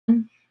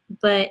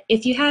But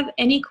if you have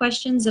any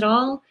questions at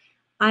all,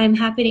 I'm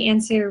happy to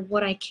answer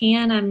what I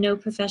can. I'm no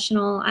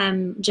professional.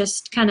 I'm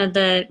just kind of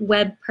the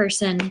web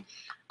person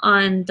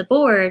on the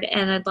board,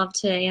 and I'd love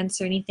to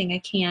answer anything I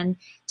can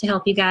to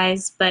help you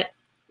guys. But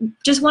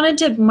just wanted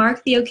to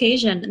mark the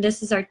occasion.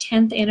 This is our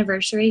 10th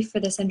anniversary for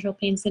the Central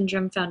Pain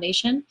Syndrome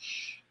Foundation,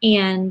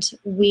 and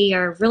we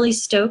are really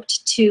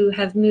stoked to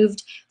have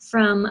moved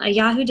from a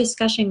Yahoo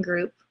discussion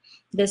group.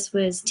 This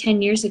was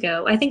 10 years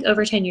ago. I think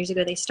over 10 years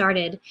ago they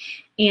started.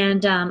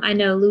 And I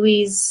know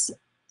Louise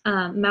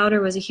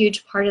Mauder was a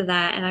huge part of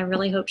that, and I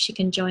really hope she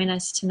can join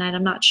us tonight.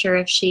 I'm not sure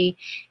if she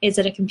is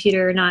at a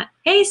computer or not.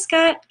 Hey,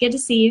 Scott, good to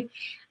see you.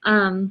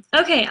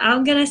 Okay,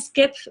 I'm going to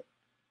skip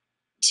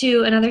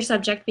to another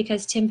subject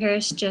because Tim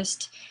Parrish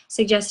just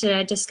suggested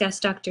I discuss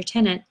Dr.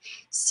 Tennant.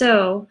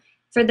 So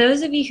for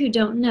those of you who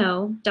don't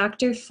know,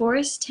 Dr.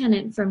 Forrest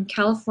Tennant from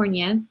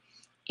California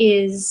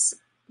is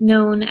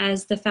known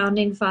as the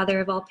founding father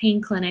of all pain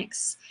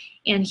clinics,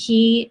 and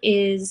he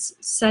is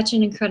such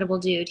an incredible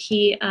dude.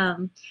 I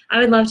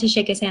would love to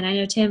shake his hand. I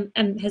know Tim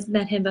has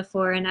met him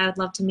before, and I would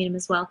love to meet him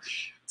as well.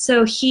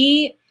 So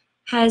he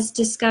has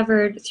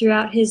discovered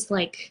throughout his,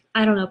 like,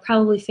 I don't know,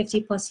 probably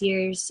 50 plus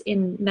years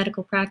in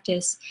medical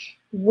practice,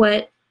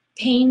 what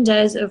pain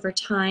does over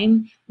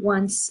time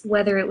once,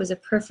 whether it was a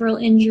peripheral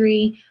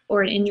injury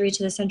or an injury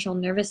to the central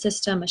nervous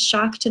system, a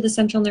shock to the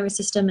central nervous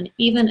system, and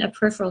even a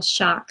peripheral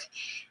shock.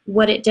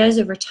 What it does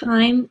over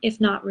time,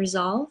 if not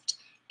resolved,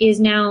 is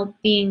now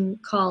being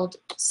called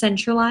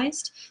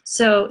centralized.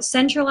 So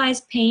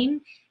centralized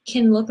pain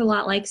can look a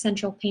lot like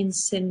central pain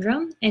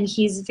syndrome, and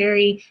he's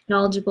very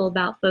knowledgeable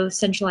about both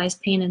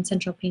centralized pain and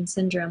central pain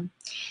syndrome.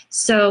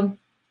 So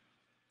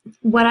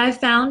what I've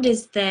found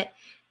is that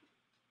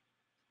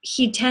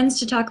he tends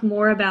to talk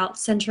more about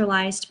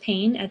centralized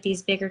pain at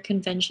these bigger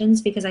conventions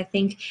because I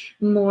think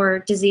more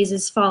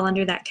diseases fall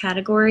under that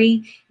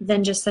category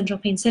than just central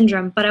pain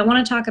syndrome. But I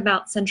want to talk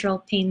about central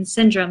pain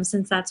syndrome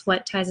since that's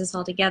what ties us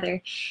all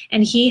together.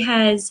 And he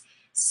has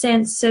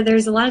since, so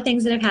there's a lot of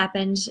things that have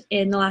happened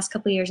in the last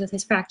couple of years with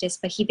his practice,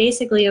 but he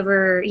basically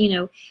over,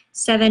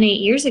 7,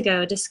 8 years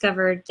ago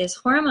discovered this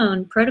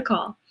hormone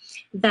protocol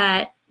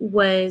that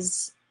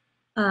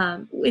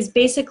is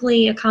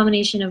basically a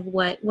combination of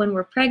what, when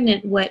we're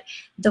pregnant, what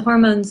the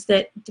hormones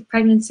that the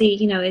pregnancy,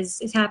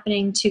 is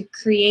happening to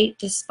create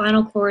the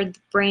spinal cord, the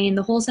brain,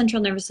 the whole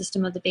central nervous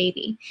system of the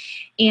baby.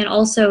 And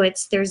also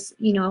there's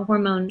a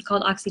hormone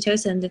called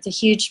oxytocin that's a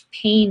huge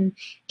pain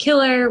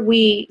killer.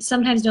 We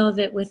sometimes know of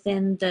it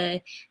within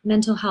the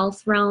mental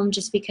health realm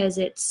just because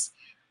it's,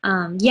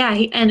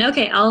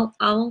 okay,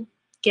 I'll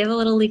give a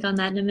little leak on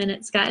that in a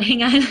minute, Scott.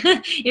 Hang on,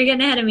 you're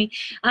getting ahead of me.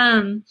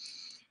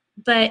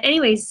 But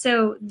anyways,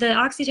 so the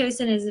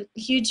oxytocin is a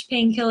huge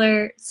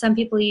painkiller. Some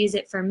people use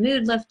it for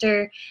mood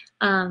lifter.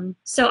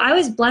 So I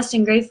was blessed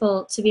and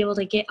grateful to be able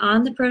to get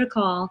on the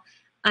protocol.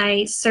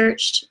 I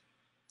searched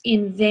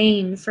in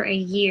vain for a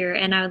year,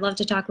 and I would love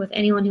to talk with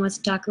anyone who wants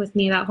to talk with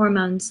me about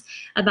hormones,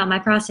 about my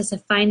process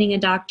of finding a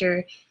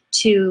doctor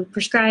to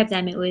prescribe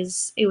them. It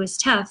was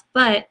tough,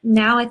 but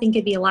now I think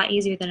it'd be a lot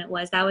easier than it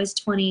was. That was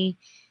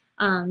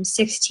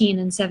 2016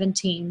 and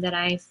 17 that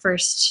I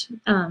first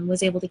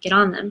was able to get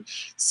on them.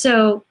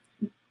 So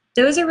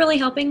those are really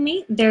helping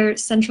me. They're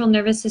central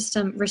nervous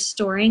system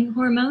restoring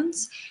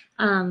hormones.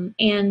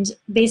 And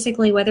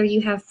basically, whether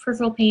you have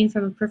peripheral pain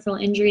from a peripheral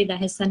injury that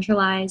has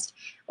centralized,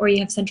 or you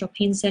have central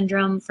pain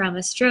syndrome from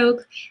a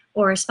stroke,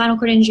 or a spinal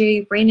cord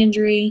injury, brain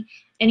injury,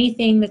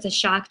 anything that's a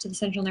shock to the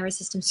central nervous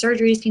system,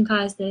 surgeries can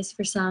cause this.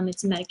 For some,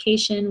 it's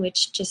medication,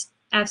 which just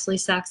absolutely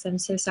sucks. I'm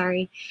so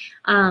sorry.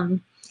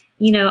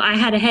 I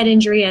had a head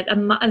injury at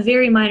a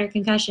very minor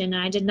concussion,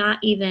 and I did not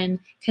even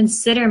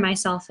consider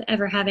myself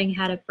ever having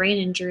had a brain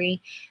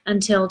injury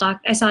until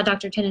I saw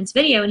Dr. Tennant's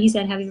video, and he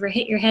said, have you ever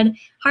hit your head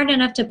hard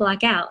enough to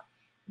black out?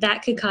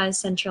 That could cause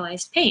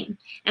centralized pain.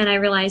 And I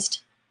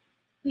realized,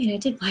 wait, I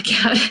did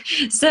black out.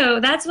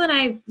 So that's when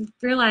I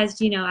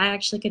realized, I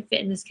actually could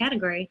fit in this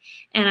category,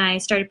 and I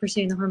started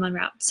pursuing the hormone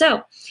route.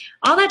 So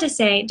all that to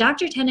say,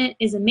 Dr. Tennant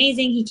is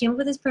amazing. He came up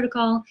with his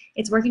protocol.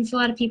 It's working for a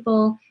lot of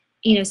people.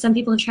 Some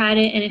people have tried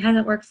it and it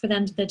hasn't worked for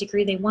them to the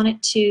degree they want it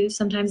to.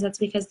 Sometimes that's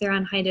because they're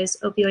on high-dose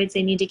opioids.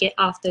 They need to get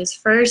off those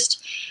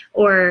first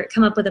or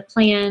come up with a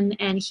plan,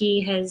 and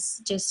he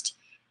has just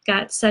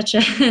got such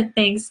a,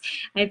 thanks,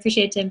 I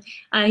appreciate Tim.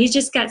 He's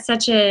just got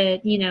such a,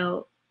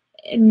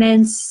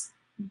 immense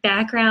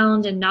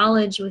background and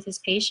knowledge with his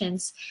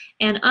patients.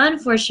 And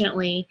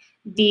unfortunately,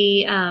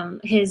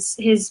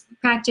 his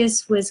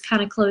practice was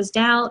kind of closed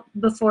out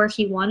before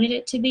he wanted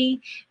it to be,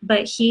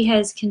 but he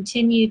has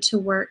continued to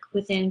work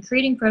within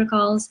creating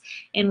protocols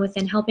and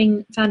within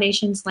helping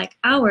foundations like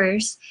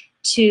ours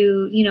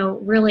to,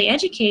 really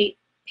educate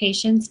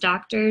patients,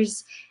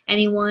 doctors,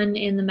 anyone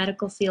in the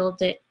medical field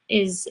that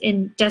is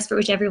in desperate,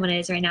 which everyone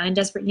is right now, in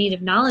desperate need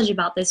of knowledge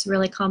about this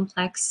really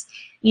complex,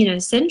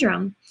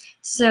 syndrome.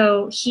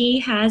 So he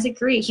has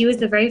agreed. He was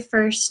the very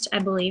first, I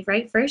believe,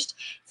 first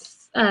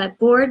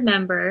board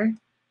member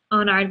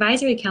on our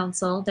advisory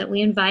council that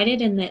we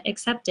invited and that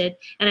accepted.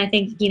 And I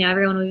think,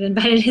 everyone we've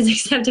invited has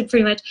accepted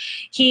pretty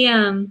much. He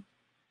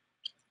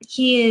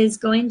he is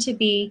going to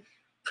be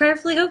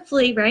prayerfully,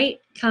 hopefully, right,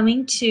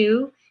 coming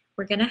to,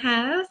 we're going to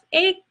have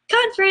a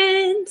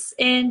conference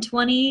in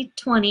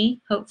 2020,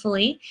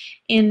 hopefully,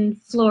 in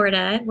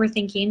Florida, we're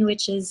thinking,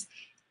 which is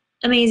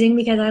amazing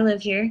because I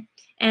live here.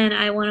 And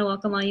I want to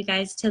welcome all you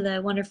guys to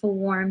the wonderful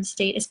warm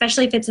state,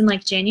 especially if it's in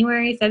like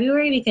January,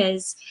 February,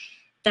 because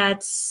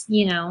that's,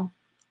 you know,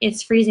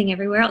 it's freezing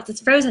everywhere else.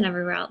 It's frozen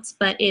everywhere else,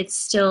 but it's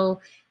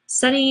still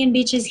sunny and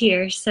beaches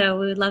here. So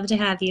we would love to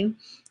have you.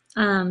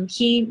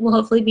 He will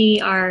hopefully be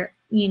our,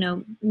 you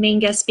know, main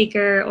guest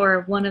speaker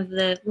or one of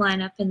the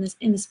lineup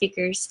in the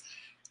speakers.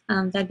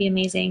 That'd be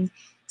amazing.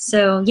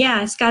 So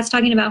yeah, Scott's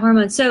talking about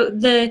hormones. So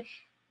the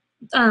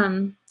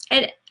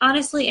and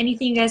honestly,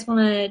 anything you guys want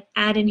to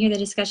add in here, the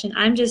discussion,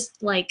 I'm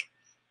just like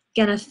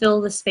gonna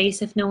fill the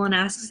space if no one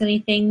asks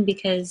anything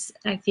because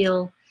I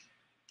feel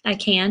I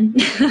can.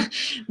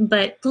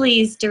 But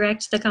please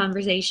direct the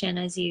conversation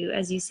as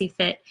you see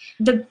fit.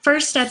 The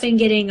first step in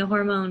getting a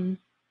hormone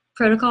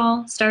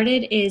protocol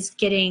started is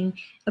getting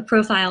a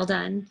profile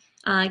done.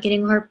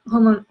 Getting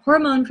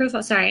hormone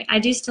profile. Sorry, I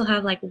do still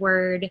have like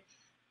word,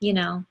 you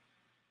know,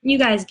 you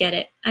guys get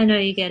it. I know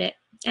you get it.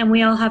 And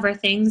we all have our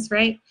things,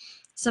 right?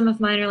 Some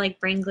of mine are like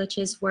brain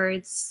glitches,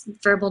 words,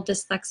 verbal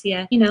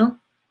dyslexia, you know,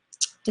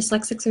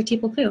 dyslexics are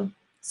people poo.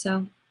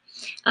 So,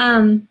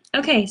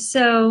 okay,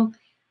 so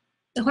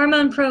the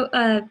hormone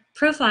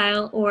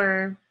profile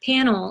or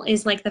panel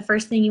is like the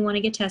first thing you want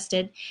to get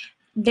tested.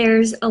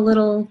 There's a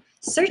little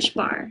search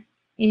bar,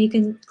 and you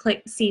can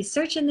click, see,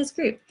 search in this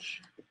group.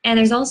 And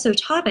there's also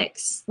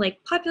topics,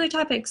 like popular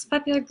topics,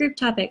 popular group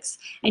topics,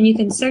 and you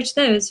can search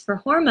those for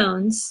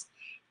hormones,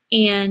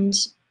 and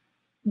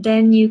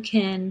then you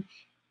can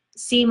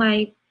see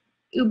my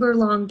uber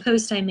long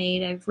post I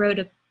made. I wrote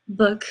a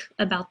book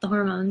about the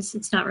hormones.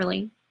 It's not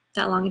really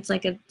that long. It's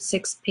like a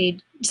six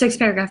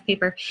paragraph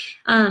paper.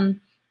 And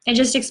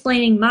just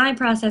explaining my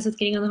process with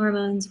getting on the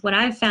hormones, what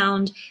I've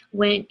found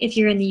when, if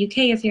you're in the UK,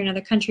 if you're in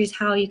other countries,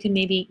 how you can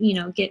maybe, you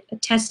know, get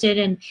tested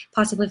and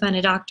possibly find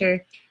a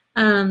doctor.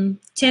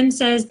 Tim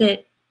says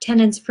that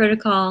Tennant's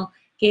protocol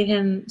gave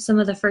him some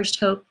of the first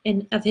hope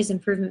of his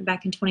improvement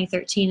back in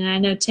 2013. And I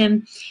know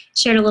Tim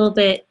shared a little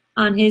bit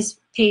on his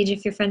page,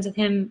 if you're friends with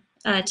him,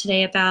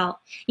 today about,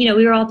 you know,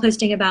 we were all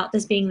posting about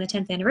this being the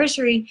 10th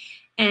anniversary,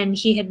 and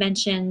he had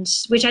mentioned,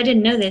 which I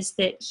didn't know this,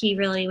 that he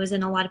really was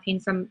in a lot of pain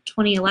from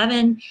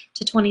 2011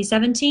 to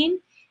 2017,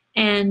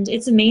 and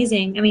it's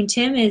amazing. I mean,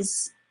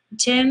 Tim's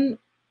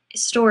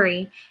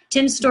story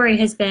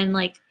has been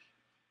like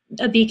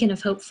a beacon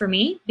of hope for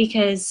me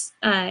because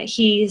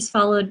he's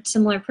followed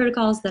similar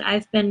protocols that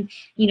I've been,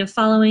 you know,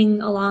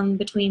 following along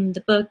between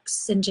the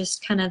books and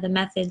just kind of the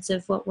methods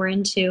of what we're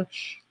into,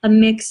 a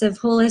mix of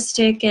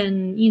holistic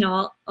and, you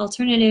know,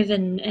 alternative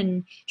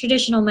and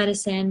traditional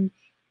medicine,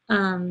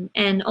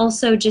 and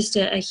also just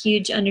a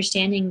huge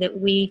understanding that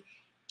we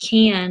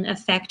can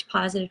affect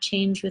positive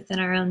change within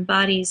our own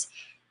bodies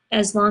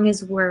as long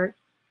as we're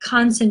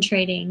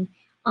concentrating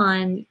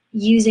on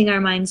using our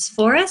minds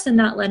for us and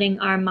not letting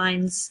our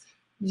minds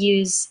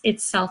use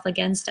itself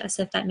against us,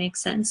 if that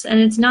makes sense. And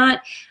it's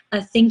not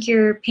a think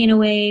your pain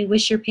away,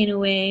 wish your pain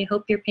away,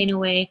 hope your pain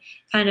away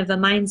kind of a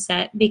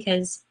mindset,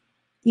 because,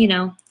 you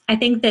know, I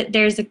think that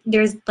there's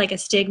like a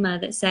stigma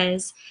that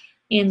says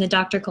in the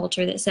doctor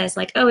culture that says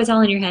like, oh, it's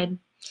all in your head.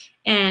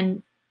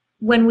 And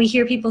when we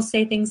hear people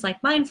say things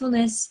like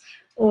mindfulness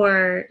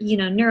or, you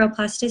know,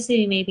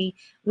 neuroplasticity, maybe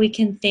we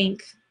can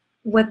think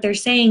what they're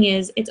saying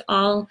is it's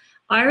all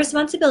our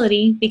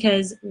responsibility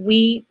because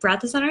we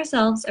brought this on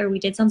ourselves or we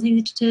did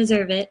something to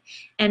deserve it,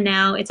 and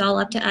now it's all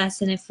up to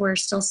us, and if we're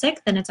still sick,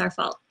 then it's our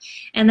fault.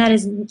 And that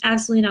is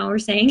absolutely not what we're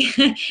saying.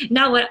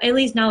 At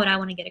least not what I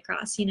want to get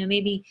across. You know,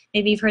 maybe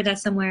you've heard that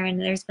somewhere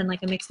and there's been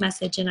like a mixed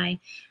message, and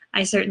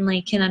I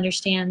certainly can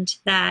understand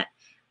that.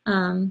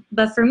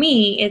 But for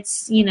me,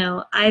 it's, you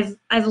know, I've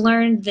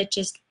learned that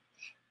just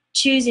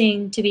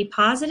choosing to be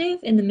positive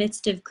in the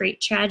midst of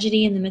great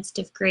tragedy, in the midst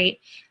of great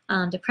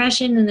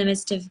depression, in the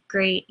midst of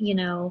great, you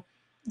know,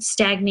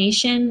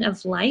 stagnation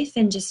of life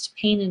and just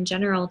pain in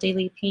general,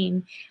 daily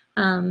pain.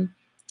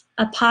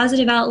 A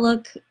positive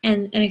outlook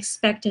and an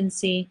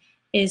expectancy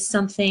is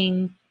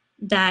something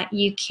that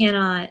you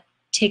cannot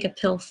take a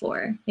pill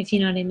for, if you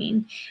know what I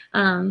mean.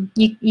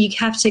 You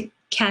have to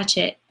catch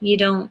it. You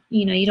don't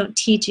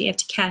teach it, you have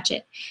to catch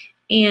it.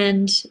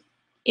 And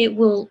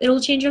it'll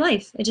change your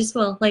life. It just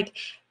will. Like,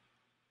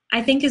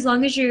 I think as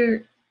long as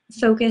you're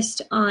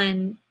focused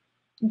on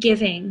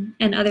giving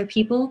and other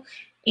people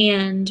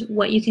and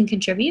what you can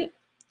contribute,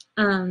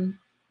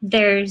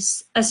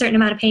 there's a certain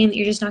amount of pain that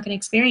you're just not going to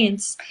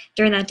experience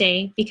during that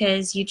day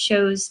because you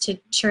chose to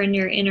turn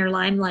your inner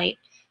limelight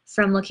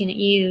from looking at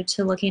you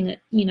to looking at,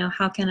 you know,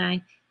 how can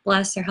I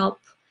bless or help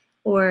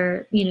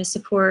or, you know,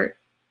 support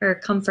or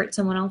comfort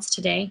someone else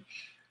today.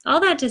 All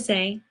that to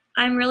say,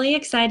 I'm really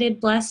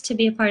excited, blessed to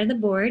be a part of the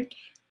board.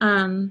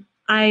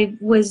 I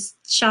was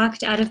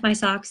shocked out of my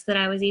socks that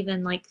I was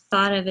even like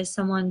thought of as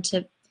someone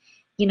to,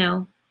 you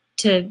know,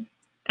 to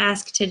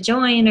ask to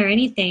join or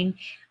anything.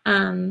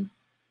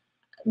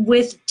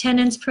 with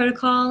Tennant's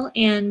protocol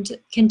and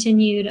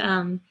continued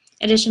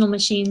additional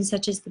machines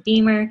such as the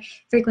Beamer,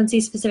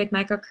 frequency-specific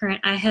microcurrent,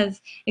 I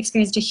have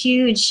experienced a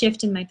huge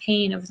shift in my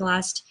pain over the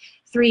last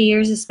 3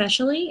 years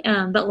especially.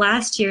 But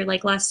last year,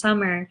 like last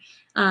summer,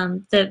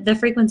 the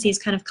frequencies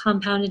kind of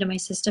compounded in my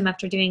system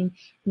after doing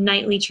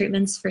nightly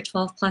treatments for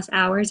 12 plus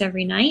hours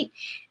every night.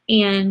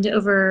 And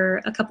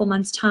over a couple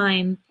months'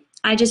 time,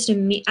 I just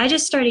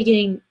started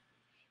getting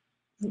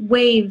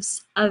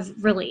waves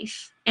of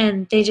relief,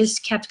 and they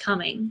just kept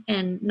coming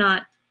and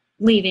not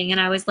leaving. And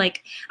I was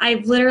like, I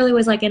literally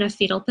was like in a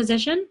fetal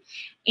position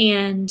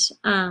and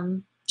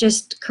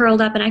just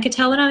curled up, and I could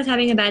tell when I was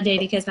having a bad day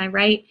because my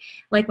right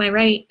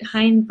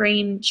hind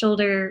brain,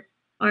 shoulder,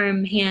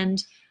 arm,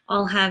 hand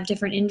all have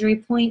different injury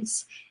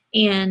points.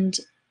 And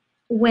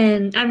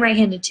when I'm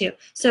right-handed too,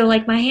 so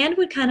like my hand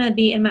would kind of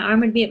be and my arm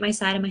would be at my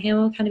side and my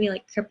hand would kind of be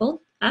like crippled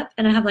up,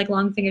 and I have like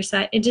long fingers,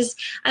 so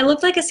I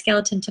looked like a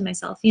skeleton to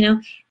myself, you know.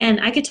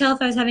 And I could tell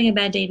if I was having a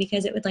bad day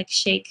because it would like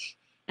shake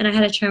and I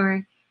had a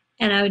tremor,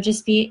 and I would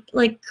just be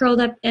like curled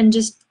up and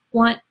just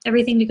want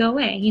everything to go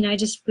away, you know. I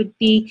just would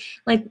be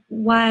like,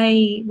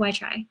 why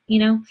try, you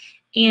know.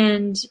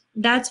 And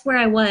that's where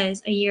I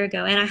was a year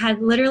ago, and I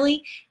had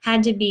literally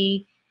had to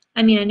be,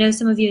 I mean, I know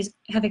some of you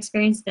have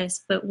experienced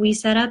this, but we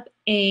set up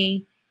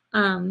a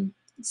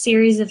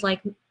series of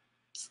like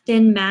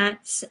thin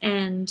mats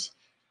and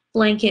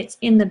blankets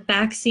in the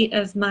back seat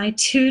of my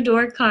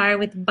two-door car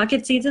with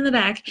bucket seats in the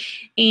back,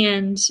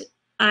 and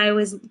I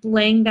was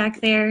laying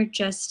back there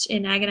just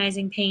in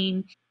agonizing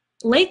pain.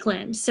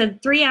 Lakeland, so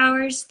 3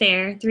 hours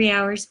there, 3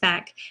 hours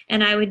back,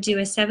 and I would do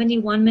a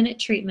 71-minute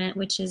treatment,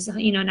 which is,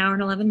 you know, an hour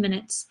and 11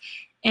 minutes,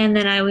 and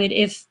then I would,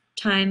 if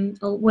time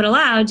would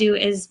allow, do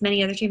as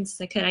many other treatments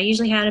as I could. I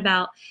usually had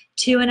about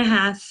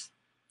 2.5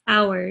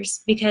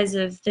 hours because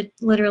of the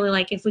literally,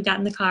 like, if we got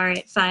in the car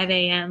at 5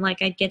 a.m.,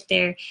 like I'd get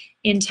there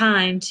in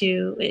time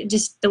to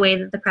just the way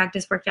that the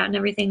practice worked out and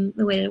everything,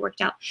 the way that it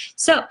worked out.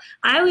 So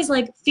I was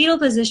like fetal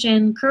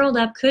position, curled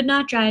up, could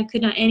not drive,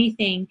 could not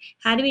anything,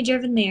 had to be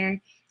driven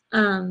there.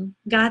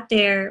 Got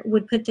there,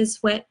 would put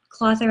this wet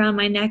cloth around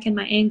my neck and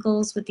my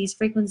ankles with these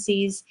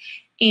frequencies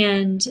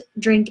and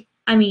drink,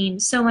 I mean,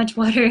 so much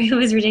water. It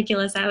was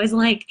ridiculous. I was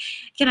like,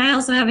 can I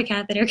also have a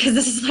catheter? Because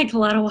this is like a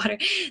lot of water.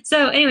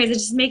 So anyways,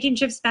 it's just making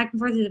trips back and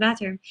forth to the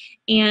bathroom.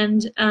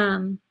 And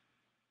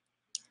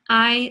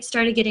I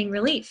started getting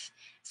relief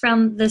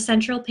from the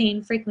central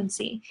pain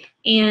frequency.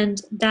 And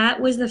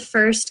that was the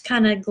first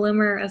kind of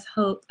glimmer of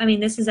hope. I mean,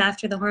 this is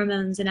after the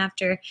hormones and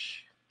after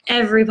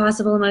every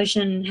possible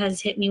emotion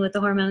has hit me with the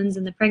hormones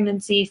and the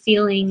pregnancy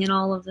feeling and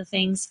all of the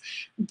things.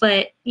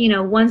 But, you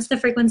know, once the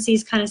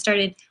frequencies kind of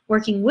started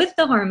working with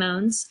the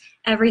hormones,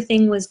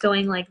 everything was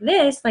going like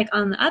this, like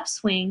on the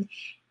upswing.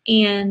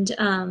 And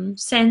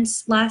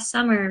since last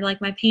summer, like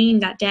my pain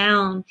got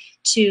down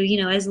to,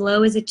 you know, as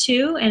low as a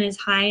 2 and as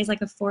high as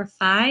like a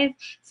 4-5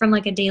 from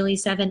like a daily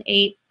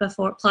 7-8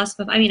 before plus.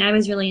 I mean, I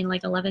was really in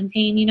like 11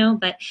 pain, you know,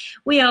 but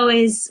we're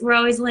always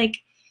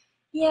like,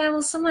 yeah,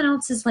 well, someone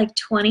else is like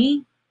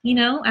 20, you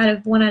know, out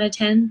of 1 out of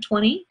 10,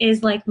 20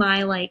 is like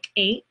my like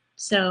 8.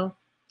 So,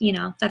 you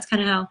know, that's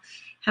kind of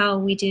how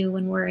we do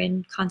when we're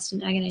in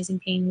constant agonizing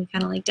pain. We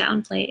kind of like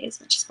downplay as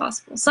much as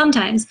possible.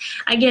 Sometimes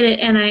I get it,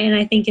 and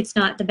I think it's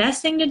not the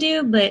best thing to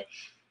do, but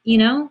you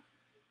know,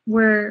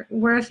 we're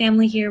a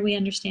family here. We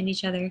understand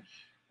each other.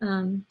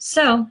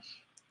 So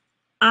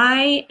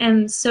I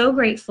am so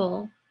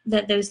grateful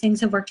that those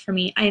things have worked for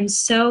me. I am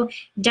so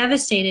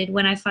devastated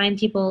when I find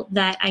people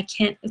that I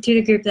can't, through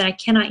the group, that I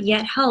cannot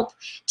yet help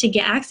to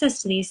get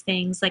access to these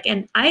things. Like,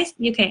 and I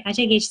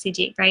take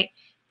HCG, right?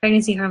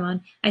 Pregnancy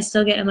hormone. I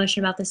still get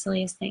emotional about the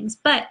silliest things,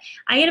 but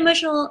I get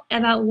emotional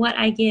about what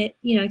I get,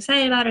 you know,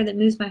 excited about or that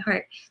moves my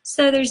heart.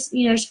 So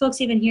there's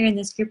folks even here in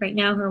this group right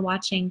now who are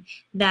watching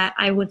that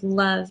I would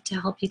love to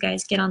help you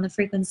guys get on the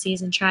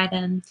frequencies and try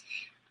them.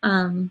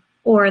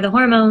 Or the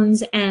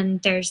hormones,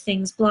 and there's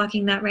things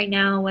blocking that right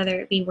now,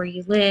 whether it be where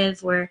you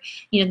live or,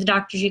 you know, the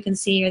doctors you can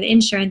see or the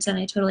insurance, and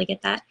I totally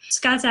get that.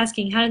 Scott's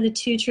asking, how do the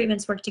two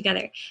treatments work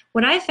together?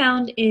 What I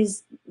found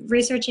is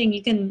researching,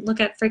 you can look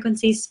up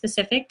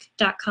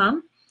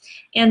frequencyspecific.com,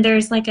 and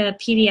there's like a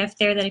PDF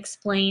there that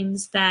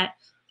explains that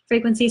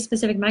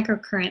frequency-specific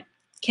microcurrent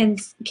can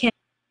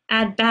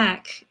add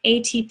back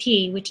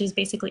ATP, which is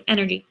basically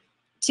energy,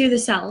 to the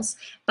cells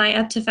by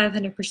up to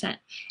 500%.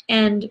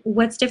 And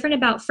what's different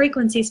about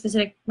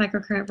frequency-specific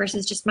microcurrent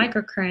versus just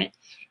microcurrent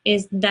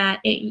is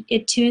that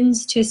it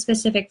tunes to a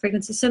specific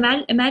frequency. So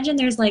imagine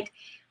there's like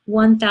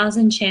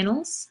 1,000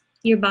 channels.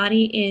 Your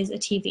body is a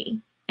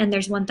TV, and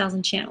there's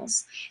 1,000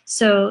 channels.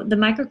 So the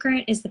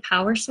microcurrent is the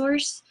power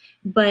source,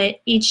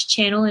 but each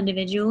channel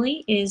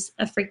individually is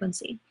a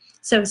frequency.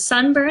 So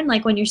sunburn,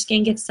 like when your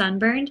skin gets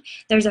sunburned,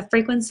 there's a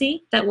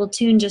frequency that will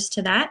tune just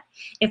to that.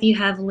 If you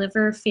have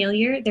liver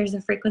failure, there's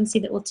a frequency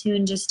that will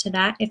tune just to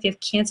that. If you have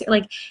cancer,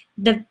 like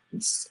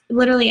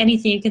literally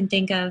anything you can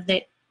think of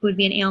that would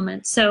be an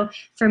ailment. So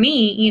for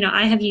me, you know,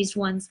 I have used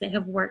ones that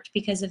have worked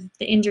because of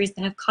the injuries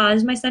that have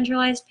caused my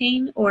centralized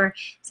pain or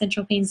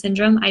central pain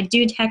syndrome. I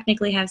do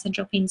technically have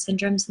central pain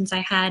syndrome since I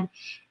had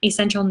a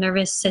central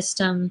nervous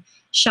system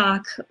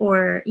shock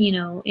or, you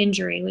know,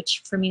 injury,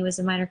 which for me was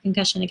a minor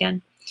concussion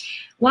again.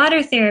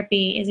 Water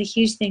therapy is a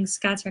huge thing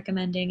Scott's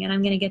recommending, and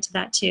I'm going to get to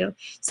that too.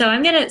 So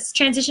I'm going to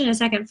transition a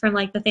second from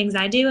like the things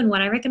I do and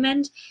what I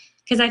recommend,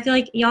 because I feel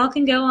like y'all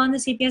can go on the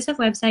CPSF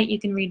website, you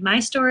can read my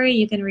story,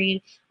 you can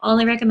read all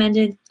the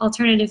recommended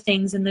alternative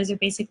things, and those are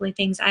basically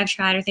things I've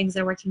tried or things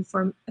that are working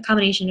for a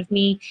combination of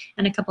me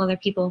and a couple other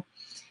people.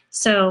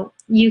 So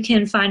you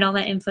can find all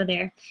that info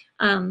there.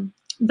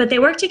 But they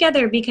work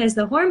together because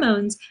the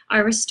hormones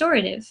are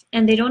restorative,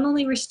 and they don't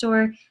only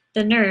restore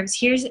the nerves.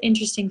 Here's an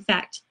interesting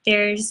fact.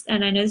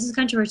 And I know this is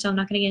controversial, I'm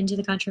not going to get into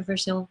the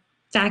controversial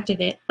fact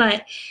of it,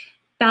 but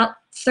about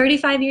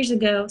 35 years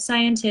ago,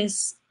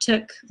 scientists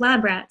took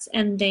lab rats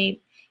and they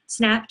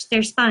snapped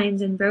their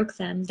spines and broke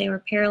them. They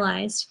were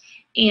paralyzed,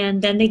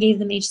 and then they gave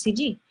them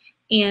HCG,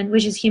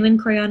 which is human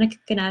chorionic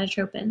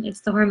gonadotropin.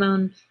 It's the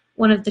hormone,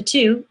 one of the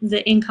two,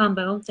 the in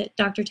combo that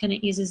Dr.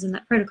 Tennant uses in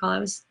that protocol I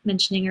was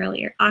mentioning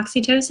earlier,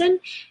 oxytocin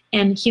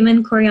and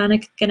human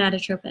chorionic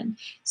gonadotropin.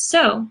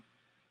 So,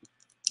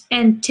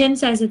 and Tim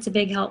says it's a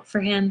big help for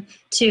him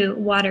too,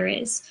 water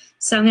is.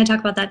 So I'm going to talk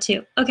about that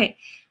too. Okay,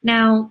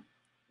 now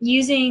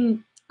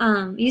using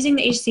the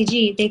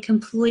HCG, they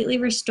completely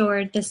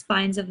restored the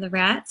spines of the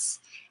rats,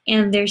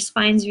 and their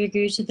spines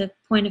regrew to the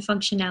point of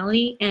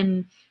functionality.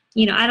 And,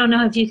 you know, I don't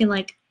know if you can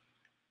like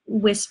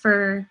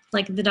whisper,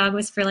 like the dog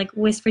whisper, like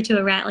whisper to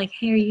a rat, like,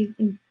 hey, are you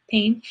in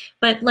pain?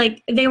 But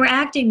like they were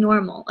acting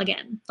normal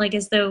again, like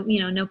as though,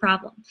 you know, no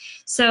problem.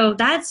 So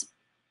that's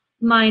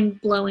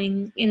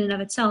mind-blowing in and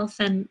of itself.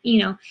 And, you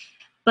know,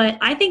 but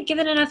I think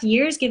given enough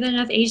years, given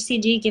enough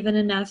HCG, given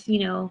enough, you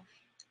know,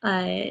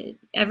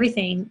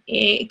 everything,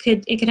 it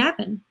could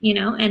happen, you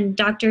know. And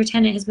Dr.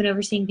 Tennant has been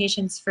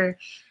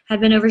had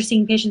been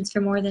overseeing patients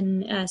for more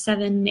than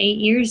 7, 8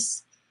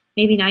 years,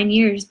 maybe 9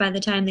 years by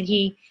the time that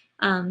he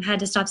had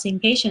to stop seeing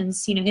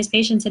patients. You know, his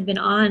patients had been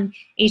on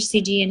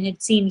HCG and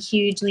had seen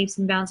huge leaps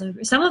and bounds.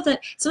 Some of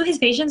his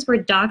patients were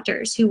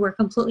doctors who were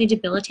completely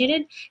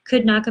debilitated,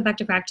 could not go back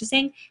to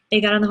practicing.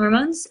 They got on the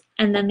hormones,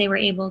 and then they were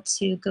able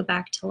to go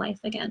back to life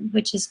again,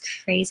 which is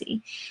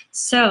crazy.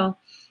 So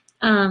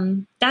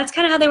that's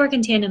kind of how they work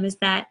in tandem, is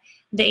that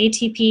the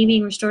ATP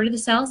being restored to the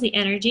cells, the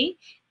energy,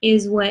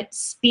 is what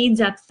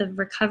speeds up the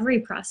recovery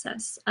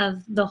process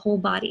of the whole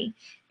body.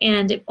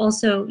 And it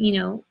also, you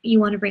know, you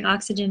want to bring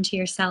oxygen to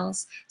your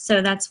cells.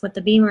 So that's what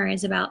the beamer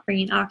is about,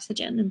 bringing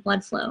oxygen and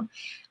blood flow.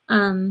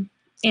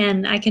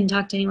 And I can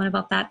talk to anyone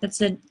about that.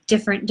 That's a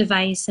different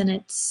device, and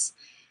it's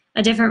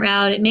a different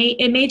route. It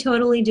may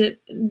totally do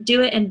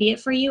it and be it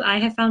for you. I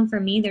have found for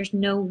me, there's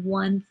no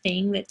one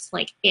thing that's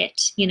like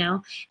it, you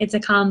know. It's a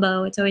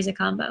combo. It's always a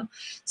combo.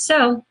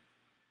 So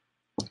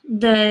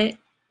the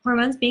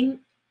hormones being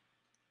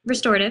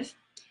restorative,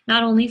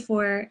 not only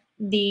for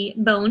the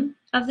bone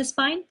of the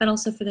spine, but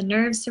also for the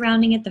nerves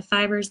surrounding it, the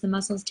fibers, the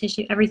muscles,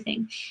 tissue,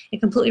 everything.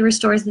 It completely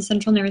restores the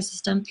central nervous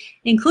system,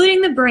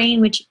 including the brain,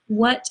 which,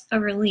 what a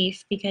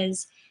relief,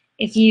 because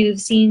if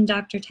you've seen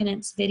Dr.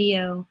 Tennant's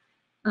video,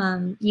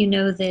 you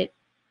know that,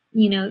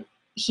 you know,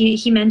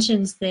 he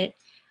mentions that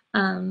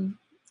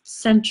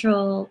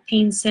central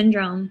pain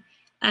syndrome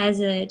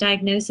as a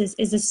diagnosis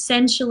is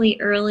essentially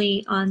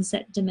early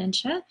onset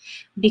dementia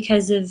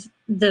because of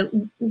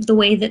the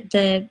way that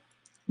the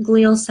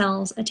glial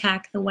cells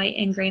attack the white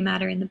and gray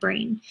matter in the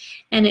brain.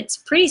 And it's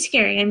pretty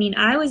scary. I mean,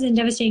 I was in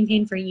devastating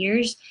pain for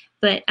years,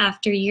 but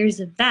after years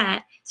of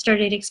that,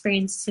 started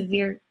experiencing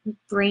severe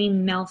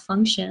brain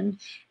malfunction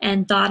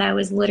and thought I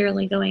was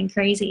literally going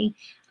crazy.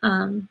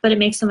 But it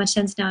makes so much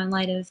sense now in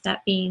light of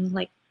that being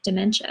like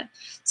dementia.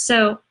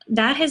 So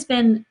that has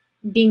been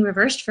being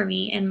reversed for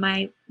me, and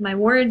my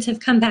words have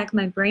come back,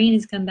 my brain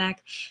has come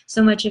back,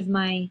 so much of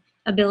my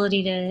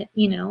ability to,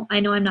 you know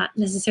I'm not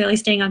necessarily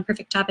staying on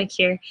perfect topic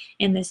here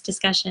in this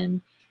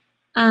discussion.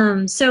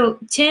 So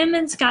Tim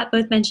and Scott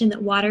both mentioned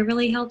that water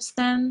really helps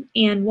them,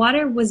 and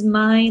water was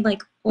my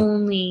like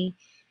only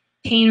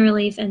pain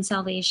relief and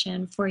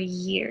salvation for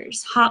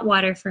years. Hot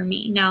water for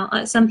me.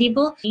 Now, some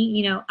people,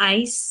 you know,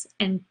 ice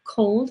and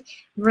cold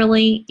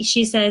really,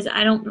 she says,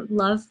 I don't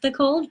love the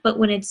cold, but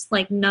when it's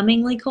like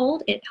numbingly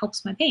cold, it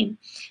helps my pain.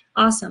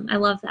 Awesome. I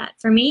love that.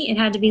 For me, it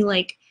had to be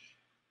like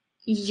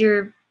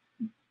your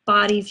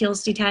body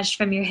feels detached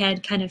from your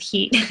head kind of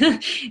heat,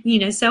 you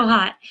know, so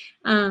hot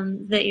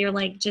that you're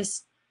like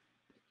just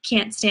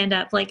can't stand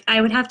up. Like I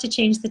would have to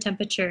change the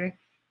temperature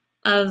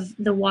of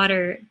the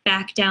water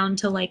back down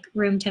to like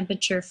room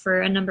temperature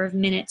for a number of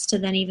minutes to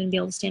then even be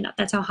able to stand up.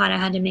 That's how hot I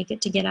had to make it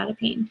to get out of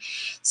pain.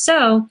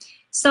 So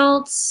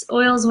salts,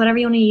 oils, whatever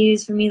you want to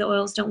use. For me, the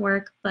oils don't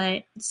work,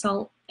 but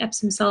salt,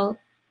 Epsom salt,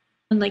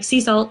 and like sea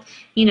salt,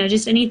 you know,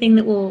 just anything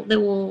that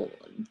will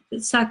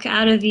suck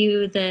out of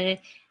you the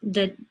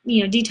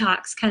you know,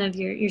 detox kind of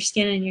your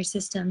skin and your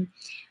system.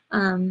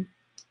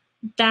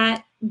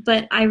 That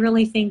but I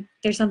really think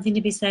there's something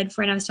to be said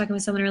for, and I was talking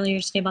with someone earlier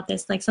today about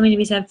this, like something to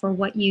be said for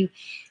what you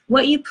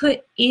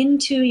put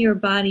into your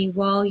body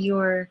while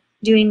you're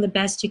doing the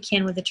best you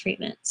can with the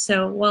treatment.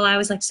 So while I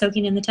was like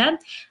soaking in the tub,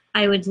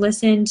 I would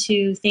listen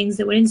to things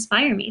that would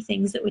inspire me,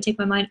 things that would take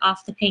my mind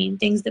off the pain,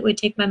 things that would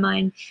take my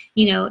mind,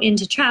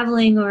 into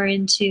traveling or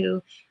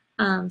into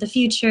the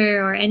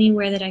future or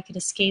anywhere that I could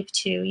escape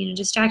to.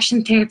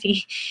 Distraction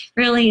therapy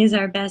really is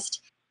our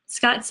best.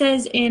 Scott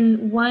says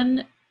in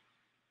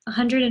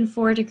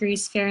 104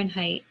 degrees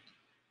Fahrenheit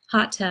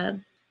hot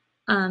tub,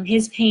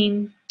 his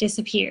pain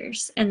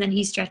disappears and then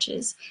he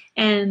stretches.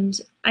 And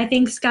I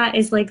think Scott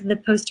is like the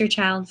poster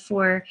child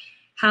for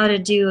how to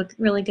do a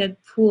really good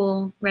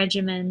pool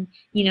regimen,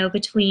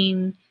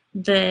 between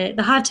the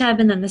hot tub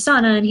and then the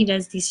sauna, and he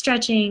does the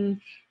stretching,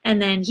 and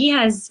then he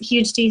has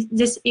huge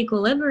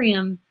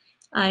disequilibrium.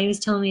 He was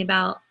telling me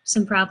about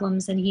some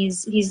problems, and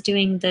he's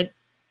doing the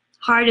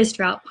hardest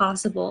route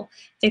possible,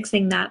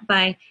 fixing that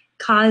by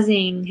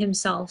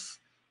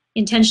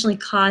intentionally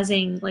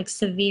causing like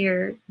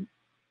severe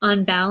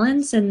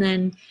unbalance. And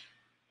then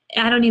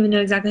I don't even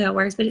know exactly how it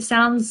works, but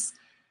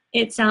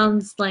it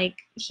sounds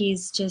like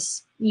he's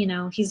just,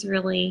 he's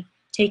really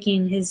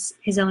taking his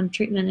own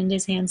treatment in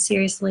his hands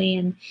seriously.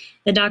 And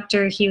the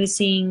doctor he was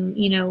seeing,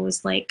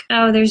 was like,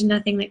 oh, there's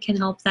nothing that can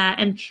help that.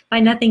 And by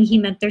nothing, he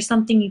meant there's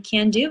something you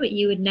can do, but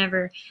you would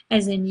never,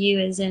 as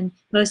in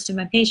most of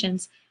my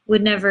patients,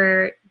 would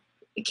never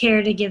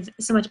care to give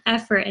so much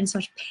effort and so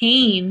much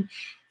pain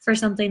for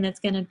something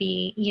that's going to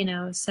be,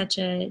 such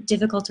a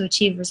difficult to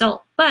achieve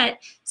result. But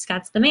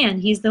Scott's the man.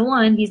 He's the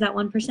one. He's that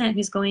 1%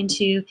 who's going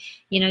to,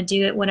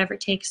 do it whatever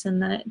it takes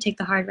and take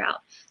the hard route.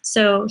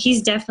 So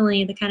he's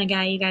definitely the kind of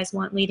guy you guys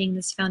want leading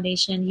this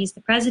foundation. He's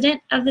the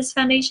president of this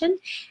foundation,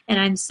 and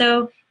I'm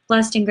so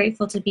blessed and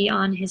grateful to be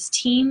on his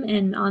team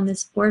and on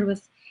this board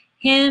with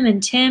him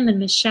and Tim and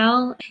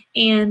Michelle,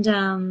 and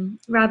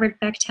Robert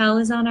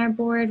Bechtel is on our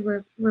board.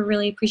 We're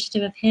really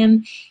appreciative of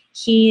him.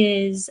 He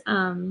is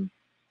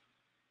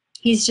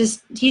he's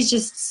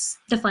just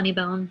the funny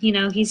bone,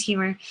 he's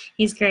humor.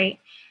 He's great.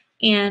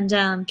 And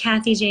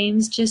Kathy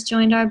James just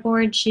joined our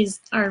board.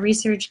 She's our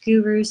research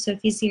guru. So if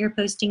you see her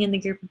posting in the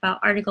group about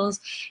articles,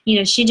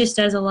 she just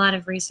does a lot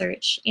of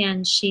research,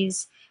 and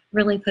she's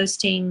really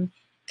posting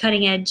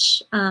cutting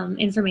edge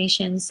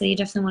information. So you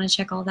definitely want to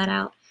check all that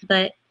out.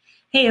 But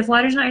hey, if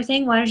water's not your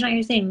thing, water's not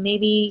your thing.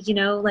 Maybe,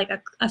 like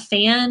a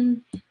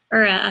fan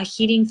or a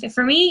heating.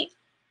 For me,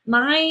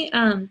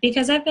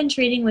 because I've been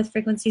treating with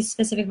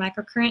frequency-specific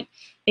microcurrent,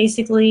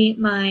 basically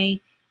my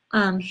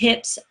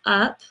hips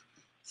up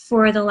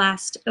for the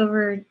last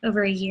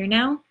over a year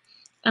now.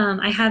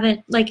 I have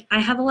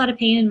a lot of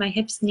pain in my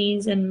hips,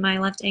 knees, and my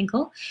left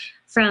ankle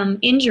from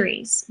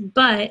injuries,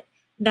 but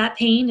that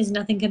pain is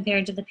nothing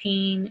compared to the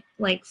pain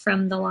like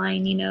from the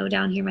line,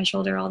 down here, my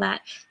shoulder, all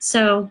that.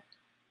 So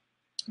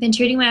been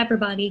treating my upper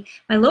body,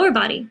 my lower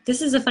body.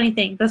 This is a funny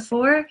thing.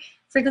 Before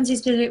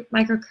frequency-specific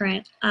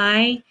microcurrent,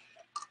 I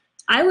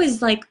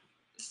was like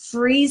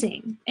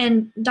freezing.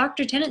 And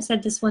Dr. Tennant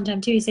said this one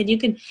time too. He said,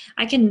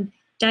 I can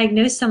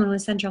diagnose someone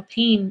with central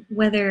pain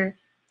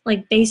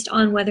based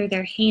on whether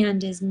their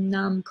hand is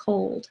numb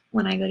cold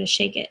when I go to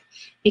shake it,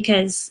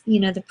 because,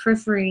 the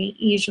periphery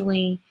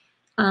usually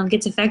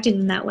gets affected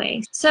in that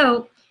way.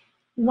 So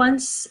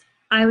once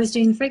I was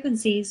doing the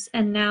frequencies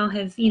and now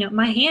have,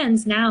 my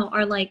hands now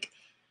are like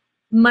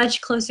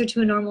much closer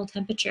to a normal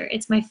temperature.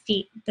 It's my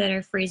feet that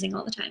are freezing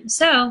all the time.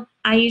 So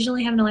I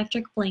usually have an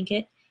electric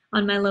blanket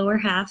on my lower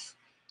half,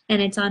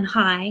 and it's on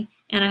high,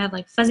 and I have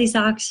like fuzzy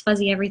socks,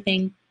 fuzzy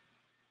everything.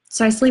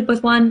 So I sleep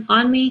with one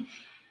on me,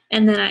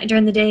 and then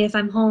during the day, if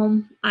I'm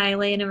home, I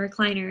lay in a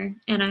recliner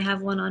and I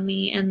have one on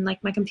me and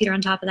like my computer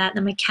on top of that, and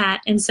then my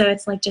cat. And so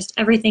it's like just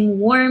everything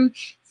warm,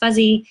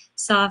 fuzzy,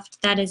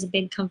 soft. That is a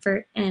big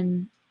comfort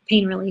and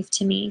pain relief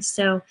to me.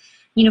 So,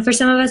 for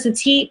some of us it's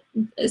heat,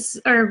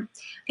 or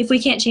if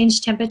we can't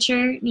change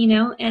temperature,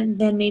 and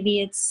then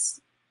maybe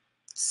it's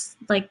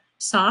like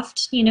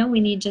soft, we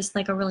need just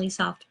like a really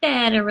soft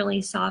bed, a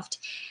really soft,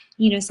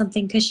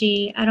 something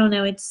cushy. I don't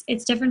know.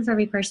 It's different for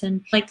every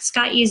person. Like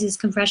Scott uses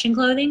compression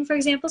clothing, for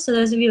example. So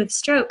those of you with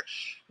stroke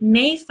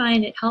may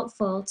find it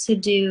helpful to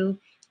do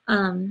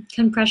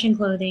compression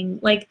clothing,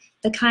 like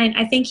the kind,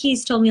 I think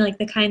he's told me like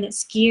the kind that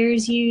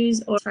skiers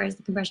use, or as far as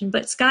the compression,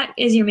 but Scott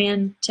is your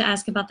man to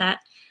ask about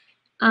that.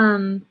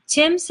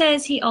 Tim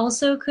says he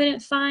also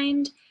couldn't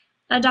find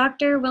a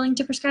doctor willing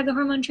to prescribe the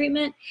hormone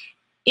treatment.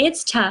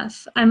 It's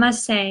tough, I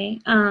must say.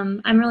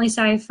 I'm really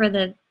sorry for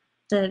the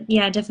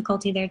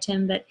difficulty there,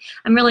 Tim, but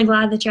I'm really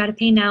glad that you're out of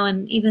pain now.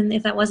 And even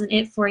if that wasn't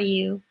it for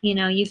you,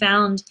 you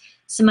found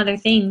some other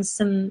things,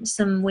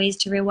 some ways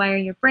to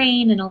rewire your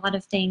brain and a lot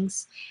of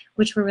things,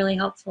 which were really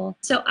helpful.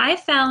 So I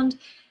found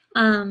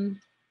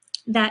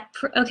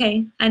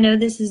okay, I know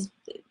this is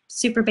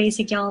super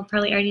basic, y'all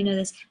probably already know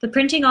this, but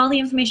printing all the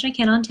information I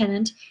can on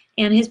Tennant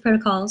and his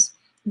protocols,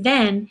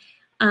 then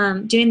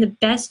doing the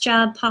best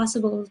job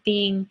possible of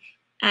being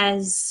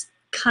as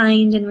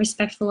kind and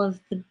respectful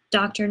of the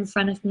doctor in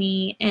front of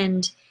me,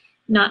 and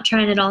not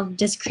trying at all to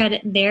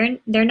discredit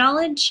their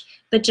knowledge,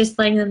 but just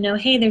letting them know,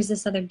 hey, there's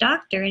this other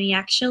doctor, and he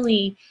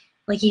actually,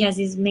 like, he has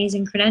these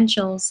amazing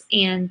credentials,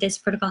 and this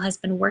protocol has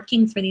been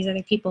working for these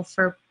other people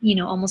for, you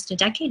know, almost a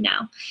decade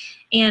now.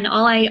 And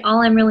all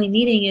I'm really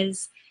needing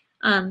is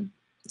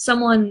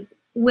someone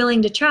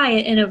willing to try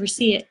it and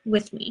oversee it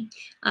with me.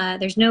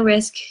 There's no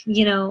risk.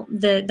 You know,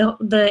 the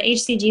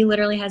HCG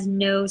literally has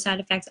no side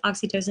effects.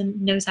 Oxytocin,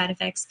 no side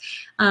effects.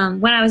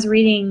 When I was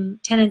reading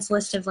Tennant's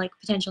list of like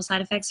potential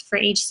side effects for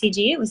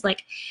HCG, it was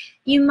like,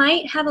 you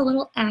might have a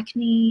little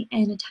acne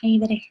and a tiny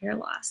bit of hair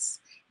loss.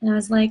 And I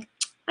was like,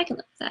 I can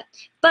live with that.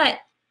 But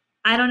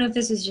I don't know if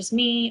this is just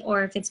me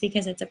or if it's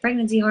because it's a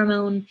pregnancy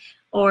hormone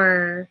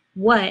or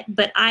what,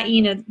 but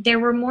you know, there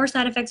were more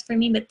side effects for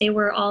me, but they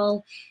were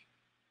all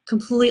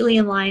completely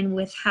in line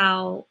with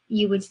how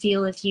you would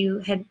feel if you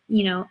had,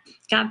 you know,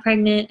 got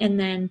pregnant and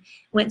then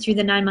went through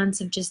the 9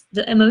 months of just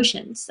the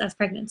emotions of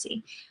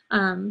pregnancy.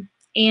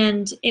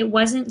 And it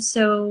wasn't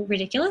so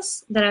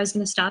ridiculous that I was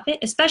going to stop it,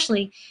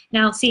 especially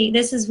now. See,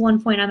 this is one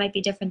point I might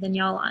be different than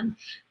y'all on.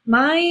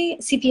 My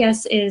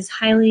CPS is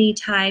highly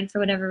tied, for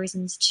whatever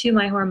reasons, to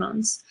my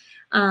hormones.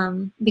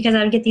 Because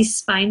I would get these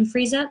spine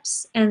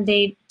freeze-ups, and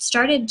they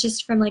started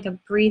just from like a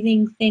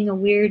breathing thing, a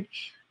weird,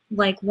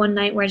 like one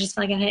night where I just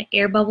felt like I had an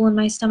air bubble in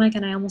my stomach,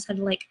 and I almost had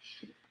to, like,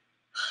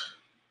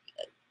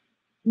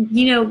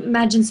 you know,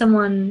 imagine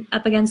someone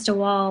up against a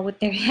wall with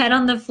their head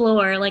on the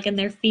floor, like, and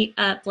their feet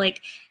up,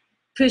 like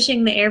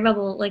pushing the air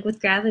bubble, like with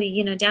gravity,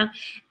 you know, down.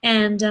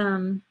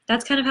 And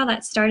that's kind of how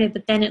that started.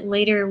 But then it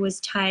later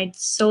was tied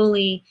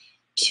solely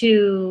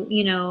to,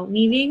 you know,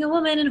 me being a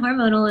woman and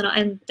hormonal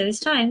and those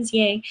times,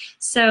 yay.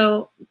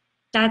 So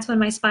that's when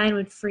my spine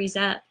would freeze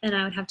up and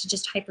I would have to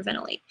just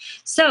hyperventilate.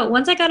 So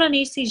once I got on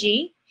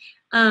HCG,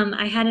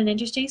 I had an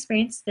interesting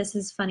experience. This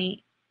is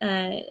funny,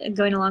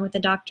 going along with the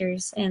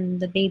doctors and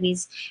the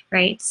babies,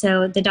 right?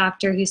 So the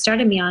doctor who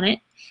started me on it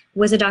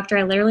was a doctor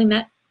I literally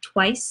met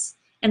twice.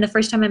 And the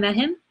first time I met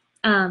him,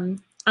 on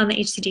the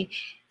HCG,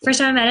 first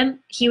time I met him,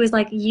 he was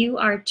like, you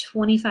are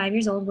 25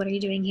 years old. What are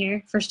you doing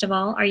here? First of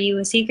all, are you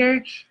a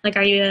seeker? Like,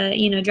 are you a,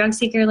 you know, drug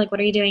seeker? Like,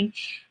 what are you doing?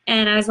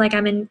 And I was like,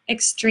 I'm in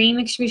extreme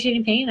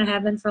excruciating pain. I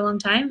have been for a long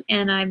time.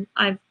 And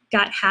I've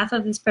got half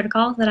of this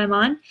protocol that I'm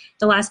on.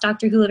 The last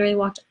doctor who literally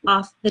walked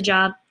off the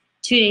job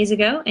 2 days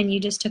ago, and you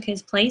just took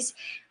his place,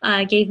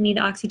 gave me the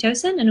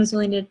oxytocin and was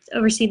willing to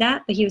oversee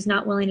that, but he was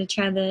not willing to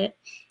try the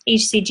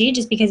HCG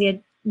just because he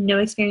had no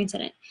experience in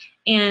it.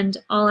 And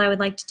all I would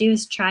like to do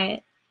is try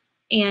it.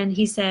 And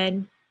he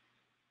said,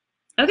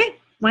 okay,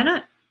 why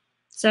not?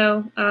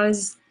 So I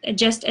was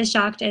just as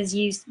shocked as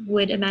you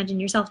would imagine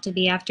yourself to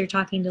be after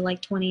talking to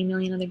like 20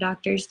 million other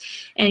doctors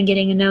and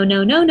getting a no,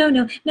 no, no, no,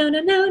 no, no, no,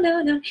 no,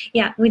 no, no.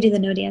 Yeah, we do the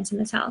no dance in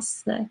this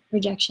house, the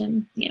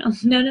rejection, you know,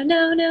 no, no,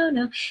 no, no,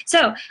 no.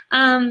 So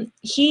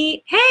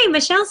hey,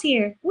 Michelle's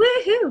here.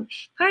 Woohoo,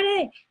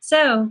 party.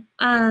 So,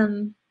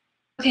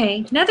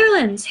 okay,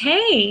 Netherlands,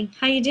 hey,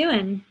 how you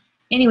doing?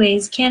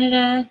 Anyways,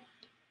 Canada,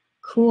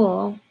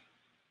 cool.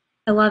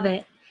 I love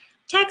it.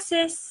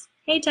 Texas,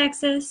 hey,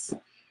 Texas.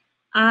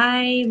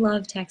 I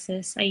love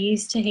Texas. I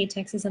used to hate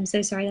Texas. I'm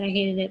so sorry that I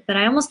hated it, but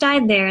I almost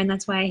died there, and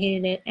that's why I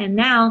hated it. And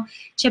now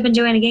Chip and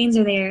Joanna Gaines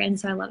are there, and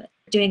so I love it.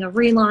 We're doing a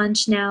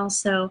relaunch now,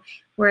 so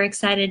we're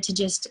excited to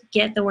just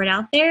get the word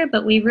out there,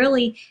 but we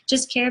really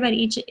just care about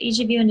each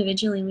of you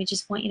individually, and we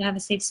just want you to have a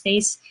safe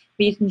space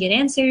where you can get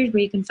answers,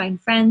 where you can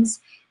find friends,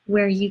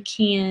 where you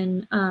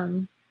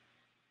can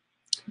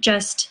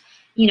just,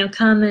 you know,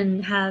 come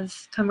and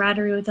have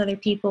camaraderie with other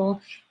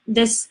people.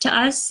 This, to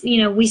us,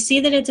 you know, we see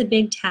that it's a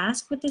big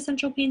task with the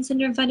Central Pain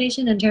Syndrome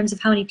Foundation in terms of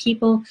how many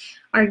people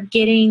are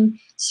getting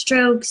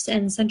strokes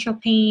and central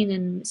pain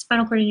and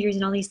spinal cord injuries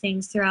and all these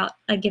things throughout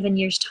a given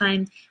year's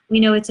time. We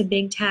know it's a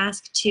big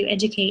task to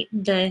educate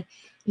the,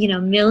 you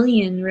know,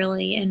 million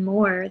really and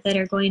more that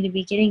are going to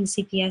be getting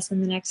CPS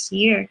in the next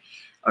year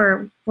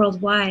or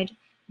worldwide.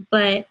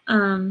 But,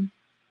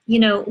 you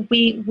know,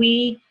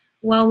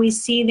 while we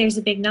see there's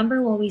a big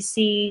number, while we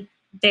see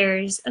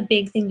there's a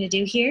big thing to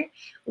do here,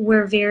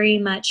 we're very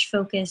much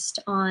focused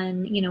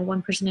on, you know,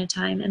 one person at a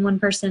time, and one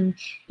person,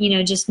 you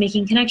know, just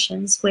making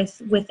connections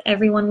with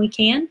everyone we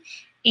can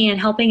and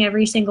helping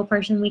every single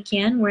person we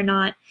can. We're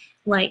not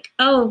like,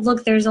 oh,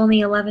 look, there's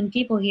only 11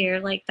 people here.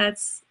 Like,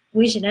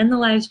 we should end the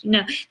live stream.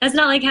 No, that's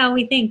not like how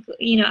we think.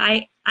 You know,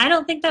 I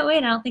don't think that way,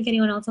 and I don't think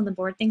anyone else on the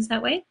board thinks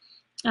that way.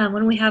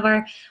 When we have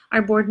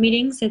our board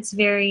meetings, it's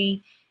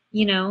very,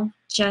 you know,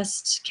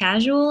 just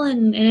casual,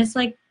 and it's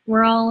like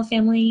we're all a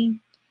family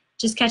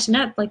just catching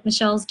up. Like,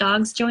 Michelle's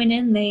dogs join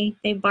in,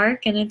 they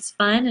bark, and it's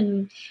fun,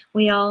 and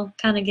we all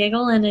kind of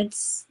giggle, and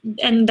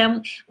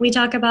then we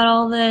talk about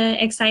all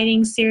the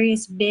exciting,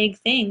 serious, big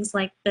things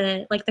like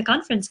the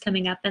conference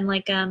coming up, and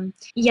like,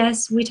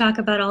 yes, we talk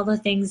about all the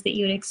things that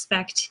you would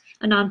expect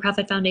a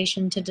nonprofit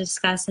foundation to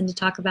discuss and to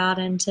talk about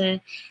and to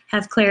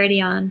have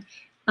clarity on.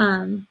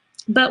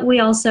 But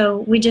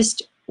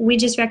we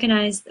just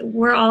recognize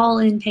we're all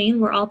in pain.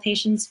 We're all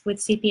patients with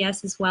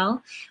CPS as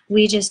well.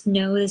 We just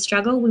know the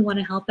struggle. We want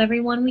to help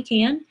everyone we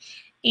can.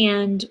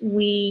 And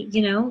we,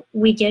 you know,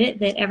 we get it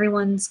that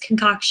everyone's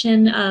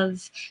concoction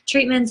of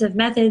treatments, of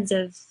methods,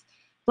 of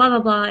blah, blah,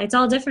 blah, it's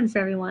all different for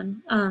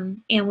everyone.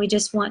 And we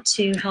just want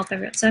to help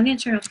everyone. So I'm going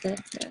to turn off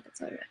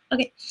that's all right.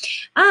 Okay.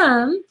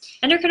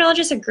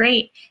 Endocrinologists are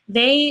great.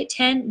 They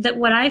tend, that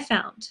what I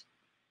found,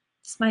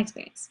 it's my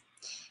experience.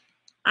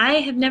 I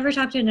have never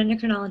talked to an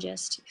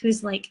endocrinologist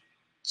who's like,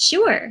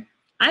 sure,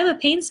 I'm a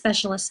pain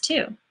specialist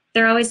too.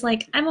 They're always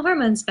like, I'm a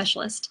hormone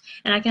specialist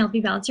and I can help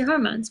you balance your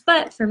hormones.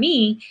 But for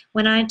me,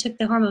 when I took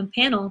the hormone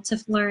panel to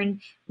learn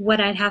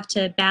what I'd have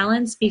to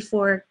balance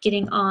before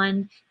getting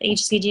on the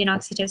HCG and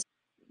oxytocin,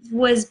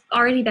 was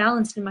already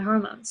balanced in my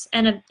hormones.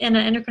 And an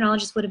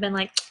endocrinologist would have been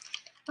like,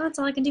 oh, that's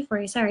all I can do for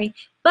you, sorry.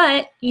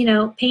 But, you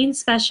know, pain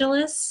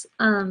specialists,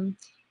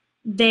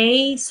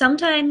 they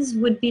sometimes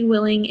would be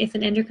willing, if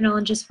an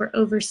endocrinologist were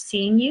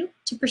overseeing you,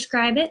 to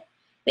prescribe it,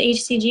 the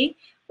HCG,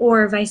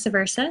 or vice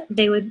versa.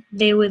 They would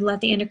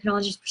let the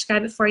endocrinologist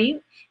prescribe it for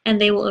you, and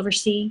they will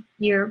oversee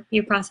your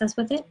process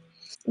with it.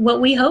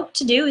 What we hope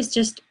to do is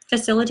just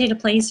facilitate a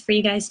place for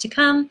you guys to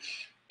come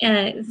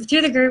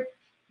through the group,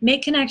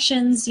 make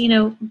connections, you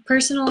know,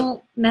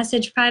 personal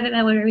message, private,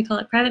 whatever we call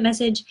it, private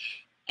message,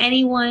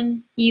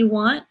 anyone you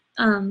want,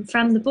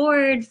 from the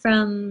board,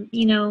 from,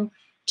 you know,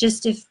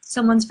 just if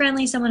someone's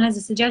friendly, someone has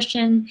a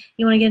suggestion,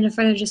 you want to get into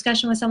further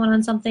discussion with someone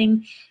on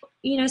something,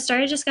 you know,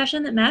 start a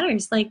discussion that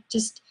matters. Like,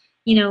 just,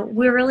 you know,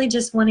 we're really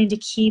just wanting to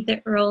keep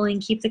it rolling,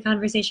 keep the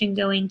conversation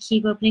going,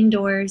 keep opening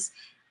doors.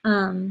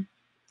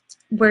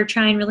 We're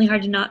trying really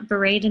hard to not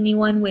berate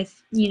anyone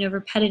with, you know,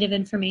 repetitive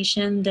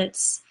information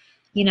that's,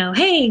 you know,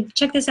 hey,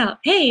 check this out.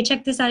 Hey,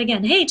 check this out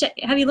again. Hey,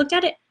 have you looked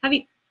at it? Have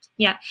you?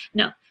 Yeah,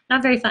 no,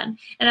 not very fun.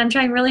 And I'm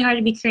trying really hard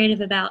to be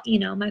creative about, you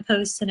know, my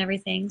posts and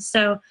everything.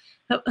 So,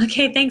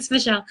 okay, thanks,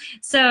 Michelle.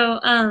 So,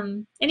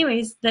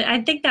 anyways,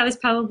 I think that was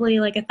probably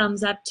like a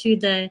thumbs up to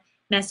the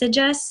message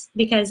us,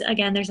 because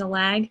again, there's a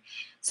lag.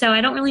 So I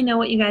don't really know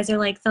what you guys are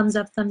like thumbs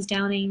up, thumbs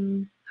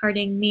downing,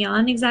 hearting me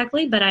on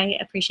exactly, but I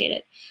appreciate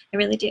it. I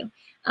really do.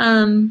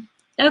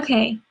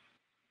 Okay.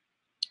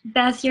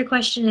 Beth, your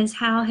question is,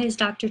 how has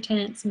Dr.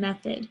 Tennant's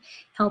method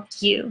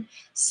helped you?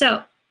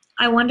 So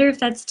I wonder if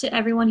that's to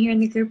everyone here in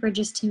the group or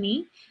just to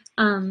me.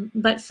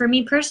 But for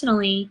me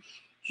personally,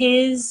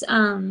 his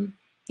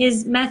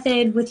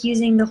method with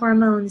using the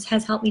hormones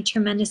has helped me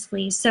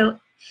tremendously. So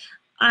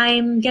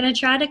I'm going to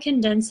try to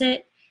condense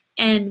it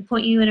and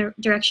point you in a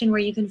direction where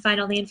you can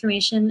find all the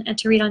information and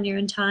to read on your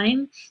own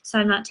time, so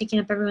I'm not taking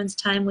up everyone's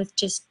time with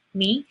just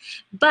me.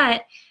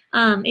 But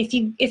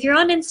if you're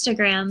on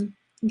Instagram,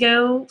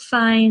 go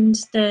find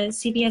the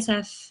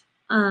CPSF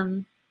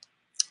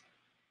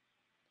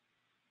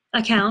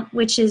account,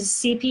 which is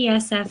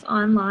CPSF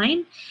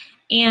Online,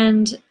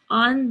 and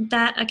on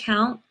that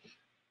account,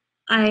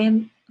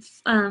 I'm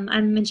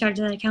in charge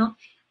of that account.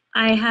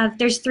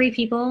 There's 3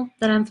 people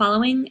that I'm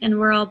following, and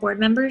we're all board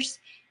members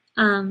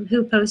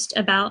who post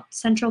about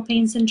central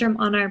pain syndrome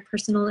on our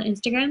personal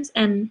Instagrams,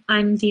 and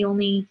I'm the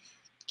only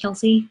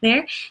Kelsey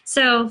there.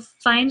 So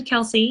find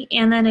Kelsey,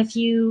 and then if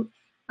you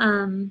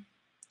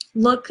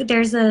look,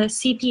 there's a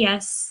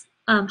CPS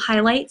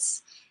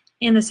highlights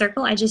in the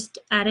circle. I just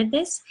added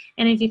this,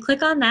 and if you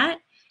click on that,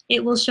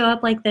 it will show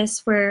up like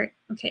this where,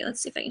 okay,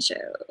 let's see if I can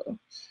show.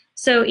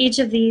 So each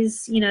of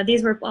these, you know,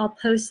 these were all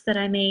posts that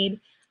I made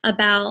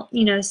about,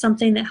 you know,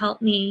 something that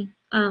helped me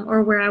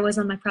or where I was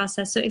on my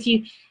process. So if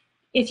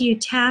you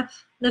tap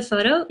the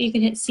photo, you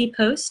can hit see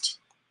post.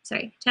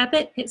 Sorry, tap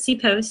it, hit see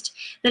post.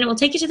 Then it will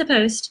take you to the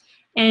post,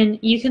 and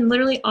you can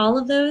literally, all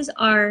of those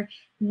are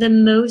the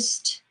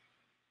most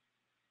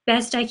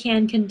best I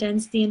can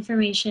condense the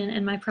information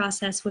and my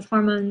process with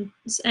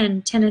hormones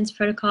and Tennant's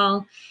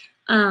protocol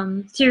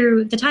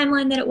through the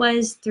timeline that it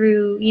was,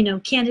 through, you know,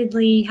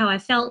 candidly how I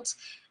felt,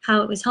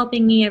 how it was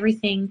helping me,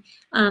 everything.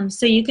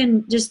 So you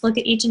can just look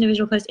at each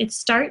individual post. It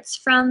starts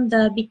from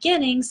the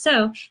beginning.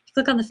 So if you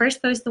click on the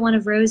first post, the one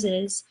of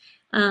roses,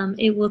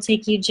 it will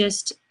take you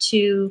just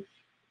to,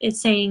 it's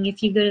saying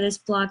if you go to this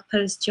blog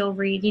post, you'll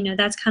read, you know,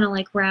 that's kind of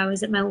like where I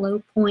was at my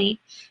low point,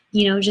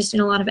 you know, just in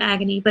a lot of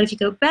agony. But if you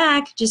go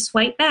back, just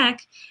swipe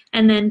back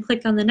and then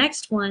click on the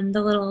next one,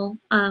 the little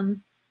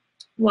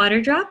water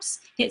drops,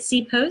 hit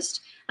see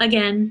post.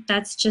 Again,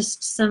 that's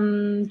just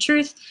some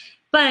truth.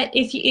 But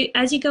if you,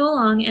 as you go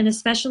along, and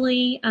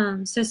especially,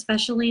 so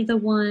especially the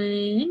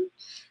one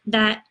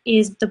that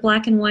is the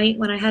black and white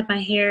when I had my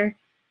hair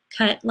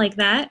cut like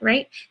that,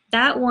 right?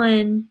 That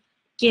one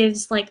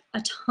gives like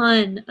a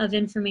ton of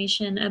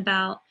information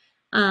about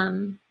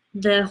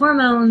the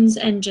hormones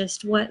and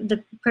just what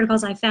the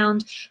protocols I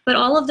found. But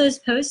all of those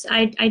posts,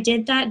 I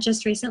did that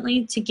just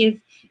recently to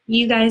give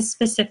you guys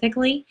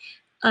specifically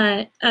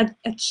a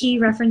key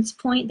reference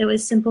point that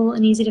was simple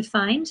and easy to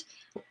find,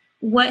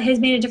 what has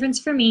made a difference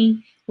for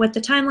me, what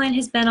the timeline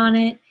has been on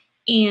it,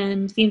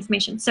 and the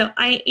information. So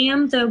I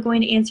am, though,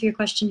 going to answer your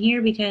question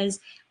here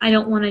because I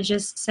don't want to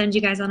just send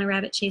you guys on a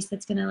rabbit chase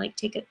that's going to like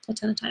take a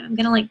ton of time. I'm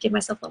going to like give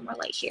myself a little more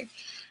light here.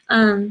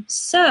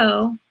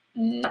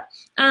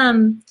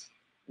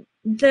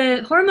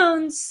 The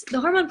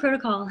hormone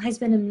protocol has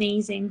been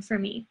amazing for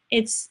me.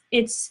 It's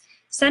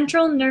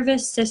central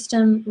nervous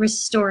system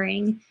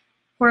restoring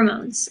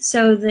hormones.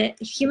 So the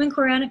human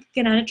chorionic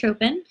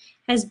gonadotropin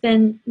has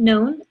been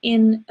known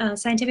in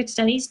scientific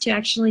studies to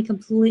actually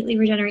completely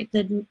regenerate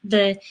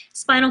the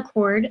spinal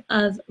cord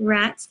of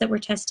rats that were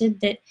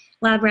tested, that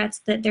lab rats,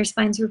 that their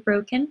spines were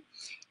broken.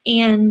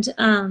 And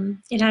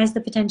it has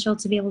the potential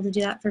to be able to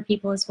do that for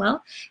people as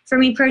well. For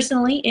me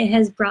personally, it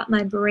has brought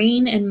my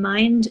brain and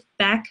mind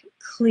back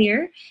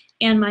clear,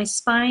 and my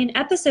spine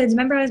episodes.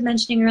 Remember I was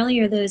mentioning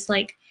earlier those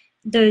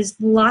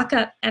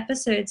lockup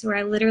episodes where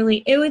I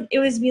literally it would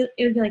be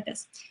like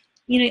this.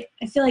 You know,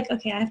 I feel like,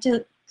 okay, I have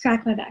to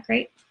crack my back,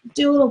 right?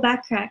 Do a little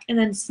back crack and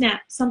then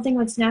snap. Something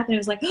would snap and it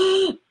was like,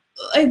 oh,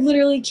 I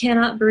literally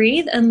cannot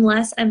breathe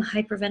unless I'm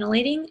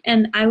hyperventilating,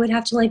 and I would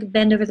have to like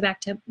bend over the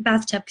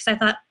bathtub because I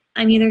thought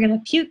I'm either going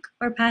to puke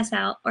or pass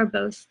out or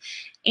both,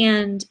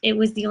 and it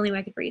was the only way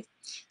I could breathe.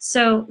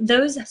 So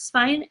those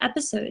spine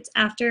episodes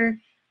after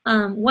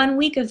 1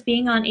 week of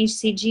being on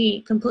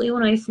HCG completely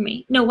went away from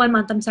me. No, 1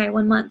 month, I'm sorry,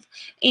 1 month.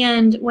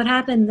 And what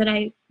happened, that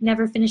I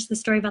never finished the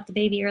story about the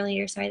baby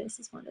earlier, sorry, this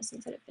is one of those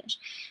things I didn't finish,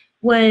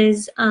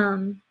 was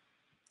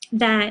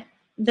that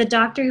the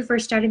doctor who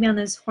first started me on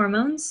those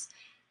hormones,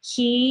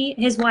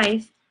 his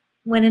wife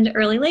went into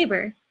early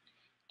labor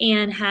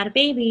and had a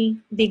baby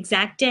the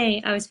exact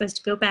day I was supposed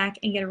to go back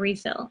and get a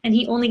refill. And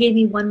he only gave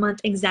me 1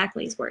 month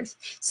exactly's worth.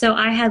 So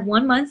I had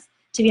 1 month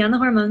to be on the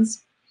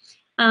hormones.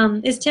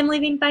 Is Tim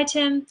leaving? Bye,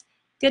 Tim.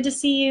 Good to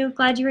see you.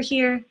 Glad you were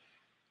here.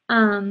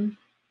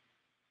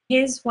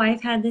 His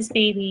wife had this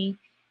baby,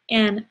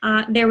 and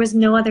there was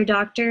no other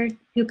doctor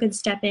who could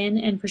step in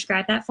and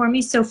prescribe that for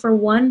me. So for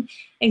 1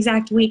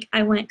 exact week,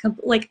 I went,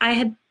 like I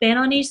had been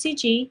on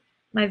HCG,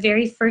 my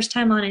very first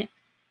time on it,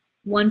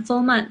 1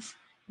 full month.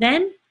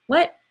 Then,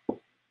 what?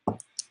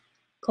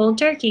 Cold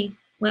turkey,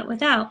 went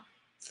without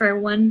for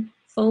 1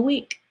 full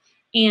week.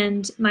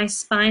 And my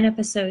spine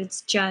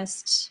episodes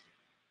just,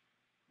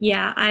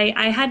 yeah,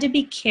 I had to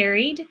be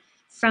carried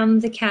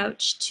from the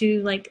couch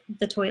to like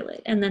the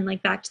toilet and then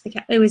like back to the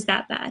couch. It was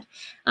that bad,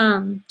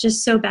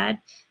 just so bad.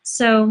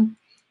 So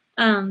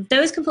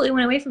those completely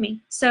went away from me.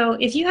 So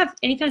if you have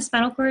any kind of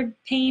spinal cord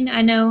pain,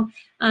 I know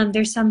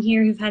there's some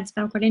here who've had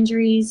spinal cord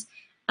injuries.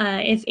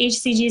 If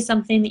HCG is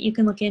something that you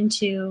can look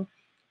into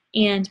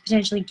and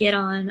potentially get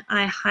on,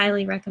 I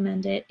highly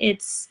recommend it.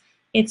 It's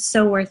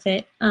so worth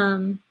it.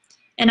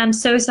 And I'm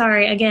so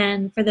sorry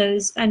again for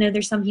those. I know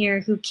there's some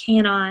here who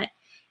cannot,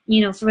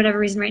 you know, for whatever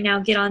reason right now,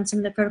 get on some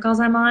of the protocols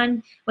I'm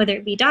on, whether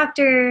it be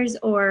doctors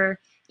or,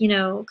 you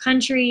know,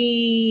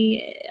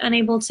 country,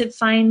 unable to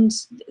find,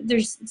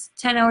 there's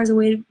 10 hours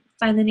away to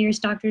find the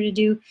nearest doctor to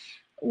do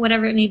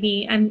whatever it may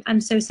be. I'm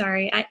so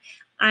sorry.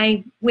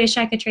 I wish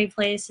I could trade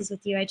places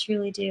with you. I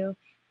truly do.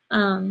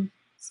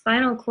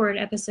 Spinal cord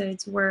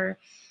episodes were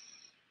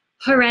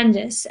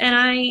horrendous. And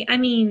I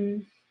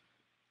mean,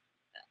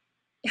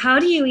 how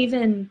do you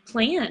even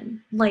plan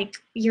like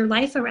your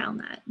life around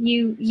that?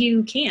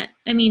 You can't.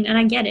 I mean, and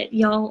I get it.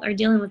 Y'all are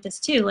dealing with this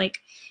too. Like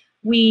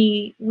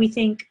we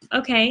think,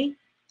 okay,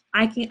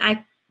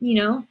 I you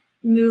know,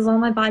 move all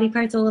my body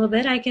parts a little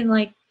bit. I can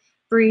like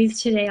breathe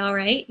today all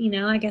right. You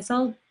know, I guess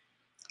I'll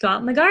go out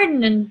in the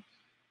garden and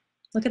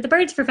look at the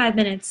birds for 5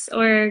 minutes,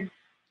 or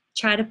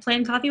try to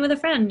plan coffee with a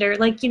friend, or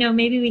like, you know,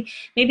 maybe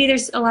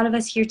there's a lot of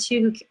us here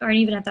too who aren't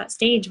even at that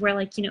stage where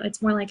like, you know,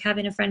 it's more like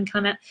having a friend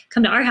come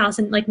to our house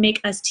and like make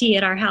us tea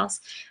at our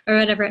house or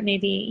whatever it may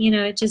be. You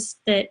know, it just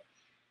that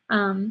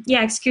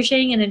yeah,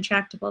 excruciating and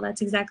intractable.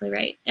 That's exactly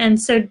right.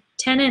 And so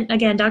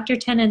Dr.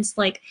 Tennant's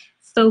like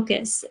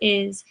focus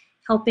is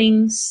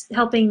helping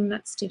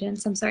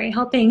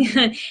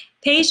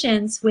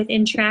patients with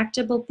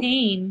intractable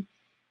pain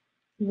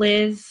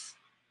live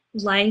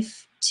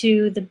life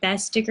to the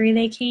best degree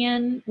they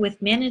can,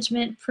 with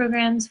management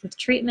programs, with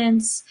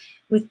treatments,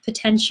 with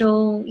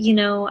potential, you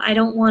know, I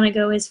don't want to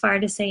go as far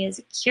to say as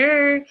a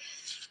cure,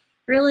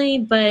 really,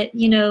 but,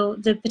 you know,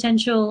 the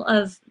potential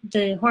of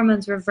the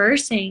hormones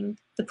reversing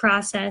the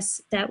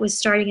process that was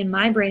starting in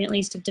my brain, at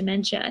least, of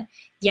dementia.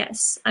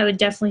 Yes, I would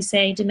definitely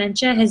say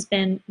dementia has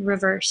been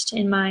reversed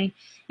in my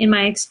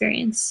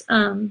experience.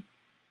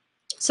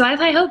 So I have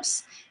high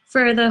hopes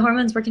for the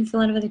hormones working for a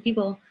lot of other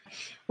people.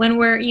 When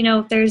we're, you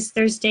know, there's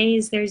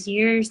days, there's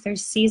years,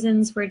 there's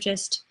seasons, we're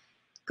just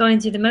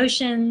going through the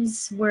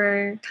motions,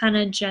 we're kind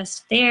of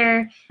just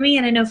there. For me,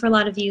 and I know for a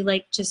lot of you,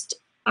 like, just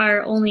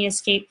our only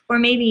escape, or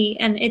maybe,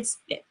 and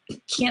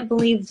can't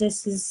believe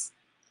this is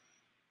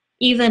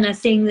even a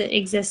thing that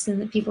exists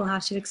and that people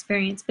have to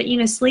experience, but, you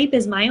know, sleep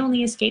is my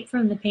only escape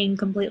from the pain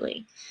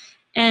completely.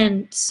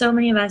 And so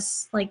many of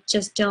us, like,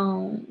 just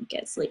don't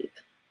get sleep,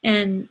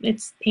 and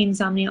it's pain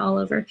insomnia all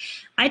over.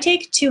 I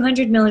take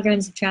 200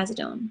 milligrams of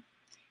trazodone.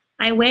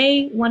 I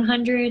weigh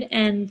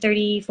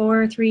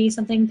 134, 3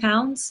 something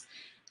pounds,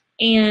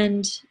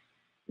 and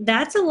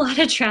that's a lot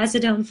of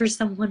trazodone for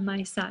someone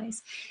my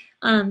size.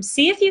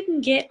 See if you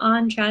can get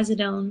on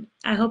trazodone.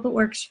 I hope it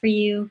works for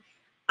you.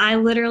 I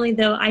literally,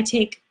 though, I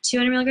take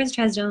 200 milligrams of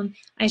trazodone.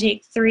 I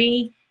take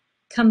 3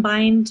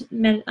 combined,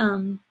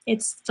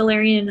 it's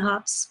valerian and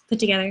hops put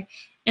together,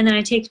 And then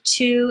I take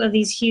 2 of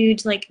these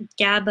huge like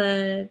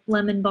GABA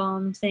lemon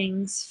balm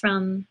things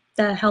from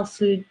the health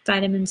food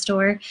vitamin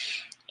store.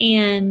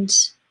 And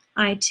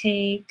I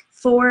take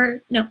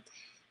 4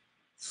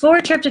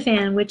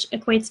 tryptophan, which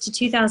equates to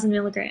 2,000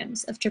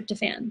 milligrams of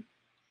tryptophan,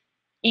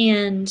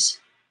 and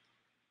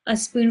a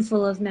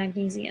spoonful of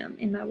magnesium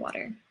in my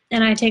water.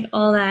 And I take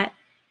all that,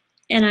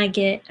 and I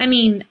get, I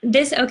mean,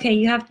 this, okay,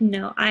 you have to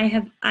know, I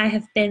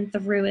have been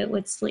through it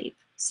with sleep.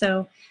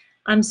 So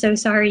I'm so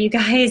sorry, you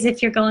guys,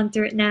 if you're going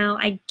through it now.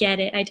 I get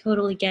it. I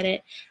totally get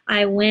it.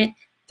 I went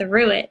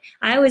through it.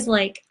 I was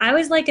like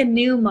a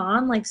new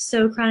mom, like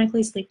so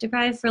chronically sleep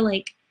deprived for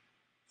like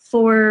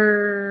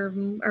 4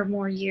 or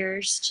more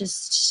years,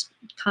 just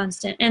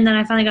constant. And then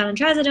I finally got on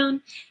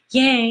trazodone.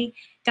 Yay,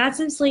 got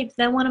some sleep.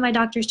 Then one of my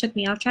doctors took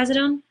me off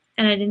trazodone,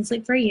 and I didn't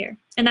sleep for a year.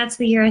 And that's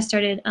the year I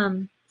started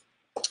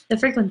the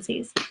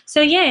frequencies.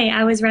 So yay,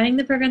 I was running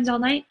the programs all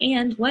night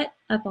and what?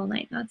 Up all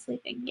night, not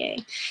sleeping. Yay.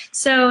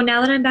 So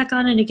now that I'm back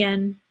on it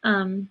again,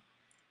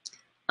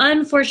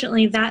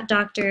 unfortunately, that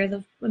doctor,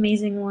 the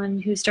amazing one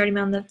who started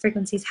me on the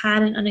frequencies,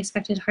 had an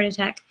unexpected heart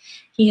attack.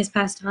 He has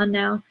passed on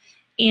now,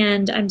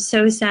 and I'm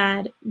so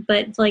sad.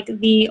 But like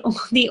the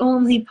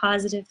only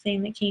positive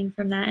thing that came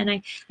from that, and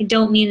I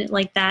don't mean it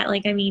like that.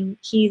 Like, I mean,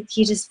 he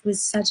just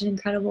was such an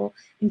incredible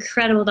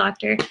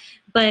doctor.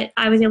 But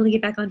I was able to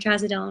get back on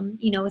trazodone,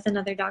 you know, with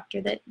another doctor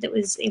that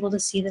was able to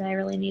see that I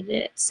really needed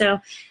it. So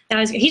that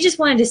was, he just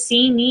wanted to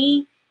see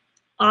me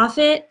off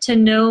it to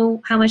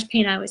know how much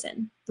pain I was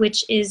in,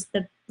 which is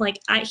the,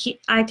 like,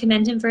 I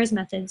commend him for his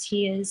methods.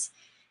 He's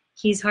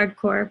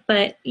hardcore,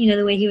 but you know,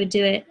 the way he would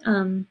do it,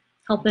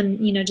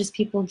 helping, you know, just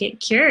people get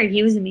cured.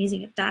 He was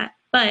amazing at that.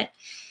 But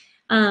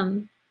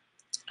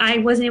I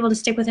wasn't able to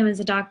stick with him as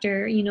a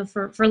doctor, you know,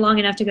 for long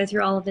enough to go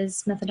through all of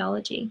his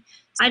methodology.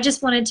 I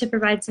just wanted to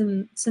provide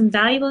some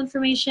valuable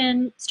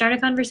information, start a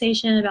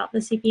conversation about the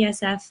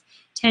CPSF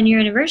 10-year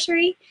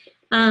anniversary.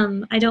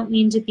 I don't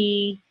mean to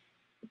be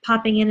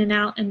popping in and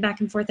out and back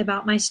and forth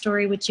about my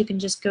story, which you can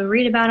just go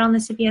read about on the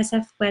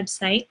CPSF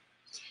website.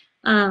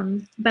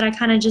 But I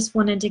kind of just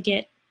wanted to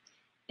get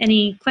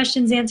any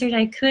questions answered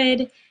I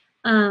could.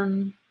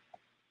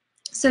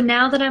 So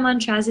now that I'm on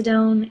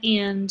trazodone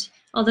and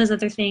all those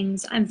other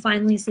things, I'm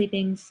finally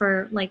sleeping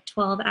for like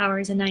 12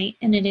 hours a night,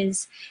 and it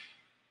is,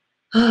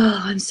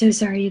 oh, I'm so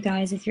sorry, you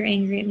guys, if you're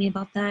angry at me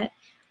about that.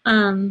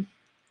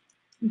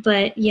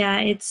 But yeah,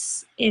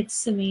 it's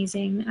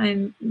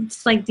amazing.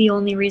 It's like the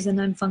only reason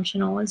I'm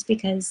functional is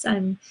because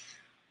I'm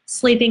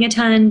sleeping a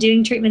ton,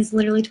 doing treatments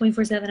literally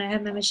 24/7. I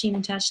have my machine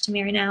attached to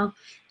me right now,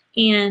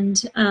 and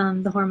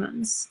the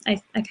hormones. I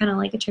kind of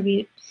like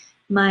attribute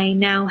my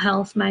now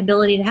health, my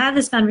ability to have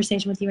this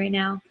conversation with you right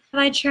now. Have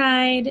I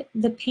tried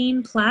the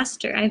pain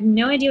plaster? I have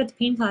no idea what the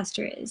pain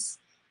plaster is.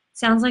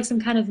 Sounds like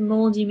some kind of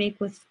mold you make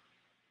with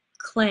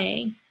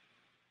clay.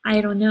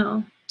 I don't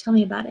know. Tell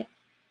me about it.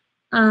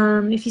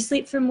 If you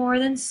sleep for more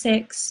than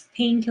 6,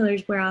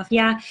 painkillers wear off.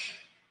 Yeah,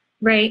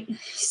 right.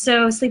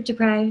 So sleep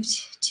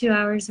deprived, 2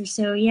 hours or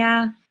so.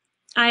 Yeah,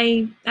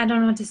 I don't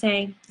know what to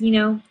say. You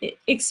know,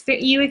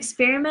 you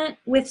experiment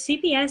with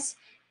CPS.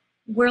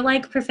 We're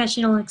like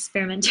professional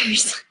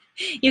experimenters.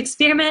 You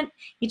experiment,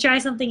 you try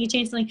something, you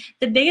change something.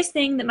 The biggest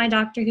thing that my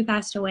doctor who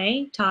passed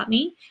away taught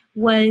me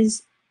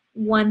was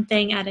one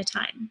thing at a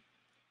time.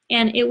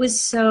 And it was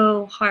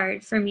so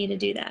hard for me to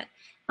do that,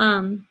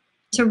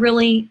 to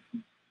really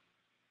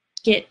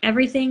get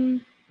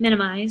everything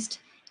minimized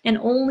and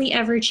only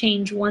ever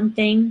change one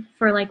thing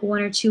for like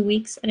 1 or 2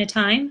 weeks at a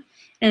time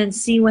and then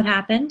see what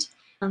happened.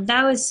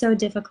 That was so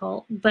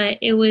difficult, but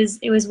it was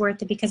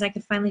worth it because I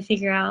could finally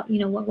figure out, you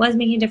know, what was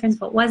making a difference,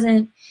 what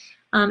wasn't.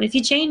 If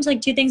you change like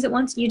 2 things at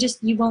once,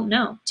 you won't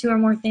know 2 or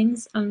more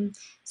things. I'm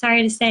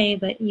sorry to say,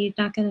 but you're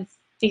not going to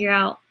figure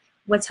out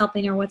what's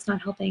helping or what's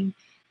not helping.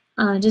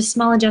 Just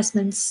small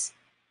adjustments.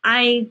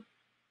 I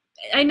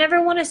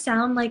never want to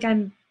sound like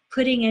I'm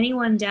putting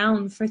anyone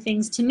down for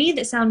things to me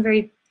that sound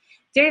very,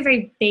 very,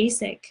 very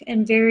basic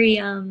and very,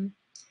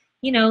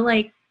 you know,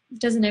 like,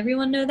 doesn't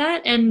everyone know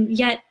that? And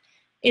yet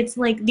it's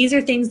like, these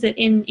are things that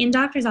in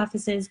doctors'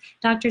 offices,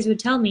 doctors would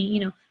tell me, you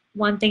know,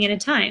 one thing at a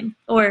time,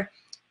 or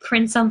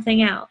print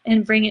something out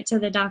and bring it to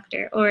the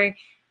doctor, or,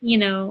 you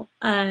know,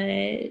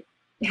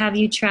 have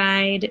you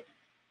tried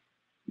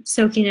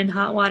soaking in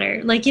hot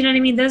water? Like, you know what I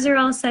mean? Those are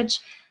all such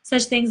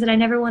things that I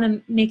never want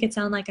to make it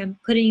sound like I'm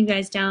putting you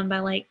guys down by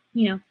like,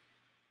 you know,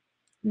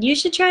 you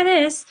should try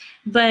this.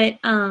 But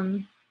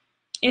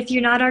if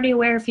you're not already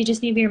aware, if you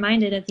just need to be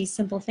reminded of these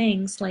simple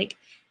things, like,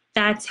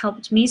 that's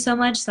helped me so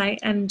much. So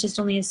I'm just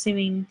only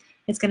assuming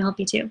it's going to help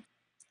you too.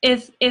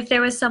 If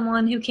there was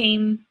someone who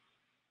came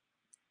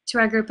to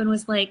our group and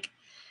was like,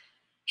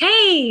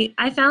 hey,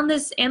 I found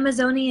this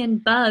Amazonian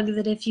bug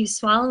that if you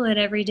swallow it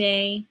every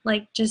day,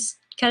 like, just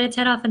cut its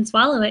head off and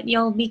swallow it,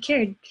 you'll be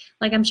cured.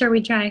 Like, I'm sure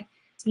we'd try.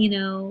 You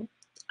know,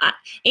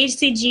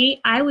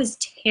 HCG, I was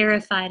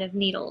terrified of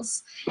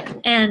needles.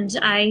 And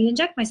I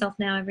inject myself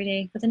now every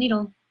day with a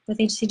needle with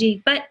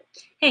HCG. But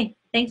hey,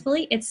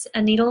 thankfully, it's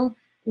a needle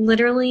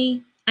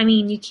literally, I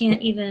mean, you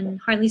can't even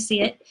hardly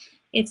see it.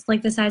 It's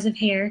like the size of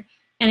hair.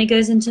 and it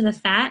goes into the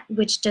fat,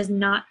 which does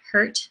not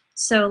hurt.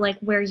 So like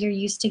where you're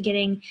used to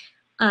getting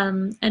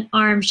an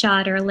arm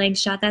shot or a leg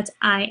shot, that's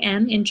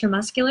IM,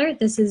 intramuscular.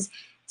 This is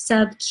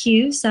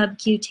sub-Q,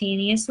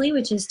 subcutaneously,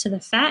 which is to the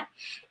fat.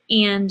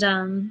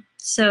 And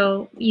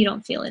so you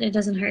don't feel it. It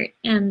doesn't hurt.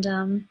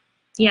 And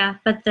yeah,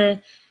 but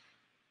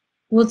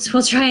we'll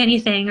try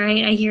anything,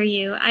 right? I hear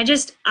you.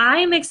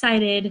 I'm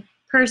excited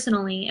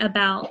personally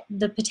about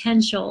the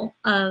potential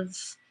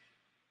of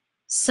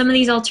some of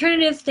these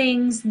alternative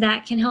things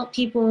that can help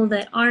people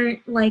that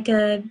aren't like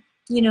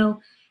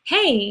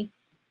hey,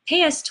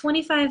 pay us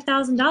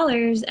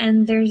 $25,000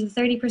 and there's a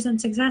 30%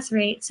 success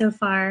rate so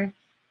far,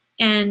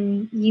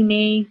 and you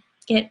may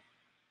get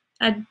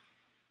a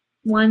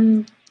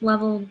 1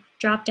 level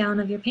drop down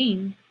of your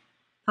pain,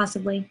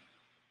 possibly.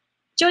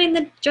 Join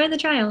the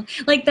trial.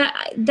 Like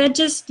that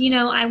just,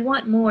 I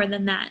want more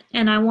than that,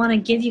 and I want to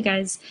give you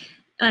guys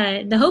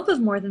the hope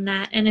of more than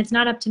that. And it's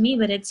not up to me,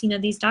 but it's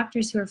these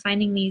doctors who are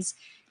finding these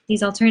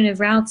alternative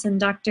routes. And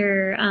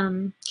Dr.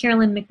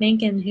 Carolyn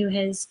McMakin, who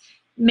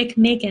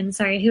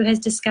has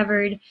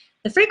discovered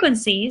the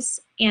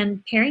frequencies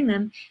and pairing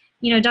them.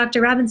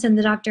 Dr. Robinson,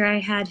 the doctor I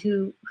had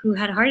who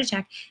had a heart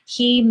attack,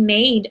 he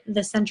made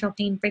the central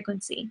pain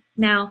frequency.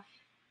 Now,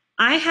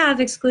 I have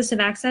exclusive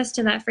access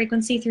to that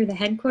frequency through the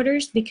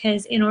headquarters,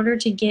 because in order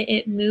to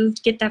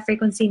get that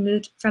frequency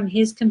moved from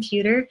his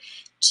computer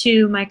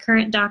to my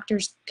current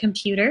doctor's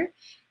computer,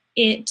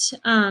 it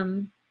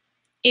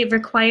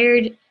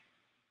required,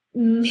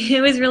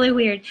 it was really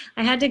weird.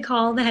 I had to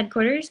call the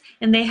headquarters,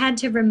 and they had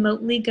to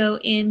remotely go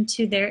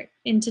into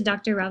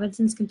Dr.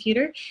 Robinson's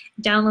computer,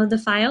 download the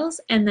files,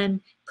 and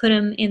then put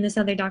them in this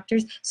other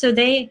doctor's. So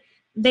they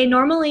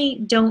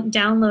normally don't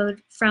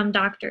download from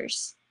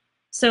doctors.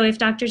 So if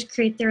doctors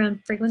create their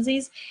own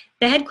frequencies,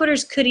 the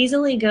headquarters could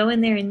easily go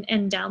in there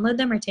and download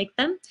them or take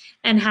them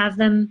and have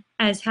them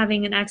as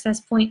having an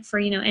access point for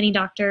any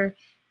doctor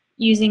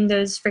using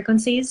those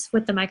frequencies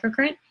with the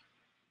microcurrent.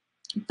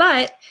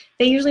 But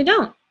they usually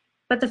don't.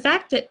 But the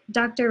fact that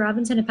Dr.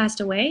 Robinson had passed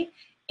away,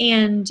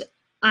 and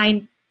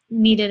I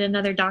needed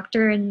another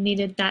doctor and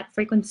needed that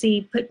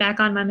frequency put back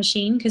on my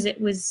machine, because it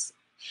was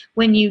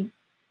when you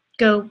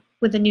go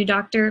with a new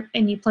doctor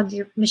and you plug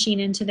your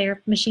machine into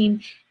their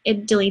machine,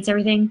 it deletes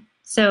everything.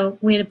 So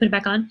we had to put it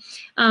back on.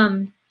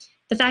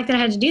 The fact that I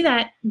had to do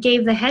that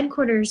gave the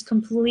headquarters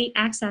complete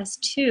access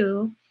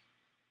to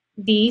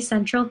the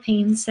central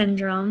pain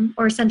syndrome,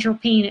 or central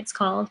pain it's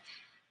called,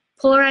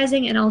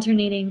 polarizing and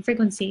alternating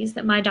frequencies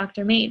that my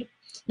doctor made.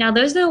 Now,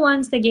 those are the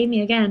ones that gave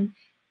me, again,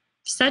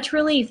 such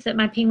relief that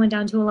my pain went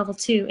down to a level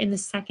 2 in the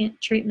second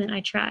treatment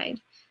I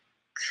tried.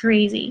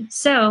 Crazy.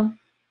 So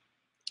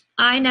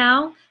I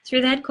now,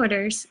 through the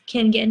headquarters,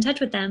 can get in touch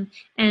with them,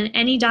 and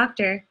any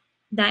doctor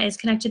that is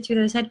connected through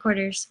those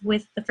headquarters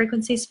with the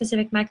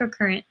frequency-specific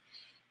microcurrent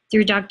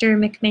through Dr.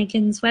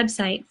 McMakin's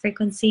website,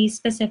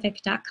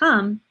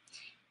 frequencyspecific.com,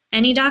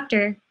 any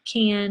doctor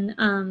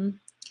can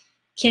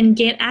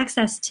get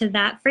access to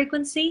that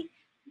frequency,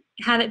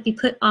 have it be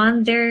put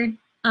on their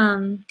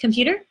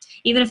computer,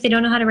 even if they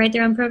don't know how to write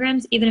their own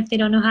programs, even if they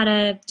don't know how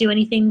to do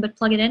anything but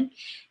plug it in.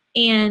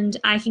 And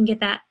I can get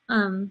that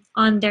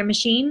on their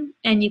machine,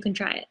 and you can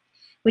try it,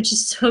 which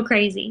is so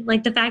crazy.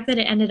 Like, the fact that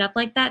it ended up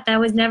like that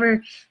was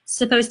never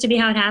supposed to be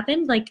how it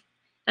happened. Like,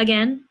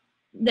 again,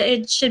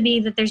 it should be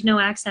that there's no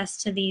access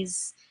to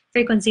these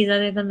frequencies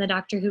other than the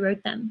doctor who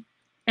wrote them,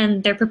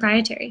 and they're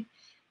proprietary.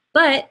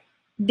 But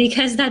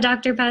because that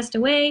doctor passed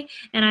away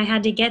and I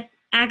had to get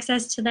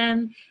access to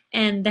them,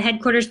 and the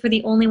headquarters were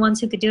the only ones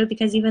who could do it,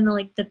 because even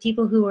the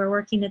people who were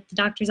working at the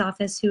doctor's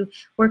office who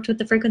worked with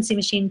the frequency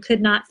machine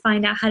could not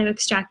find out how to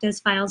extract those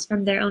files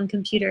from their own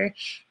computer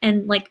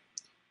and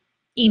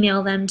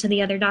email them to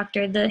the other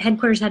doctor. The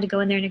headquarters had to go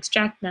in there and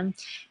extract them.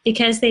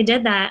 Because they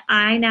did that,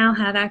 I now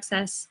have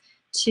access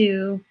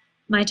to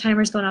my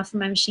timers going off from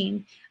my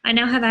machine. I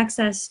now have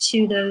access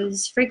to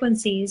those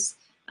frequencies,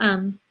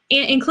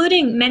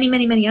 including many,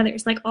 many, many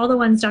others, like all the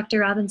ones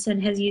Dr.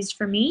 Robinson has used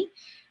for me.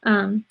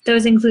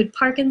 Those include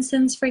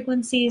Parkinson's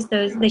frequencies,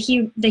 those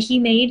that he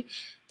made.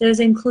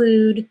 Those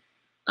include,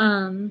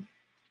 let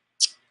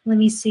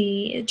me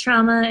see,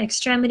 trauma,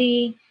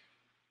 extremity,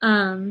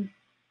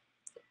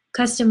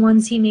 custom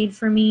ones he made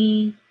for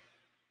me.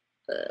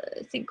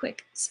 Think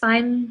quick.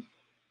 Spine,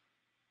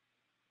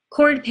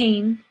 cord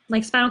pain,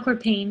 like spinal cord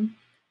pain,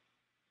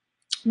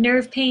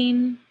 nerve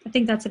pain. I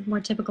think that's a more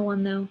typical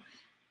one though.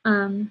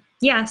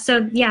 Yeah,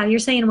 so yeah, you're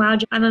saying wow,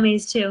 I'm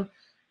amazed too.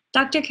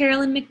 Dr.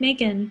 Carolyn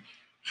McMakin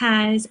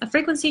has a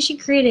frequency she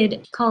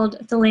created called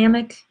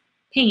thalamic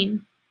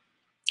pain.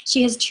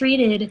 She has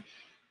treated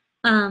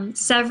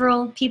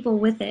several people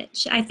with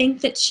it. I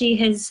think that she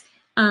has,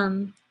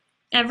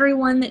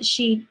 everyone that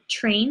she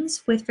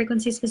trains with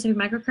frequency-specific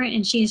microcurrent,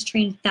 and she has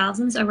trained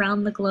thousands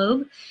around the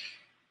globe,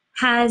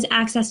 has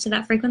access to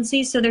that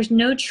frequency. So there's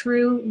no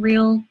true,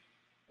 real,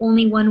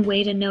 only one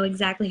way to know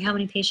exactly how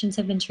many patients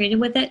have been treated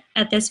with it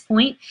at this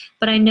point,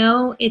 but I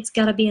know it's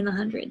got to be in the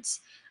hundreds.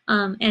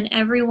 And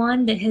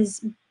everyone that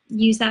has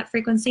used that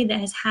frequency,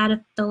 that has had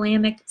a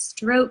thalamic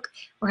stroke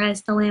or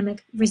has thalamic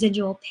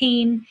residual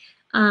pain,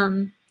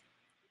 um,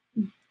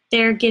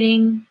 they're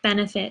getting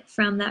benefit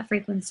from that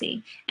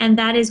frequency. And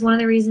that is one of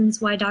the reasons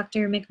why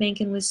Dr.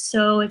 McMankin was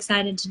so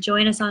excited to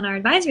join us on our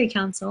advisory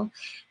council,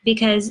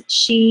 because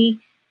she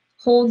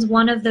holds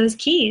one of those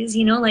keys,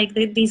 you know, like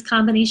these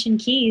combination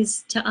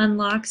keys to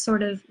unlock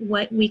sort of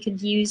what we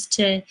could use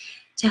to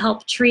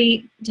help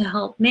treat, to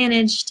help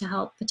manage, to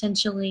help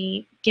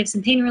potentially give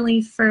some pain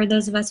relief for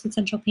those of us with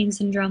central pain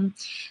syndrome.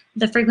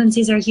 The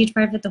frequencies are a huge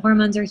part of it. The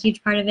hormones are a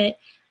huge part of it.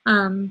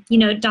 You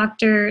know,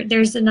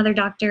 there's another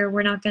doctor,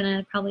 we're not going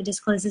to probably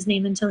disclose his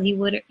name until he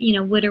would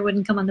or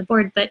wouldn't come on the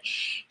board, but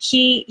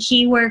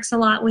he works a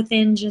lot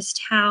within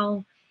just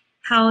how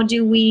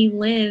do we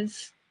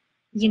live,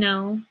 you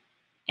know,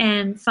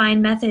 and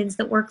find methods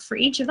that work for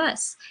each of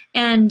us.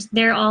 And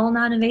they're all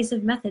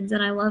non-invasive methods,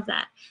 and I love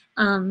that.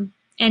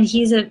 And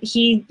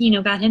he, you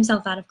know, got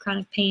himself out of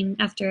chronic pain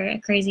after a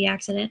crazy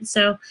accident.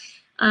 So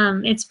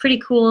it's pretty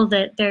cool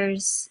that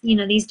there's, you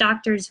know, these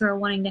doctors who are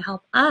wanting to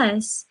help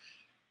us,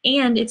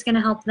 and it's going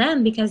to help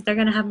them because they're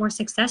going to have more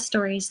success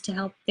stories to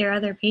help their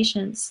other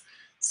patients.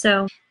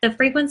 So the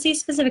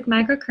frequency-specific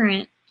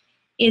microcurrent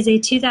is a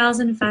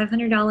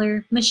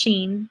 $2,500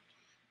 machine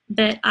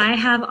that I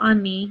have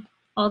on me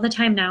all the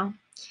time now,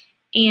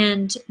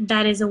 and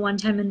that is a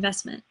one-time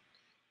investment.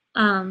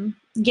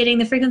 Getting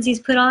the frequencies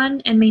put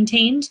on and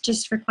maintained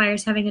just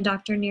requires having a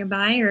doctor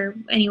nearby or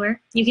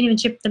anywhere. You can even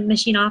ship the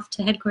machine off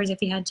to headquarters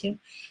if you had to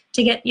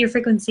get your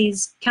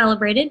frequencies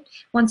calibrated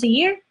once a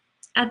year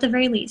at the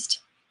very least.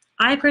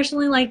 I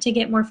personally like to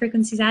get more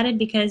frequencies added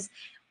because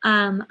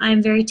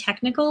I'm very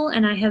technical,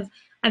 and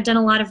I've done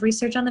a lot of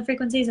research on the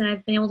frequencies, and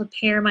I've been able to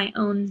pair my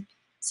own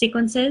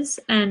sequences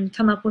and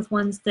come up with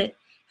ones that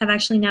have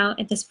actually now,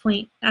 at this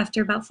point,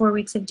 after about 4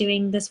 weeks of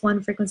doing this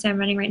one frequency I'm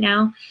running right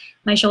now,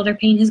 my shoulder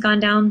pain has gone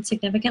down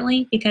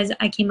significantly because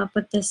I came up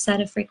with this set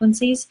of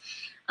frequencies,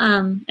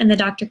 and the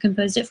doctor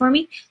composed it for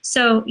me.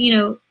 So, you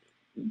know,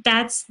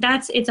 that's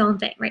its own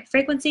thing, right?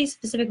 Frequency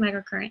specific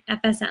microcurrent,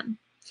 FSM.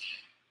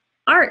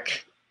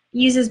 ARC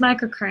uses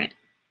microcurrent.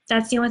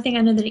 That's the only thing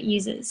I know that it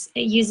uses.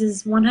 It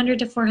uses 100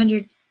 to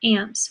 400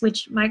 amps,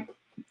 which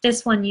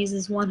this one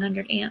uses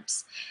 100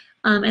 amps.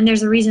 And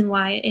there's a reason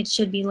why it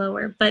should be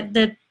lower. But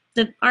the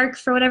ARC,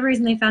 for whatever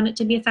reason, they found it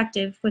to be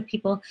effective with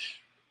people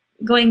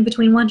going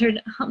between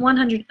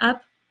 100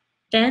 up,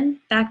 then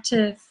back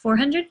to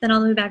 400, then all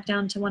the way back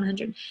down to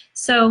 100.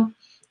 So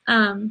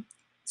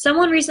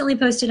someone recently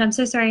posted, I'm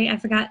so sorry, I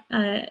forgot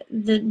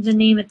the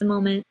name at the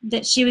moment,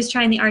 that she was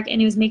trying the ARC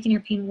and it was making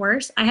her pain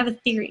worse. I have a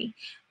theory.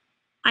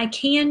 I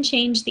can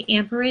change the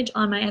amperage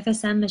on my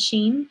FSM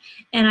machine,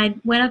 and I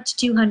went up to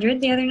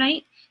 200 the other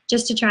night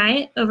just to try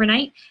it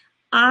overnight.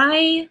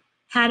 I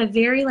had a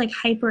very like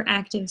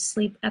hyperactive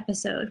sleep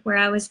episode where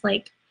I was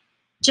like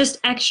just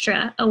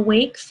extra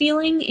awake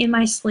feeling in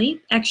my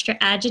sleep, extra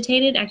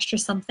agitated, extra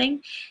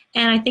something.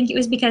 And I think it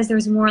was because there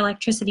was more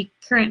electricity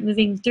current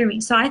moving through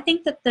me. So I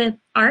think that the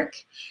ARC,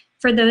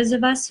 for those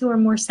of us who are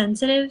more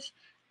sensitive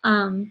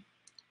and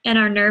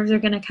our nerves are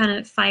going to kind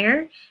of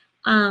fire,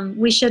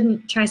 we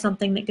shouldn't try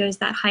something that goes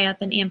that high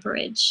up in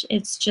amperage.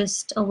 It's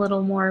just a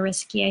little more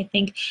risky, I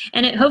think.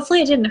 And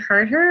hopefully it didn't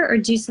hurt her or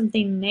do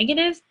something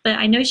negative, but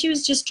I know she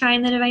was just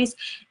trying the device.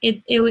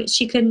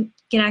 She couldn't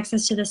get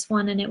access to this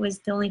one, and it was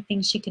the only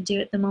thing she could do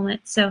at the moment.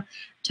 So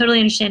totally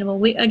understandable.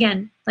 We,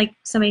 again, like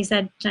somebody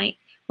said tonight,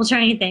 we'll try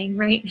anything,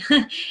 right?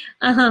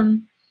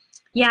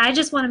 Yeah, I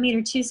just want to meet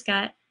her too,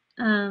 Scott,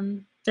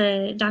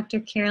 the Dr.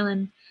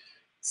 Carolyn.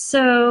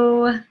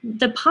 So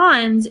the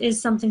PONS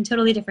is something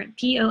totally different,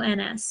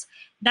 PONS.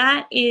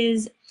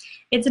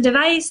 It's a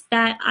device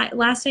that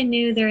last I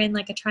knew they're in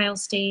like a trial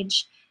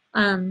stage,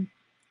 and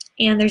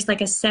there's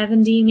like a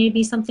 70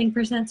 maybe something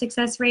 %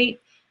 success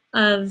rate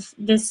of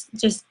this.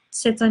 Just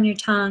sits on your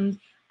tongue.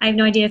 I have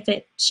no idea if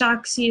it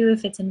shocks you,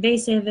 if it's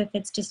invasive, if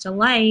it's just a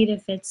light,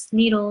 if it's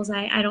needles.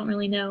 I don't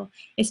really know.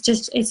 It's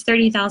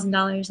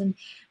 $30,000. And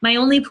my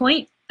only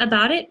point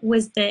about it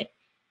was that,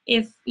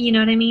 if you know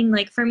what I mean,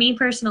 like for me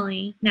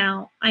personally,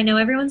 now I know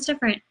everyone's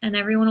different and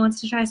everyone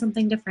wants to try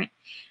something different,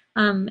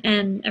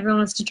 and everyone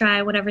wants to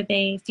try whatever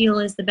they feel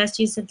is the best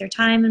use of their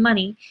time and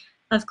money,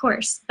 of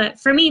course. But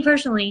for me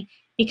personally,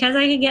 because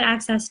I could get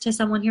access to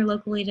someone here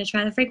locally to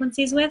try the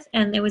frequencies with,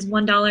 and it was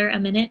 $1 a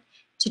minute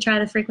to try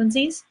the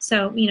frequencies,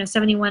 so you know,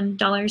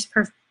 $71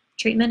 per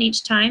treatment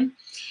each time,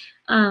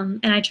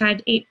 and I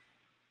tried 8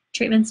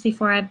 treatments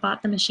before I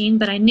bought the machine,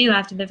 but I knew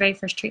after the very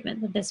first treatment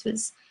that this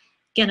was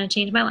gonna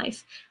change my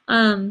life.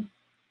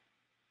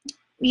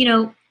 You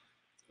know,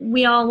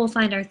 we all will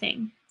find our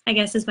thing, I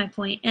guess is my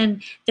point.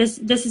 And this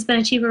has been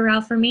a cheaper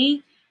route for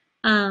me.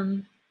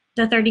 The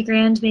 30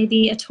 grand may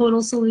be a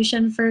total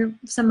solution for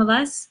some of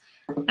us.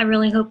 I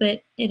really hope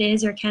it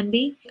is or can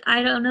be.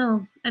 I don't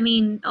know. I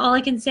mean, all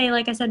I can say,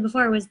 like I said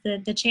before, was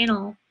the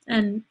channel,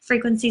 and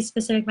frequency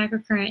specific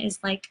microcurrent is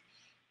like,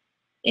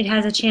 it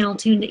has a channel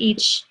tuned to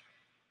each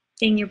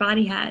thing your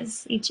body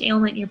has, each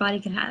ailment your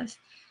body could have.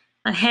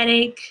 A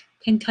headache,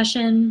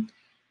 concussion,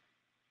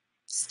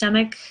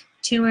 stomach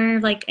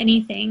tumor, like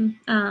anything.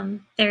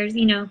 There's,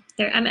 you know,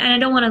 and I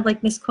don't want to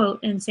like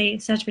misquote and say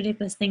such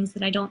ridiculous things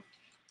that I don't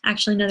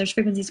actually know there's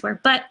frequencies for.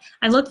 But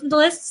I looked at the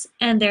lists,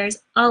 and there's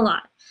a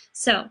lot.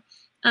 So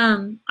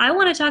I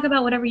want to talk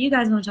about whatever you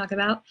guys want to talk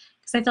about,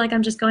 because I feel like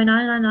I'm just going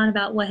on and on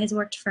about what has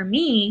worked for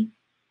me.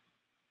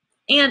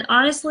 And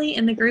honestly,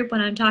 in the group,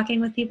 when I'm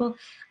talking with people,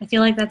 I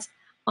feel like that's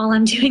all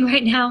I'm doing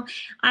right now.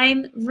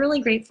 I'm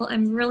really grateful.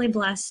 I'm really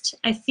blessed.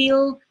 I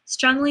feel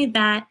strongly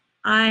that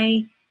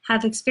I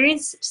have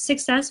experienced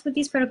success with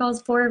these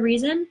protocols for a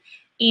reason,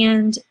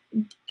 and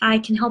I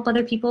can help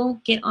other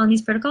people get on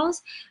these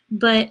protocols,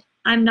 but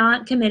I'm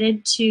not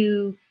committed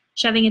to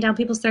shoving it down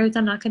people's throats.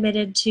 I'm not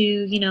committed to,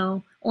 you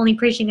know, only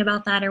preaching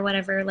about that or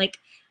whatever. Like,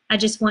 I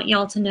just want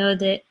y'all to know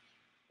that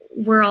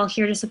we're all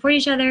here to support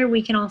each other.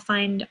 We can all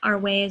find our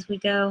way as we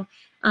go.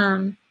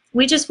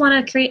 We just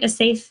want to create a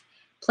safe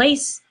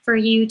place for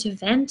you to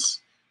vent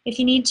if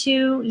you need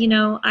to. You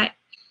know,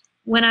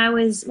 when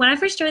I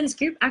first joined this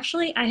group,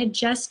 actually, I had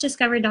just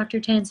discovered Dr.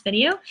 Tennant's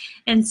video,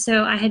 and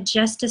so I had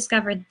just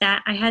discovered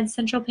that I had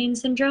central pain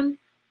syndrome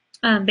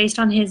based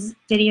on his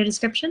video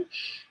description,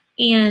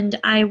 and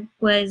I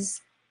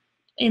was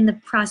in the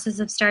process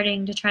of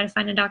starting to try to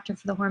find a doctor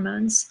for the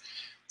hormones.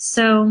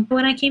 So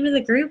when I came to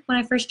the group, when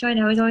I first joined,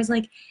 I was always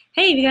like,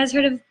 hey, have you guys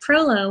heard of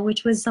Prolo,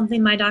 which was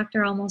something my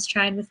doctor almost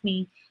tried with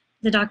me,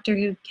 the doctor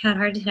who had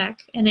heart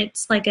attack. And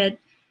it's like a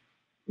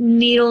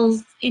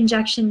needle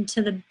injection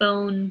to the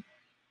bone,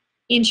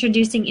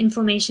 introducing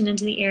inflammation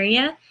into the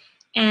area,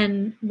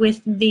 and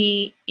with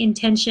the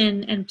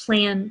intention and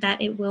plan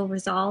that it will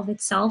resolve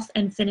itself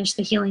and finish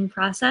the healing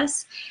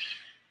process.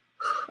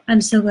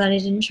 I'm so glad I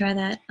didn't try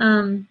that.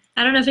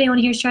 I don't know if anyone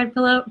here's tried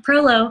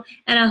Prolo,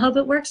 and I hope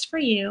it works for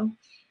you.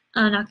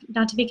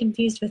 Not to be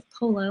confused with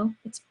Polo.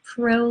 It's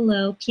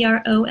Prolo,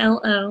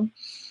 Prolo.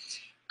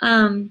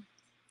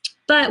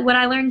 But what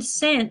I learned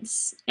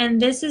since, and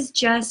this is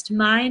just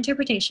my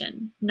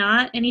interpretation,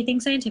 not anything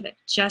scientific,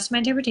 just my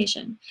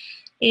interpretation,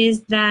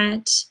 is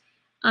that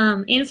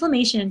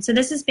inflammation, so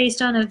this is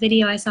based on a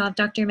video I saw of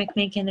Dr.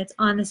 McMakin that's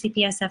on the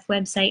CPSF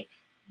website,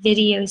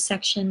 video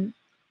section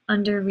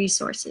under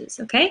resources,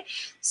 okay?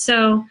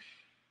 So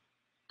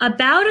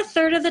about a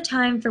third of the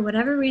time, for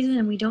whatever reason,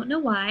 and we don't know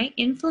why,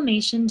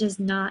 inflammation does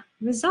not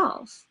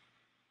resolve.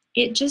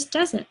 It just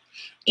doesn't.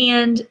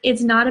 And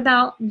it's not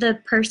about the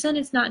person,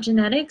 it's not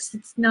genetics,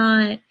 it's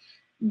not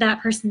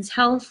that person's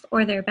health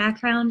or their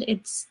background,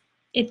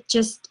 it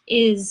just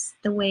is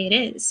the way it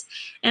is.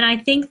 And I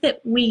think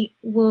that we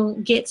will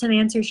get some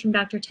answers from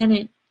Dr.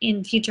 Tennant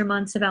in future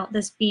months about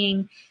this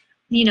being,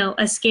 you know,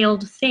 a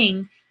scaled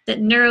thing,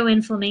 that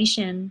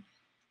neuroinflammation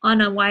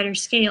on a wider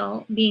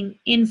scale being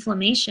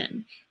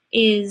inflammation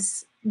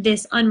is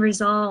this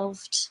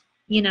unresolved,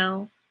 you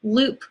know,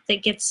 loop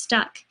that gets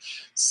stuck.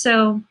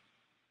 So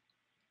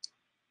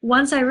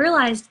once I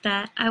realized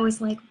that, I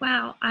was like,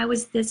 wow, I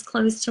was this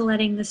close to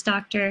letting this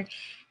doctor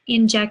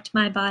inject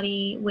my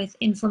body with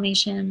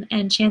inflammation,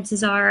 and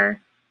chances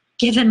are,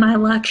 given my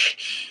luck,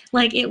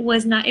 like it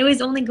was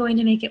only going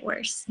to make it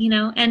worse, you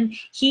know? And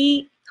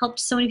he helped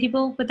so many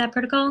people with that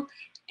protocol,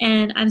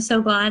 and I'm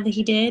so glad that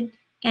he did,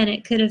 and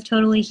it could have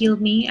totally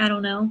healed me, I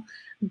don't know.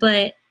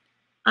 But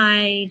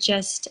I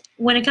just,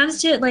 when it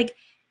comes to like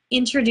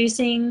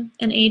introducing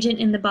an agent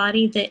in the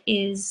body that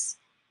is,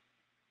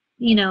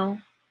 you know,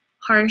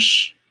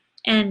 harsh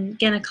and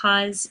gonna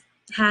cause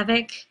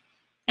havoc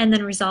and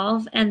then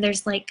resolve, and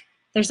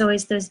there's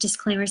always those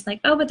disclaimers like,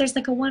 oh, but there's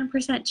like a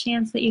 1%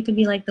 chance that you could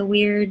be like the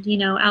weird, you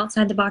know,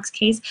 outside the box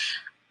case.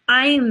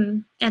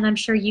 And I'm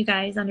sure you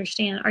guys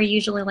understand, are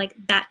usually like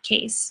that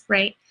case,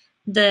 right?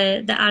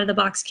 The out of the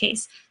box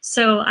case.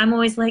 So I'm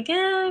always like,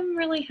 I'm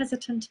really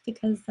hesitant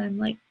because I'm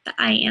like,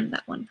 I am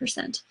that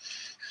 1%.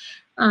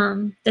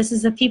 This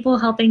is a people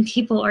helping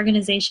people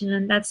organization,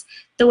 and that's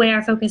the way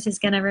our focus is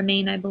going to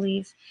remain, I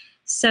believe.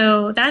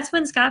 So that's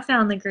when Scott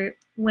found the group,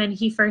 when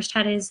he first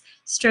had his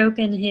stroke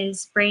and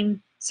his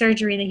brain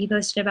surgery that he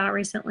posted about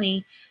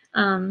recently.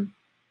 Then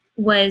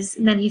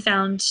he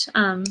found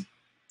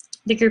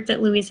the group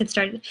that Louise had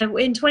started.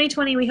 In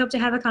 2020, we hope to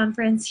have a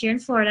conference here in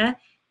Florida,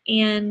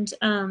 and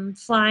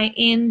fly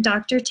in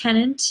Dr.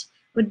 Tennant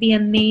would be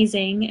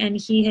amazing. And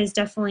he has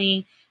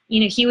definitely,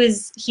 you know,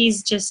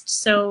 he's just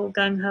so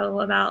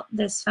gung-ho about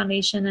this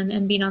foundation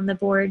and being on the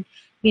board,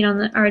 being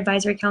on our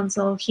advisory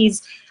council.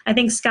 I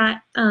think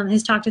Scott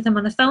has talked with him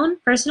on the phone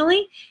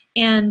personally,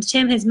 and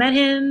Tim has met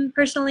him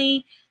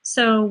personally.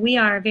 So we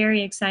are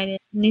very excited.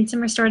 Need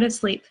some restorative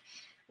sleep.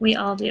 We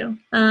all do.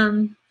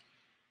 I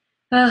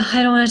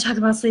don't want to talk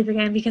about sleep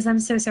again, because I'm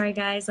so sorry,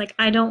 guys. Like,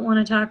 I don't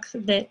want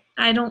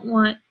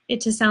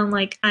it to sound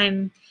like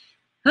I'm,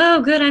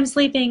 oh, good, I'm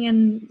sleeping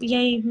and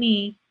yay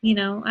me. You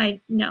know,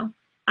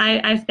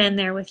 I've been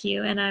there with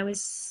you, and I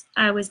was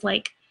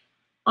like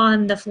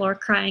on the floor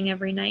crying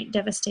every night,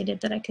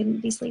 devastated that I couldn't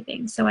be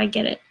sleeping. So I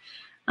get it.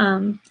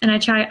 And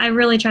I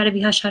really try to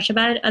be hush-hush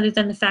about it, other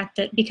than the fact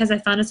that because I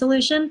found a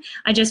solution,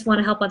 I just want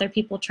to help other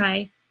people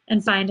try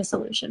and find a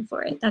solution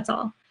for it. That's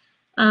all.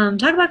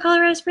 Talk about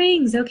Colorado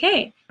Springs.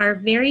 Okay. Our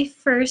very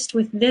first,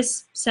 with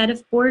this set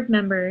of board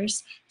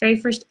members, very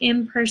first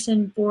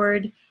in-person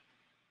board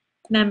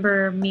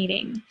member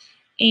meeting.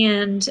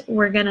 and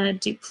we're going to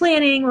do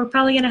planning. We're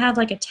probably going to have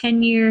like a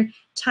 10-year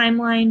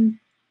timeline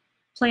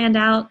planned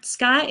out.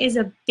 Scott is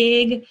a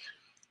big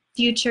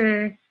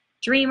future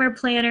dreamer,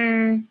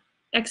 planner,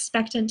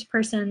 expectant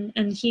person,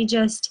 and he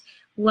just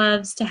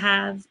loves to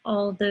have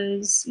all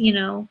those, you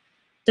know,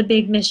 the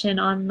big mission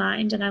on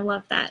mind, and I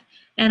love that.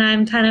 And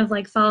I'm kind of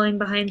like following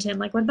behind him,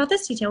 like, what about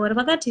this detail? What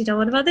about that detail?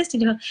 What about this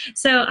detail?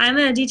 So I'm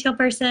a detail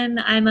person.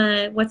 I'm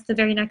a what's the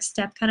very next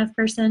step kind of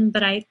person,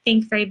 but I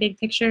think very big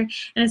picture.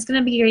 And it's going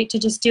to be great to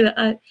just do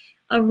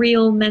a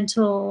real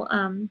mental,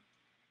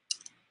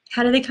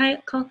 how do they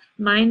call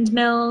mind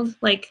meld?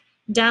 Like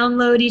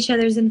download each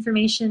other's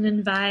information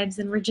and vibes,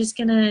 and we're just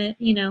going to,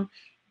 you know,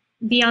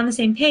 be on the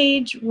same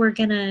page. We're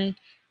going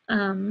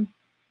to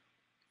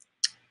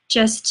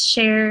just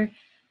share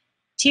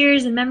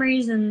tears and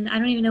memories and I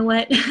don't even know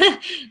what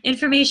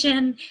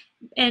information,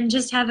 and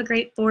just have a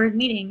great board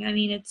meeting. I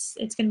mean, it's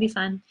going to be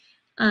fun.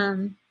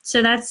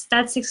 So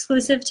that's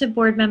exclusive to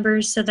board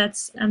members. So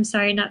that's, I'm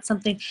sorry, not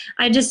something,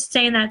 I just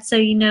saying that so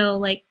you know,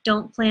 like,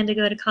 don't plan to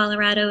go to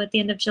Colorado at the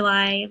end of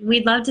July.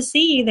 We'd love to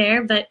see you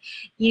there, but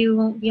you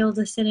won't be able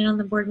to sit in on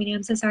the board meeting.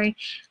 I'm so sorry.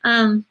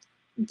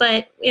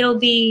 But it'll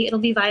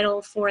be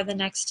vital for the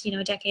next, you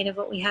know, decade of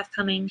what we have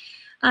coming.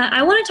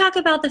 I want to talk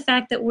about the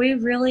fact that we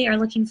really are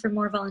looking for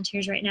more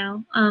volunteers right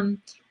now.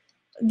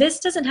 This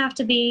doesn't have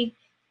to be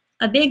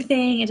a big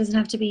thing. It doesn't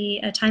have to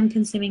be a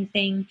time-consuming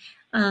thing.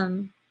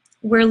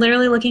 We're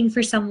literally looking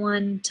for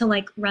someone to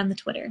like run the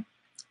Twitter,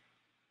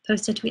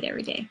 post a tweet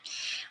every day.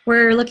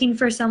 We're looking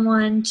for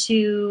someone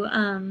to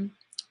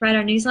write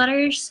our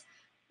newsletters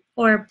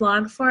or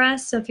blog for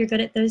us. So if you're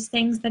good at those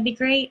things, that'd be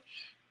great.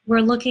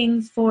 We're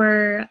looking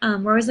for,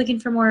 we're always looking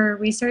for more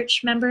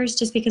research members,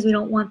 just because we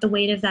don't want the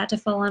weight of that to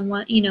fall on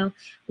one, you know,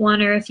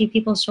 one or a few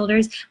people's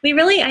shoulders. We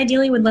really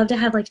ideally would love to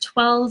have like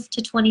 12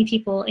 to 20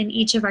 people in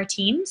each of our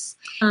teams,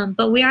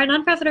 but we are a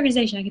nonprofit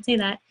organization, I can say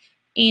that,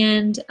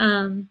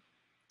 and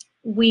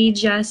we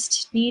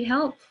just need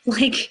help,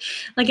 like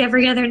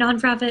every other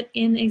nonprofit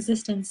in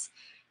existence.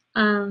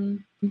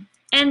 And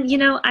you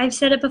know, I've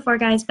said it before,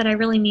 guys, but I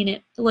really mean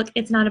it. Look,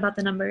 it's not about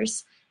the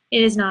numbers.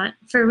 It is not.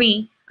 For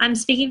me, I'm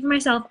speaking for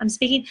myself.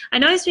 I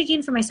know I'm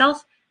speaking for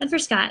myself and for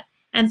Scott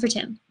and for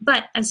Tim,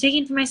 but I'm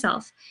speaking for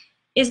myself.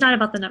 It's not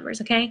about the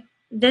numbers, okay?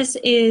 This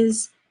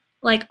is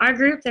like our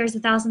group. There's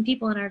 1,000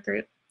 people in our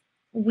group.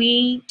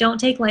 We don't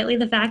take lightly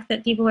the fact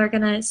that people are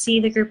going to see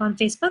the group on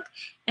Facebook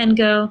and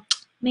go,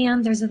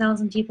 man, there's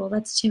 1,000 people.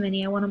 That's too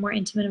many. I want a more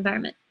intimate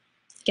environment.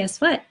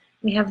 Guess what?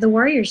 We have the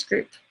Warriors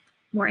group,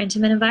 more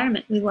intimate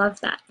environment. We love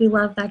that. We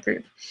love that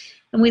group.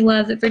 And we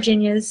love that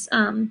Virginia's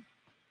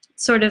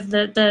sort of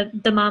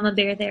the mama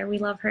bear there. We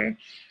love her.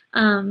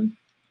 And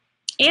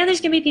there's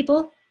going to be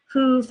people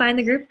who find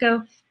the group, go,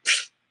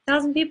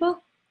 1,000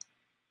 people?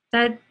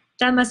 That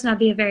must not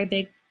be a very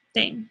big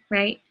thing,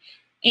 right?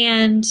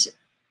 And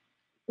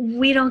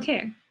we don't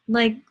care.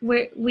 Like,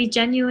 we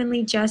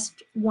genuinely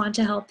just want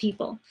to help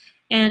people.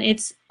 And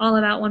it's all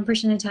about one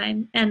person at a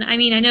time. And I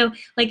mean, I know,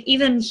 like,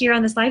 even here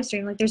on this live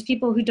stream, like, there's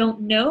people who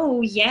don't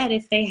know yet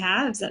if they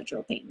have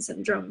central pain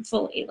syndrome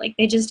fully. Like,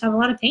 they just have a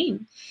lot of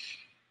pain.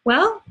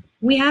 Well,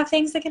 we have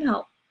things that can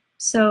help.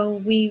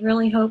 So we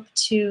really hope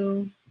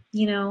to,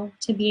 you know,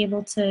 to be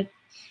able to,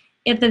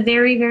 at the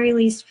very, very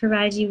least,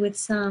 provide you with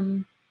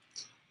some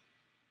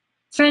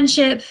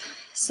friendship,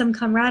 some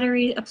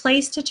camaraderie, a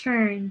place to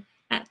turn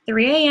at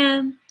 3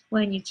 a.m.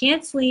 when you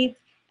can't sleep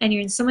and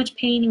you're in so much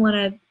pain you want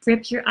to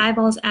rip your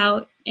eyeballs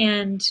out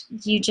and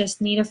you just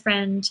need a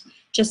friend.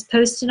 Just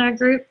post in our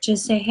group.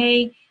 Just say,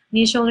 hey,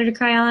 need a shoulder to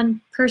cry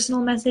on.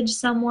 Personal message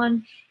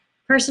someone.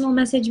 Personal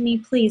message me,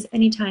 please,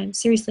 anytime.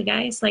 Seriously,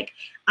 guys. Like,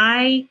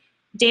 I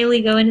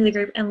daily go into the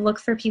group and look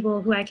for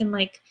people who I can,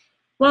 like,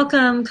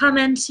 welcome,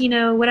 comment, you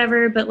know,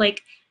 whatever, but,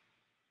 like,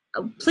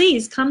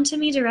 please come to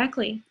me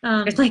directly.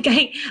 Like,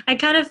 I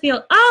kind of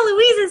feel, oh,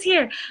 Louise is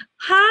here.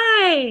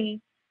 Hi.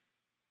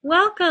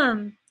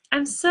 Welcome.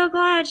 I'm so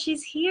glad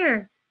she's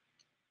here.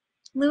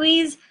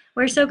 Louise,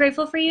 we're so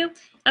grateful for you.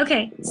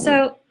 Okay,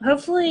 so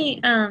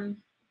hopefully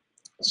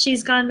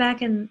she's gone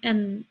back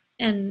and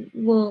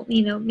we'll,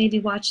 you know,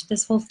 maybe watch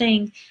this whole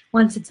thing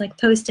once it's like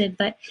posted.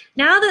 But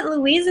now that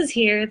Louise is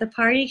here, the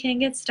party can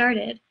get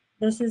started.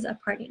 This is a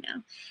party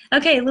now.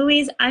 Okay,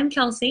 Louise, I'm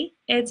Kelsey.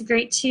 It's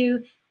great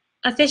to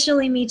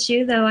officially meet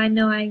you, though I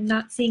know I'm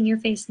not seeing your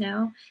face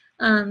now.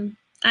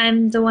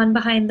 I'm the one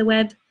behind the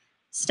web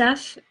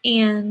stuff,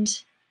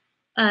 and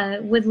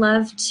would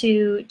love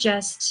to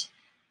just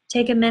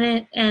take a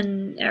minute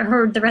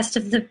or the rest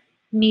of the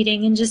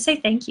meeting and just say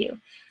thank you.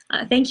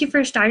 Thank you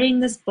for starting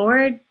this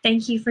board.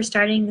 Thank you for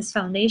starting this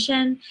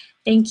foundation.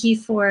 Thank you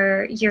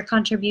for your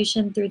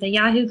contribution through the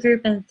Yahoo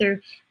group and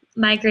through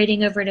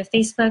migrating over to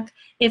Facebook.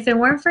 If it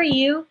weren't for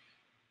you,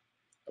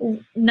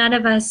 none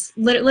of us,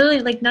 literally,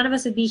 like, none of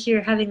us would be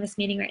here having this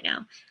meeting right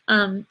now.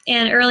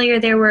 And earlier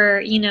there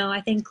were, you know, I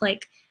think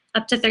like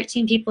up to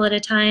 13 people at a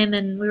time,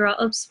 and we were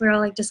all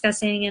like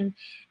discussing, and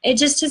it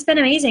just has been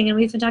amazing. And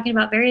we've been talking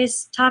about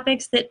various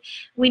topics that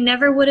we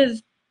never would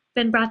have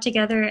been brought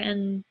together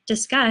and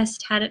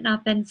discussed had it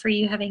not been for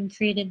you having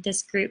created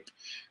this group.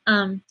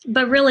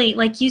 But really,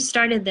 like, you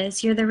started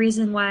this. You're the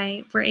reason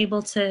why we're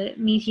able to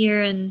meet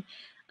here, and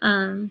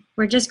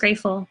we're just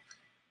grateful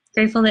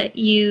that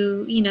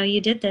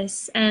you did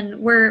this, and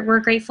we're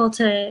grateful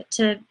to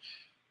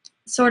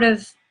sort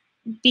of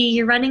be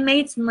your running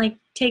mates and like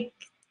take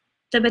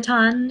the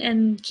baton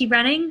and keep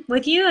running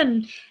with you,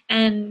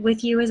 and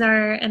with you as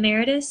our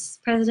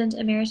president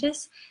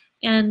emeritus,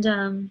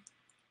 and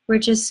we're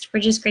just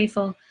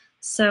grateful.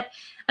 So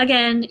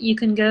again, you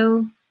can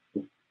go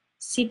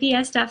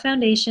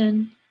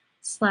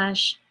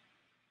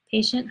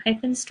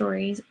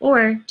cps.foundation/patient-stories,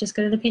 or just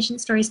go to the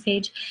patient stories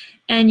page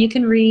and you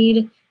can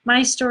read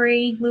my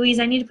story. Louise,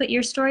 I need to put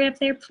your story up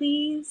there,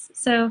 please.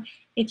 So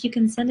if you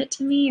can send it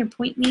to me or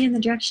point me in the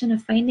direction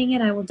of finding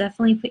it, I will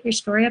definitely put your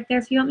story up there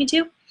if you want me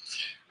to.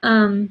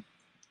 And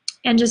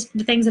just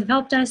the things that have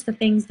helped us, the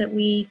things that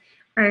we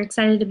are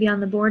excited to be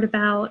on the board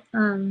about.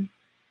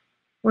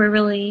 We're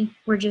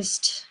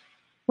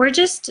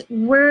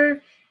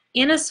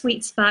in a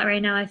sweet spot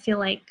right now. I feel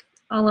like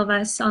all of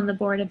us on the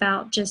board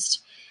about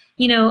just,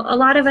 a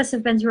lot of us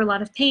have been through a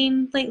lot of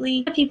pain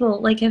lately. People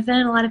like have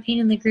been in a lot of pain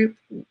in the group.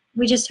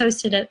 We just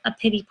hosted a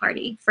pity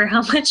party for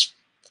how much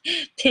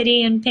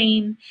pity and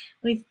pain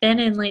we've been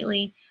in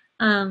lately.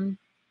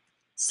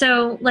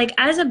 So like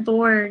as a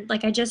board,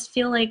 like I just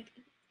feel like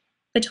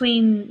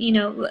between,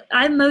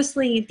 I'm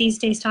mostly these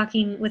days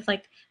talking with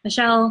like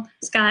Michelle,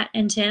 Scott,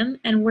 and Tim,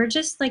 and we're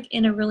just like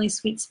in a really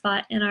sweet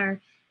spot in our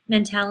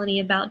mentality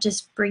about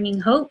just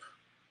bringing hope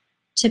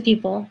to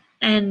people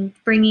and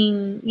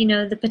bringing,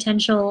 the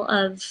potential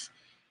of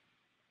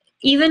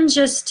even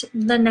just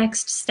the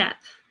next step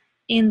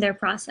in their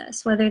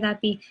process, whether that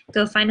be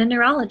go find a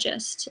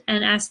neurologist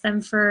and ask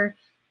them for,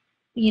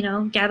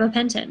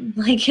 gabapentin,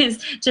 like is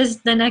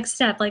just the next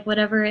step, like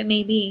whatever it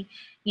may be,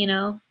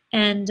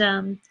 and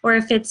or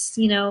if it's,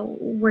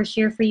 we're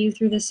here for you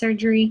through the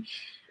surgery.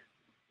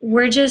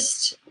 We're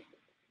just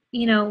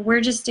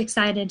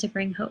excited to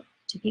bring hope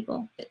to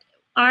people.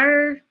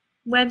 Our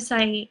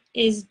website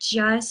is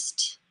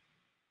just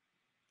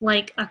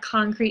like a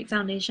concrete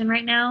foundation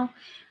right now.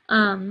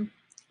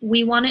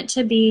 We want it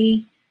to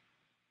be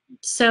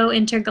so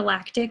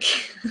intergalactic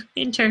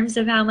in terms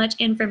of how much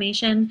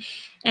information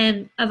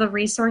and of a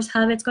resource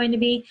hub it's going to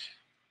be.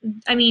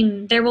 I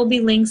mean, there will be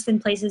links in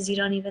places you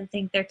don't even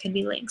think there could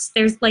be links.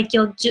 There's like,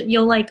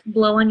 you'll like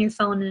blow on your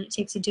phone and it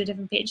takes you to a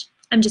different page.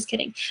 I'm just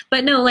kidding.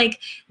 But no, like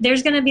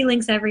there's going to be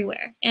links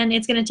everywhere, and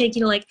it's going to take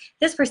you to like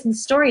this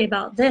person's story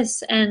about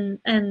this and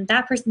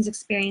that person's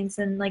experience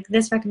and like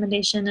this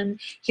recommendation, and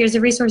here's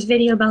a resource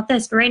video about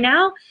this. But right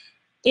now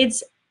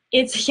it's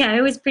yeah,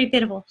 it was pretty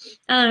pitiful.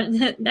 I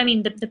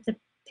mean, the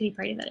pity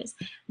party, that is.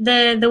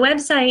 The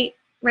website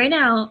right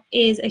now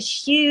is a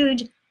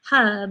huge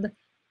hub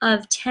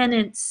of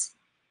Tennant's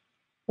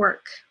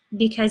work,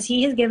 because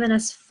he has given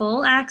us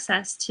full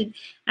access to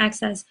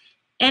access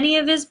any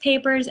of his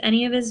papers,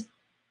 any of his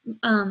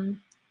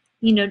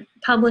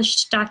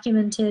published,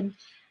 documented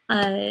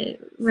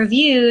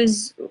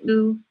reviews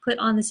we put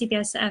on the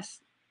CPS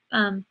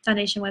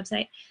Foundation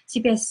website,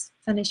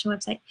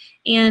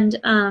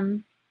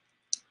 and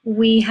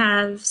we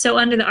have, so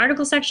under the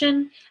article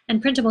section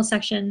and printable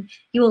section,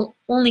 you will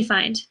only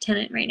find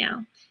Tennant right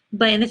now.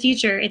 But in the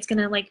future, it's going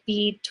to like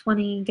be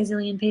 20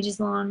 gazillion pages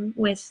long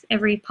with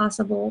every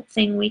possible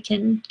thing we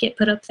can get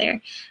put up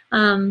there.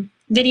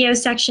 Video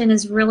section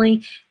is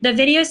really, the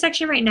video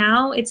section right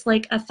now, it's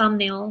like a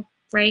thumbnail,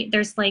 right?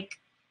 There's like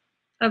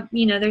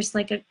there's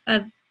like a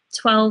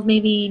 12,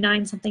 maybe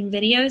 9 something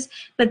videos.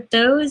 But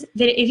those,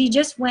 if you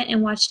just went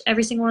and watched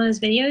every single one of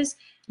those videos,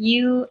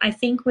 you, I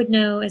think, would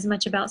know as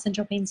much about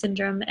central pain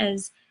syndrome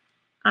as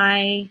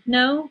I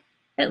know,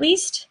 at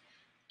least,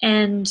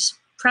 and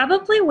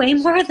probably way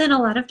more than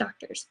a lot of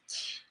doctors.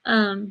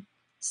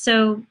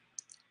 So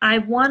I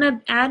want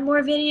to add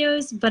more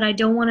videos, but I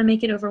don't want to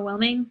make it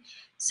overwhelming.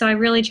 So I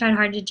really tried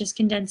hard to just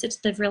condense it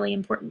to the really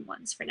important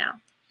ones for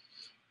now.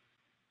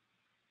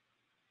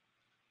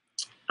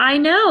 I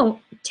know,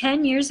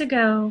 10 years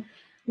ago,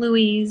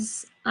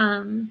 Louise,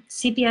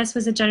 CPS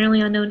was a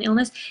generally unknown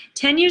illness.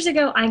 10 years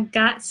ago, I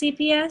got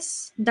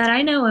CPS that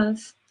I know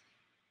of.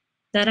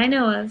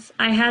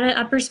 I had an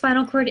upper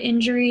spinal cord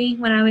injury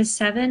when I was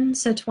 7,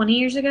 so 20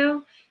 years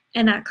ago,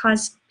 and that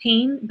caused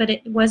pain, but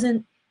it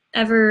wasn't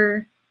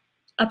ever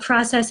a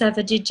process of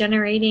a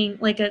degenerating,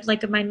 like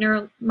my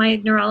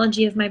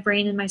neurology of my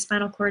brain and my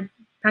spinal cord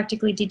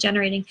practically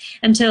degenerating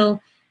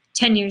until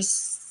 10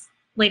 years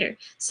later.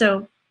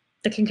 So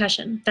the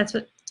concussion, that's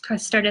what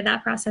started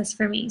that process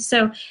for me.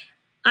 So,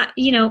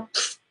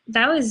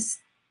 that was,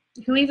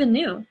 who even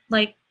knew,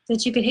 like,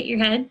 that you could hit your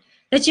head,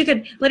 that you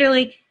could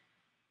literally,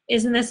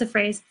 isn't this a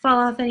phrase, fall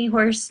off any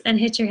horse and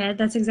hit your head?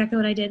 That's exactly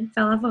what I did.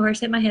 Fell off a horse,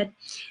 hit my head,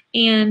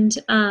 and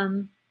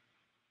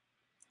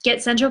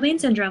get central pain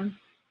syndrome.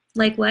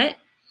 Like what?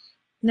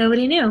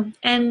 Nobody knew.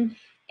 And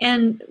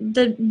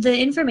the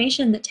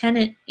information that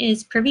Tennant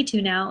is privy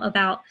to now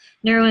about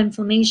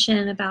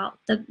neuroinflammation, about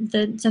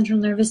the central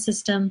nervous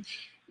system,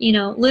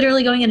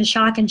 literally going into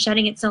shock and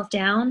shutting itself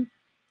down,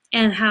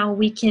 and how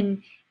we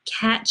can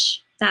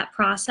catch that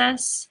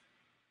process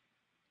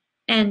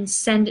and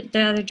send it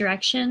the other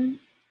direction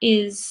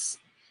is,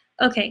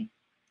 okay,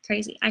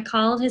 crazy. I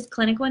called his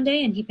clinic one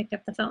day and he picked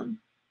up the phone.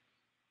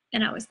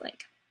 And I was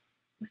like,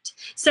 what?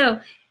 So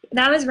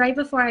that was right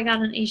before I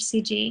got an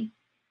HCG.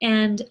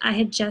 And I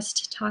had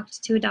just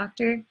talked to a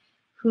doctor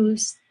who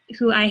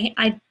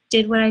I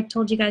did what I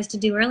told you guys to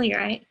do earlier.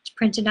 I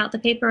printed out the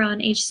paper on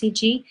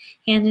HCG,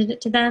 handed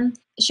it to them,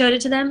 showed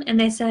it to them, and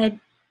they said,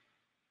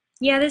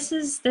 yeah, this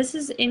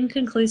is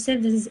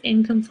inconclusive. This is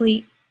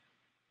incomplete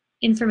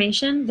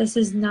information. This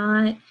is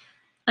not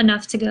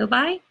enough to go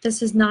by.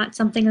 This is not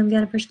something I'm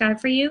going to prescribe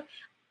for you.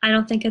 I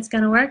don't think it's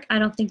going to work. I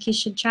don't think you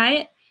should try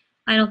it.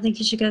 I don't think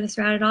you should go this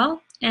route at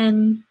all.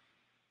 And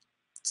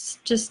it's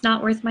just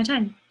not worth my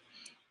time.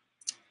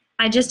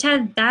 I just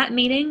had that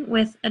meeting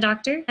with a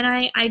doctor, and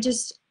I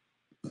just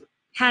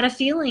had a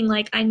feeling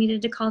like I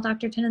needed to call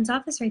Dr. Tennant's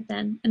office right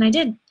then. And I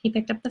did. He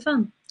picked up the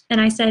phone.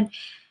 And I said,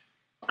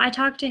 I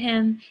talked to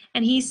him,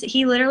 and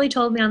he literally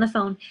told me on the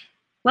phone,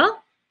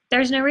 well,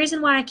 there's no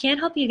reason why I can't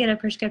help you get a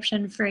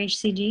prescription for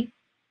HCG.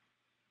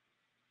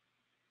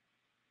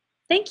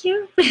 Thank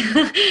you.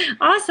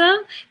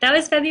 Awesome. That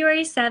was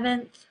February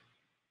 7th,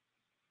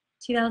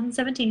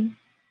 2017.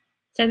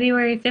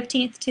 February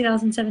 15th,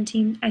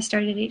 2017, I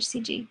started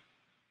HCG.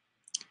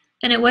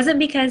 And it wasn't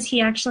because he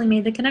actually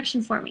made the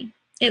connection for me.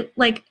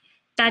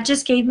 That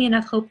just gave me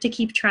enough hope to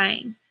keep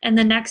trying. And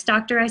the next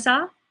doctor I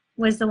saw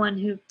was the one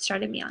who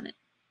started me on it.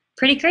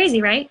 Pretty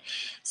crazy, right?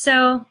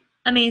 So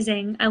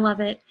amazing. I love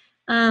it.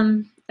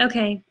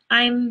 Okay,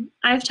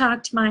 I've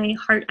talked my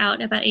heart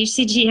out about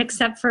HCG,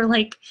 except for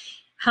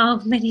how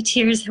many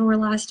tears were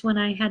lost when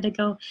I had to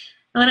go,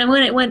 when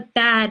it went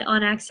bad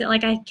on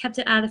accident. I kept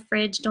it out of the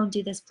fridge. Don't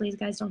do this, please,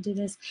 guys. Don't do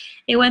this.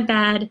 It went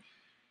bad.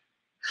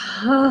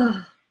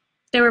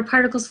 There were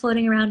particles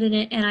floating around in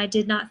it, and I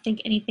did not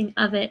think anything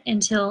of it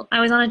until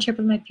I was on a trip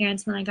with my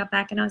parents, and then I got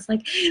back, and I was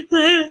like,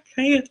 I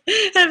cry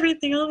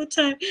everything all the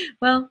time.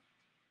 Well,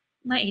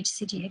 my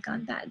HCG had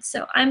gone bad,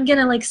 so I'm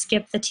gonna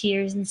skip the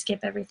tears and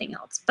skip everything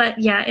else. But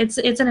yeah, it's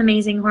an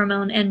amazing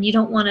hormone, and you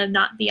don't want to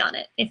not be on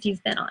it if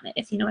you've been on it,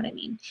 if you know what I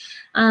mean.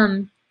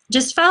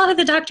 Just follow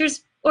the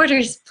doctor's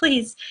orders,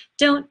 please.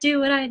 Don't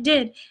do what I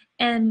did.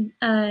 And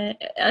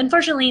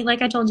unfortunately,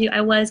 like I told you, I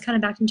was kind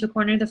of backed into a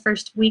corner the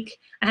first week.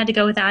 I had to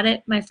go without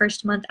it my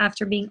first month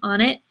after being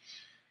on it.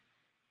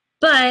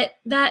 But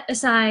that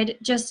aside,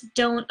 just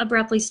don't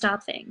abruptly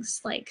stop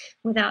things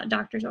without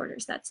doctor's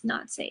orders. That's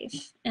not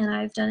safe. And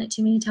I've done it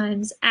too many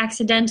times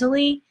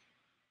accidentally.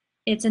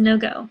 It's a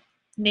no-go.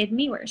 Made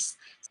me worse.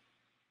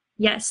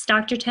 Yes,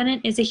 Dr.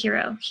 Tennant is a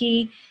hero.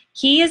 He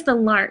is the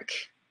lark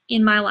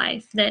in my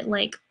life that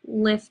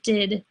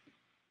lifted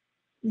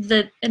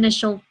the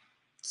initial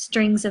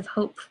strings of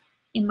hope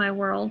in my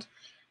world.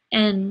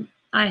 And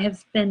I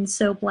have been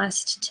so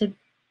blessed to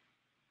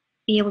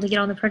be able to get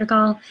on the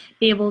protocol,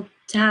 be able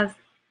to have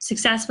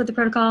success with the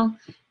protocol.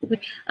 With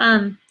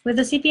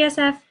the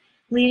CPSF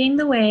leading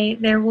the way,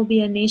 there will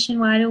be a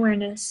nationwide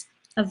awareness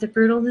of the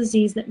brutal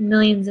disease that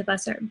millions of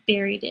us are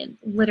buried in,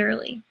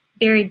 literally,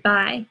 buried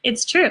by.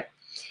 It's true.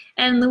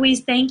 And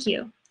Louise, thank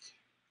you.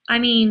 I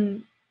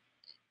mean,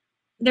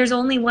 there's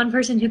only one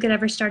person who could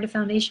ever start a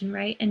foundation,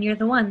 right? And you're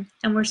the one,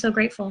 and we're so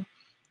grateful.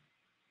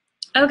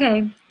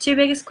 Okay, two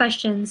biggest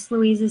questions.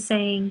 Louise is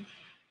saying,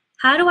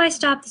 how do I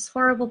stop this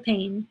horrible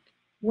pain?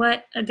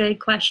 What a good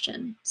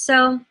question.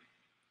 So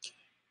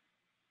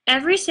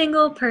every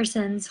single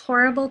person's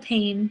horrible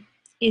pain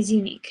is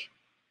unique.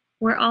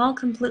 We're all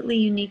completely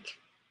unique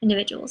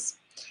individuals.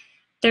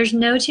 There's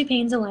no two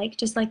pains alike,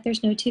 just like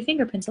there's no two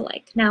fingerprints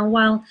alike. Now,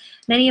 while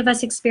many of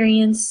us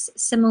experience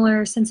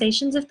similar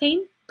sensations of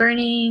pain,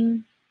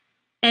 burning,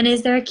 and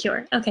is there a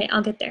cure? Okay,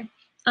 I'll get there.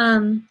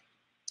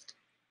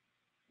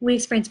 We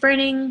experience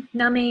burning,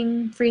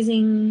 numbing,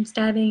 freezing,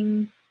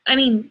 stabbing. I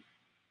mean,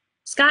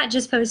 Scott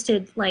just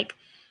posted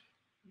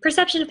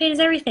perception of pain is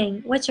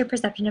everything. What's your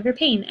perception of your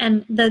pain?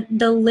 And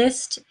the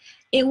list,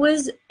 it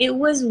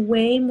was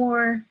way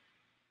more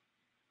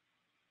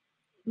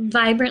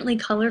vibrantly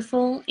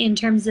colorful in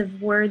terms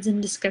of words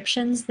and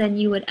descriptions than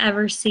you would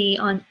ever see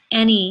on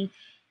any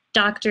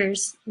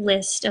doctor's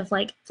list of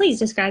please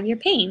describe your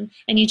pain,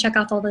 and you check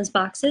off all those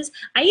boxes.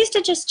 I used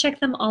to just check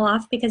them all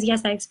off because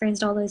yes, I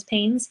experienced all those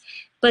pains,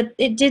 but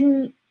it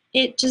didn't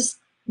do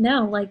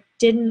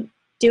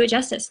it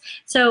justice.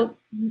 So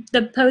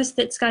the post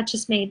that Scott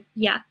just made,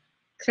 yeah,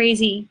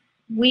 crazy.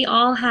 We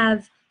all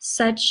have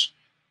such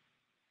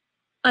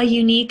a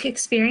unique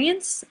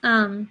experience.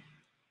 And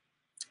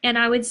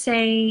I would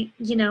say,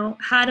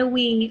 how do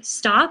we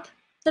stop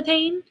the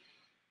pain?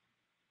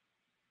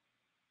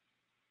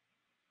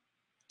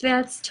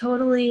 That's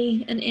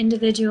totally an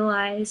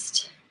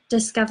individualized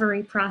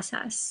discovery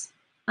process.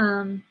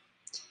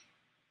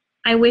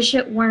 I wish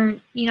it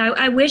weren't,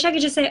 I wish I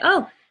could just say,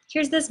 oh,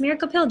 here's this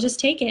miracle pill,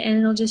 just take it and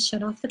it'll just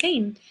shut off the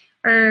pain.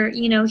 Or,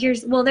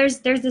 there's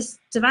this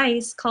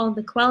device called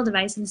the Quell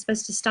device, and it's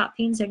supposed to stop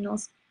pain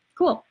signals.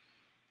 Cool.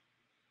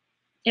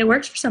 It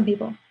works for some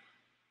people.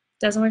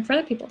 Doesn't work for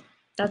other people.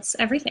 That's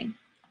everything.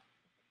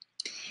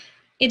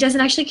 It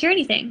doesn't actually cure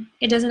anything.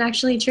 It doesn't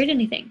actually treat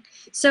anything.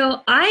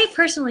 So I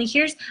personally,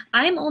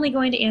 I'm only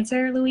going to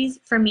answer, Louise,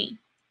 for me,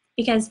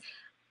 because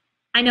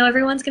I know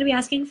everyone's going to be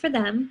asking for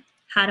them,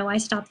 how do I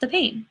stop the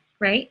pain,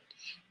 right?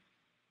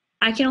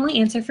 I can only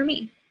answer for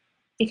me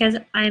because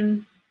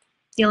I'm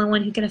the only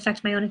one who can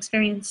affect my own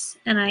experience.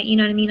 And you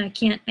know what I mean? I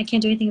can't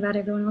do anything about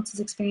everyone else's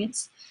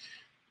experience.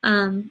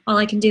 All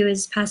I can do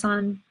is pass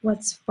on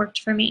what's worked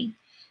for me.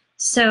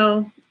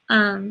 So,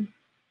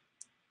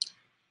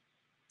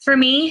 for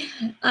me,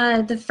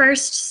 the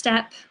first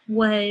step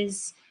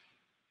was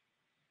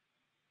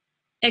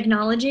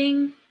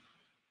acknowledging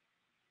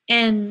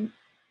and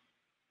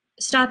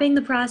stopping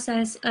the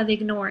process of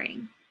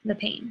ignoring the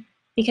pain.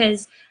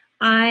 Because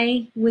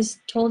I was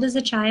told as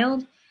a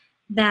child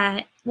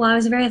that, well, I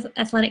was a very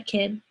athletic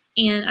kid,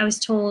 and I was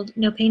told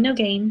no pain, no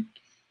gain.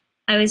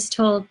 I was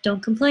told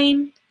don't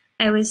complain.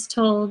 I was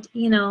told,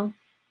 you know,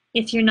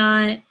 if you're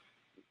not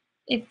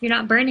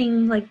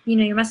burning, like, you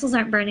know, your muscles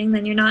aren't burning,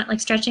 then you're not like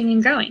stretching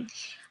and growing.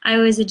 I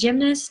was a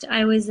gymnast.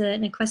 I was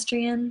an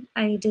equestrian.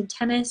 I did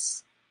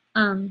tennis,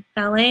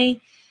 ballet,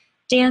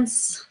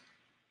 dance.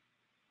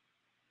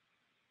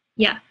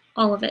 Yeah,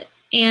 all of it.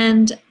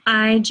 And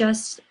I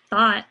just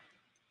thought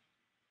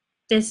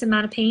this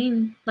amount of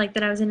pain, like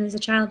that I was in as a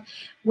child,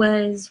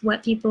 was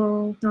what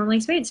people normally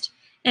experienced.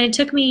 And it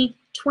took me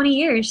 20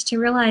 years to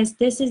realize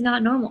this is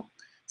not normal.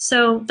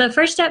 So the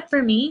first step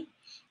for me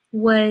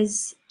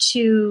was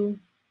to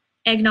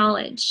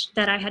acknowledge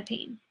that I had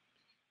pain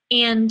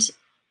and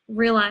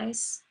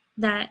realize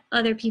that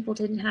other people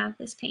didn't have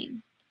this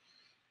pain.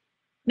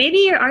 Maybe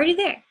you're already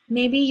there.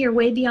 Maybe you're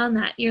way beyond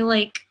that. You're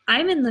like,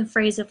 I'm in the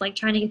phase of like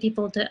trying to get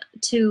people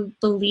to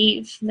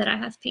believe that I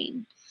have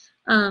pain.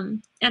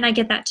 And I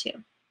get that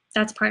too.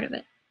 That's part of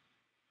it.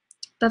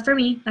 But for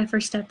me, my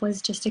first step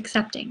was just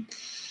accepting.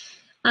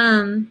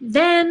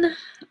 Then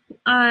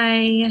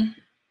I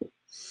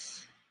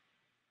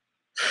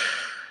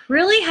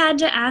really had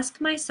to ask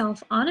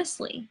myself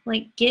honestly,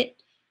 like get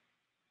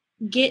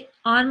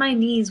on my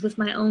knees with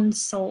my own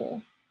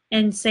soul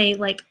and say,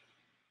 like,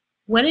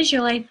 what is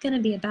your life going to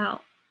be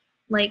about?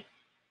 Like,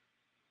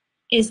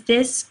 is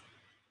this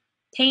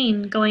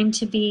pain going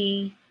to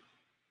be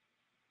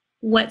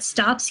what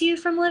stops you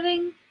from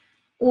living,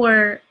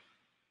 or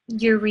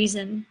your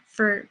reason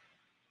for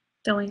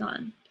going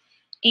on?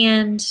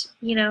 And,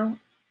 you know,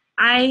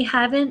 I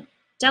haven't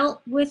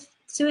dealt with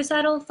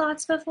suicidal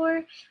thoughts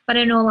before, but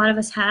I know a lot of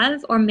us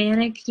have, or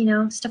manic, you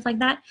know, stuff like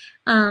that.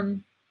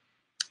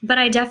 But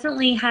I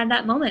definitely had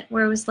that moment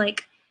where it was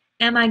like,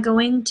 am I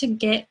going to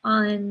get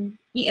on,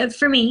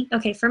 for me,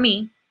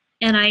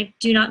 and I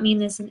do not mean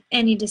this in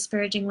any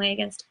disparaging way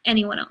against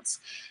anyone else.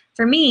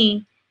 For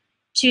me,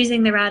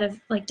 choosing the route of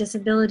like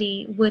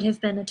disability would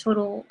have been a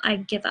total, I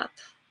give up,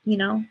 you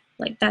know,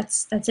 like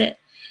that's it.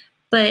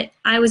 But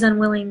I was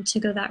unwilling to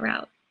go that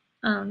route.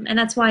 And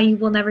that's why you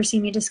will never see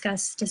me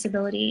discuss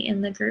disability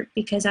in the group,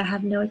 because I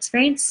have no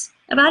experience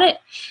about it.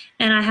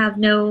 And I have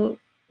no,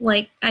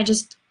 like, I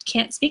just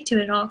can't speak to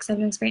it at all because I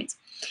have no experience.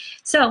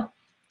 So,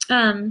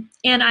 and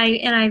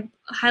I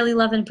highly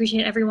love and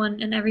appreciate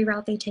everyone, and every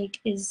route they take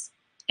is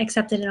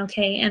accepted and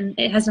okay. And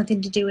it has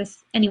nothing to do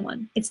with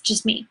anyone. It's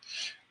just me.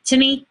 To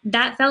me,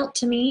 that felt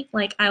to me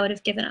like I would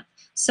have given up.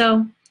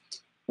 So,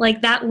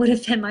 like, that would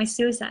have been my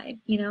suicide,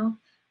 you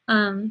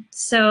know?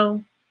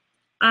 So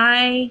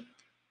I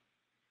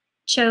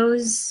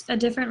chose a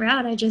different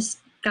route. I just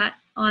got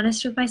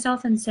honest with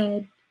myself and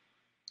said,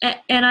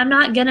 and I'm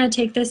not gonna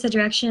take this a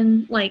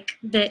direction like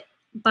that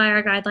by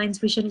our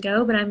guidelines we shouldn't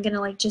go, but I'm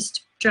gonna like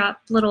just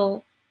drop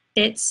little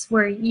bits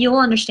where you'll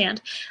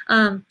understand.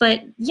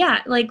 But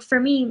yeah, like for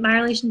me, my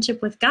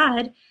relationship with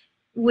God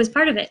was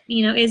part of it,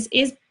 you know, is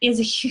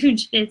a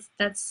huge,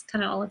 that's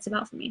kind of all it's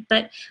about for me.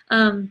 But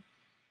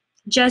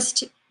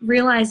just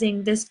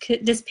realizing this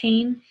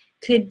pain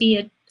could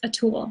be a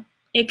tool.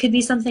 It could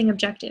be something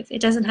objective.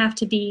 It doesn't have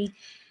to be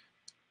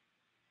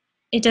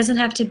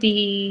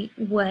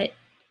what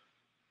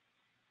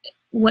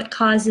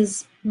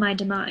causes my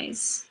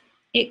demise.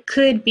 It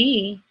could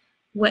be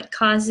what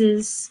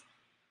causes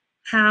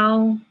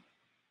how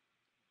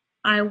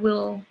I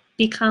will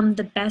become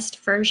the best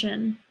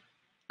version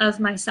of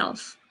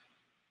myself.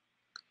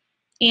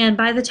 And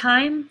by the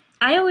time,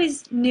 I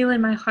always knew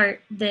in my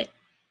heart that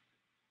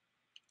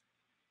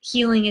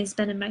healing has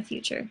been in my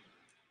future.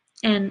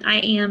 And I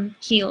am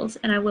healed,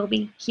 and I will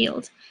be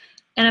healed.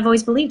 And I've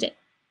always believed it.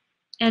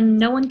 And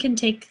no one can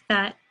take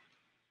that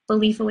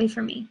belief away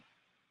from me.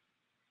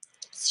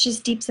 It's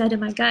just deep set in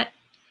my gut.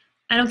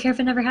 I don't care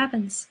if it never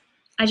happens.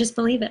 I just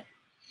believe it.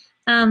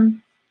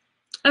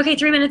 Okay,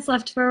 3 minutes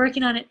left. We're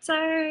working on it.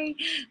 Sorry.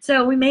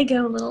 So we may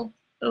go a little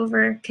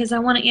over because I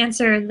want to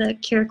answer the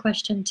cure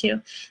question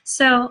too.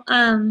 So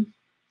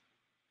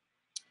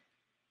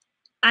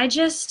I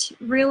just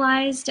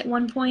realized at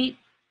one point,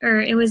 or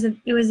it was a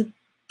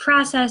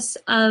process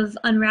of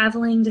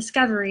unraveling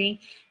discovery,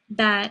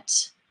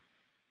 that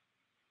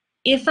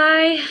if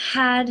I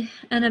had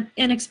an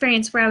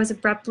experience where I was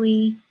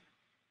abruptly,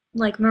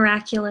 like,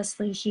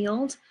 miraculously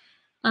healed,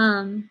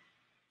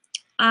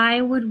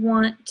 I would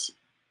want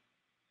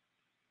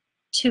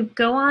to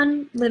go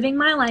on living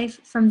my life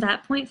from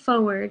that point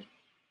forward,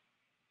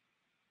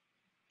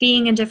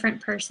 being a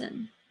different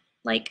person,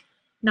 like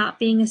not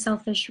being a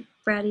selfish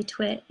bratty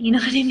twit, you know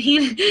what I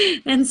mean?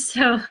 And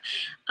so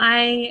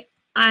I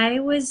I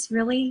was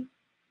really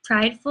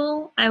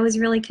prideful, I was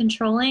really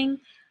controlling,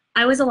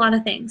 I was a lot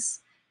of things.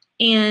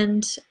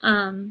 And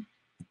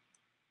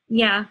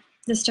yeah,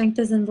 the strength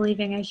is in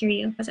believing. I hear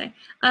you.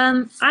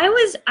 I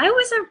was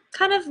a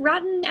kind of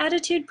rotten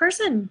attitude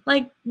person,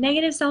 like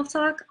negative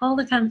self-talk,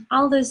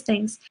 all those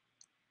things.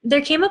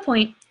 There came a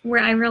point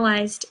where I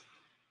realized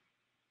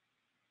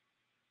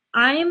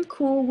I am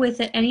cool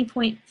with at any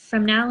point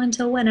from now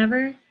until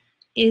whenever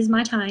is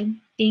my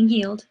time being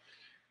healed.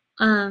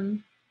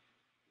 Um,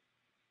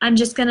 I'm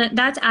just gonna,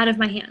 that's out of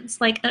my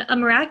hands. Like a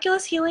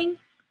miraculous healing,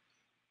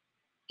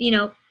 you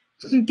know,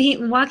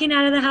 walking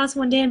out of the house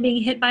one day and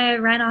being hit by a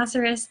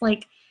rhinoceros,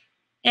 like,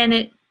 and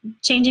it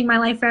changing my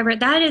life forever,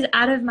 that is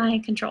out of my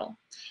control.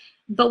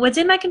 But what's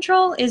in my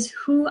control is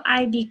who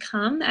I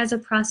become as a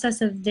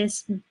process of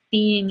this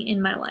being in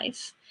my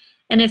life.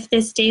 And if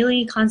this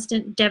daily,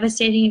 constant,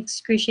 devastating,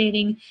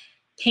 excruciating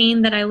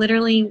pain that I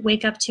literally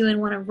wake up to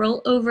and want to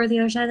roll over the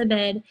other side of the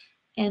bed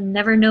and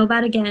never know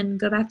about again,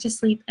 go back to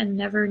sleep and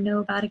never know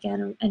about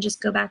again, and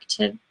just go back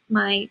to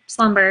my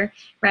slumber,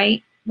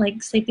 right?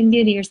 Like Sleeping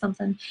Beauty or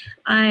something.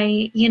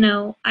 I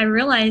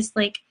realized,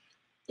 like,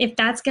 if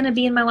that's going to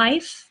be in my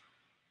life,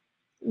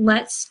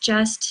 let's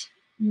just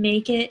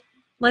make it,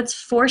 let's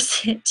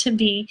force it to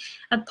be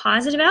a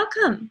positive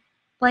outcome.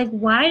 Like,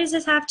 why does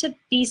this have to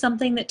be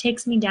something that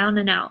takes me down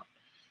and out,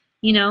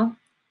 you know?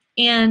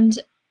 And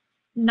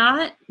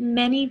not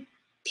many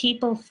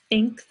people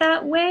think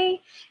that way.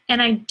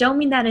 And I don't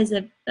mean that as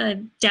a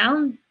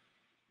down,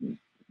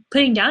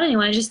 putting down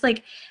anyone. It's just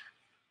like,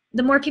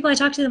 the more people I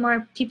talk to, the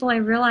more people I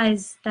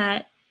realize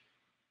that,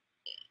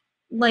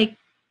 like,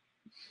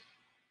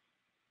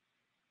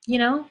 you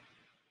know,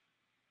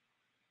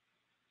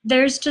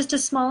 there's just a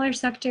smaller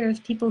sector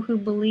of people who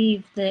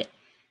believe that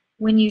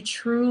when you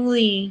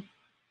truly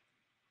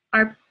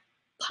are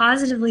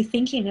positively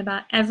thinking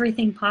about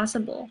everything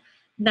possible,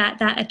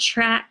 that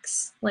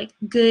attracts like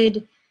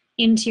good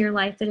into your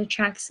life, that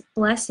attracts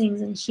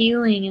blessings and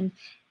healing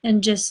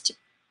and just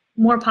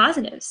more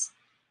positives.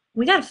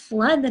 We got to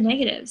flood the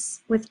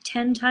negatives with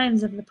 10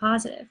 times of the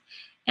positive.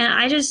 And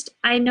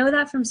I know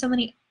that from so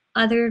many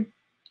other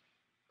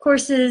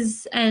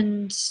courses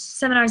and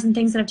seminars and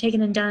things that I've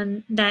taken and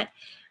done, that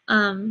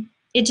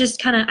it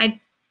just kind of,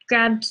 I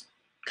grabbed,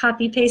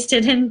 copy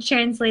pasted and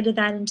translated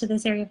that into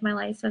this area of my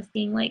life of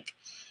being like,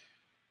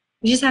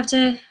 we just have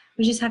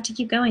to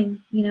keep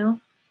going, you know?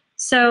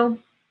 So,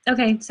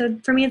 okay, so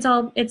for me, it's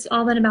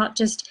all been about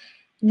just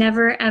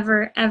never,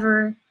 ever,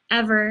 ever,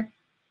 ever,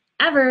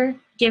 ever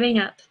giving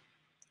up.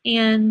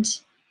 And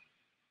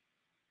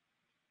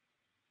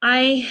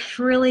I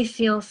really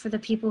feel for the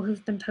people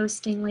who've been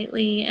posting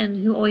lately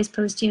and who always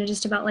post,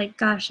 just about like,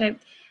 gosh, I'm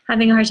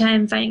having a hard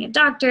time finding a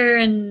doctor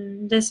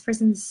and this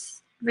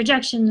person's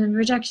rejection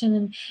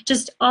and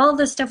just all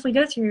the stuff we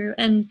go through,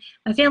 and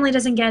my family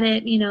doesn't get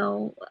it,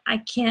 I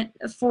can't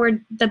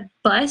afford the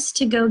bus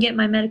to go get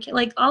my medication,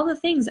 like all the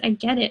things. I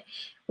get it.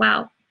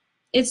 Wow.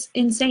 It's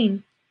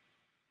insane.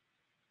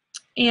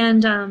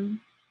 And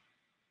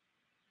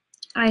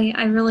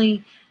I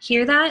really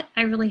hear that.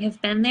 I really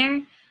have been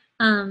there.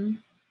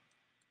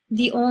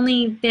 The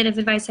only bit of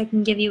advice I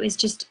can give you is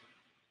just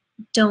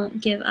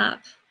don't give up.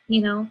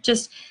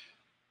 Just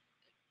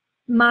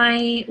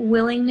my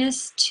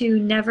willingness to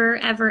never,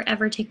 ever,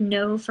 ever take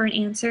no for an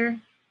answer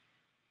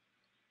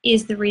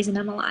is the reason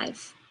I'm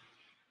alive.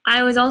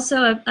 I was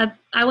also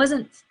I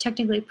wasn't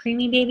technically a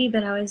preemie baby,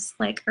 but I was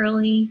like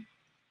born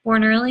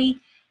early.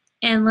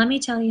 And let me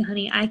tell you,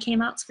 honey, I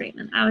came out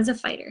screaming. I was a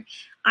fighter.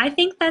 I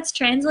think that's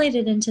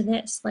translated into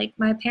this. Like,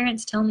 my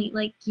parents tell me,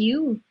 like,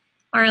 you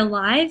are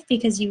alive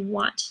because you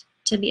want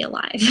to be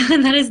alive.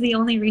 And that is the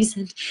only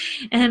reason.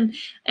 And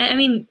I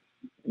mean,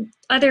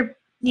 other,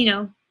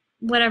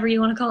 whatever you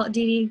want to call it,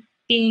 Dee Dee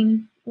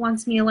being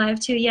wants me alive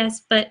too,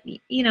 yes. But,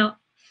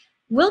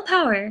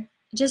 willpower,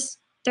 just,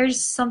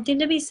 there's something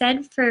to be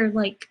said for,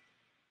 like,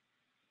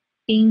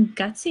 being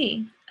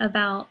gutsy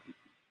about,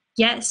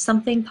 yes,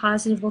 something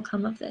positive will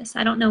come of this.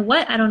 I don't know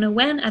what, I don't know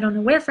when, I don't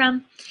know where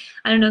from,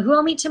 I don't know who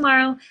I'll meet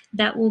tomorrow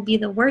that will be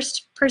the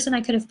worst person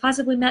I could have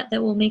possibly met,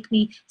 that will make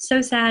me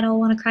so sad I'll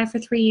want to cry for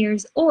 3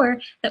 years,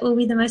 or that will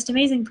be the most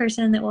amazing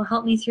person that will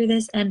help me through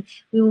this and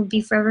we will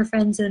be forever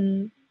friends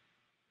and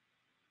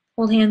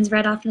hold hands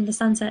right off into the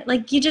sunset.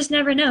 Like, you just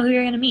never know who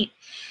you're going to meet.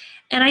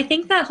 And I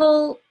think that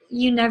whole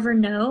you never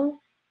know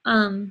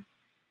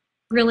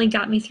really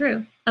got me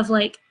through, of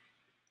like,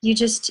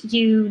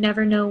 you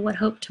never know what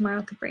hope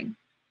tomorrow could bring.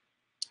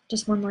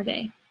 Just one more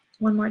day.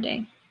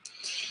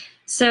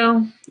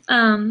 So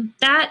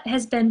that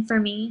has been for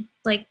me,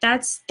 like,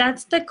 that's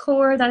the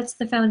core, that's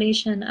the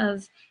foundation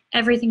of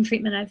everything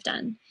treatment I've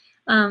done.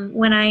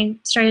 When I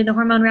started the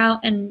hormone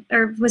route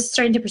or was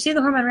starting to pursue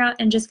the hormone route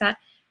and just got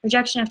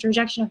rejection after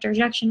rejection after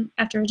rejection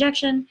after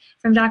rejection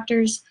from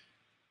doctors,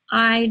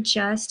 I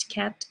just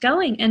kept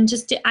going and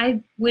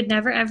I would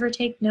never ever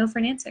take no for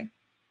an answer.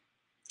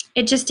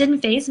 It just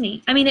didn't faze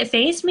me. I mean, it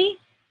fazed me.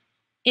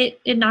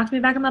 It knocked me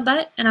back on my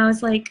butt, and I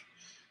was like,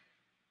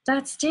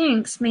 that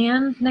stinks,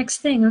 man. Next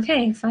thing.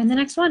 Okay, find the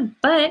next one.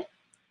 But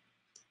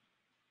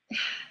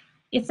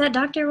if that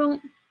doctor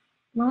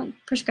won't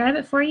prescribe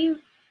it for you,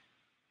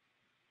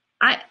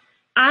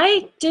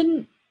 I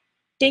didn't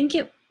think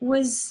it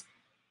was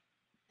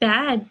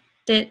bad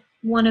that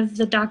one of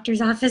the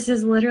doctor's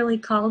offices literally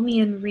called me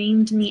and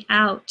reamed me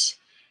out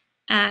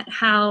at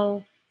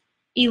how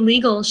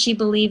illegal she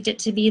believed it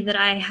to be that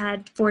I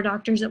had 4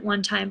 doctors at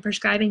one time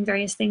prescribing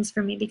various things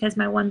for me because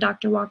my one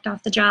doctor walked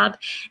off the job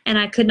and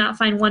I could not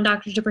find one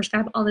doctor to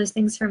prescribe all those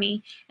things for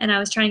me, and I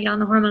was trying to get on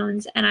the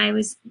hormones and I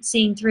was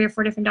seeing 3 or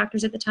 4 different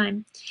doctors at the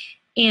time,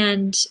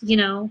 and you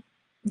know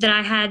that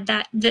I had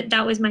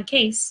that was my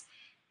case,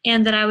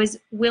 and that I was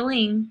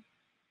willing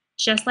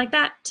just like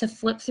that to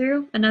flip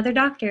through another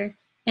doctor,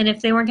 and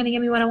if they weren't going to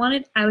give me what I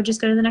wanted, I would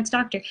just go to the next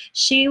doctor.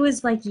 She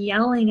was like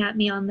yelling at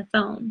me on the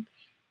phone.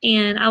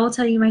 And I will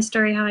tell you my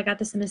story, how I got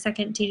this in a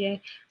second,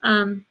 TJ.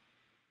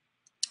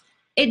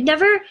 It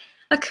never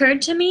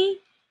occurred to me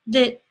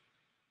that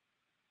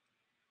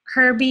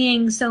her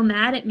being so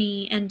mad at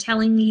me and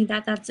telling me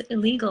that that's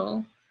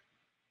illegal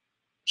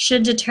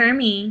should deter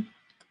me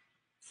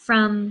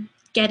from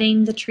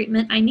getting the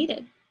treatment I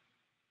needed.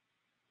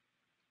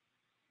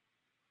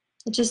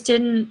 It just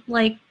didn't,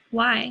 like,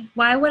 why?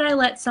 Why would I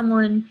let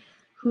someone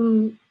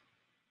who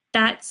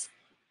that's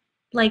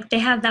like they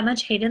have that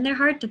much hate in their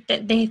heart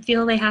that they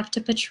feel they have to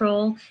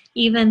patrol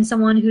even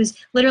someone who's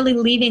literally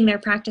leaving their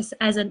practice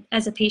as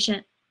a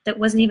patient that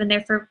wasn't even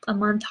there for a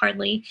month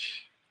hardly,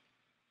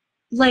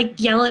 like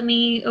yell at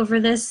me over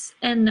this,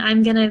 and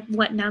I'm gonna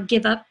what now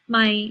give up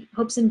my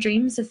hopes and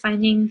dreams of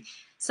finding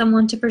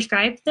someone to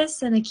prescribe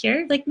this and a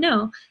cure? Like,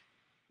 no,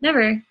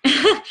 never.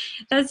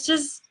 That's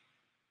just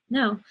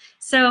no.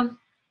 So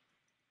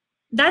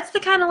that's the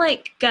kind of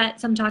like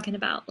guts I'm talking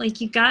about. Like,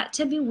 you got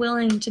to be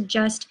willing to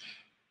just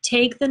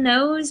take the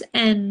nose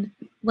and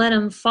let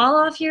them fall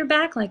off your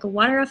back like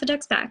water off a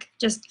duck's back.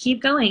 Just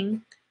keep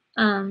going.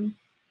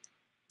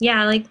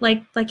 Yeah,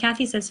 like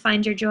Kathy says,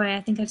 find your joy.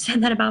 I think I've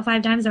said that about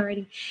 5 times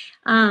already.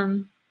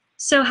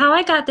 So how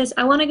I got this,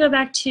 I want to go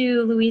back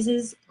to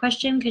Louise's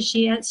question, because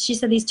she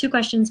said these 2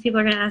 questions people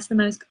are going to ask the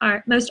most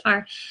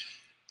are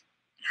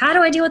how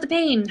do I deal with the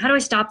pain? How do I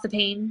stop the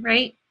pain,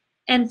 right?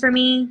 And for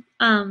me,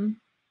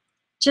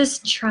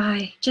 just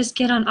try. Just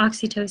get on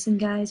oxytocin,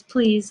 guys,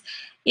 please.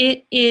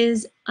 It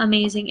is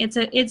amazing. It's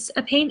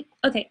a pain.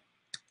 Okay,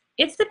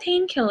 it's the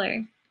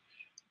painkiller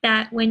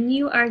that when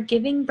you are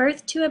giving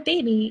birth to a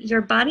baby,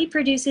 your body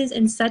produces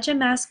in such a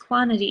mass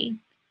quantity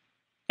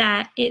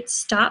that it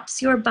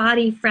stops your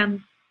body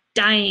from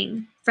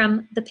dying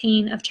from the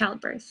pain of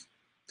childbirth.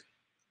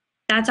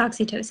 That's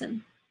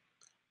oxytocin.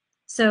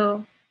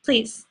 So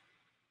please,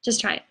 just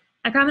try it.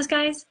 I promise,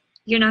 guys,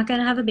 you're not going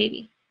to have a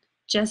baby.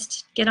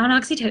 Just get on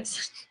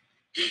oxytocin.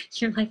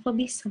 Your life will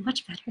be so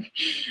much better.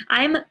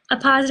 I'm a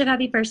positive,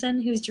 happy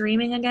person who's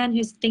dreaming again,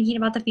 who's thinking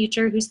about the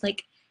future, who's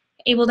like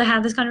able to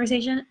have this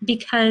conversation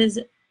because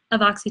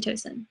of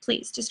oxytocin.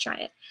 Please just try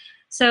it.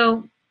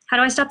 So how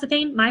do I stop the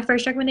pain? My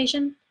first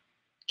recommendation,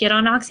 get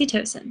on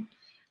oxytocin.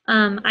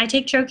 I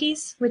take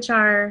troches, which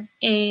are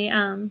a,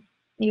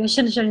 maybe I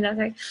shouldn't have shown you that,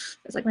 sorry.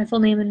 It's like my full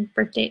name and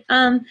birth date.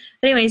 But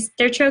anyways,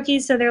 they're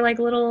troches, so they're like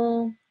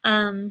little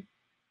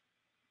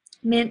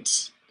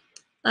mint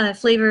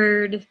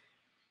flavored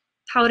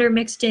powder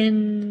mixed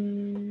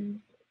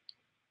in,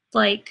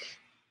 like,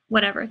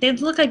 whatever. They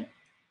look like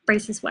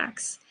braces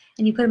wax,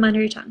 and you put them under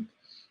your tongue.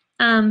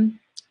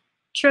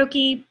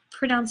 Troche,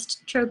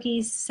 pronounced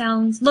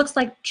troche, looks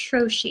like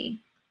troche,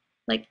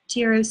 like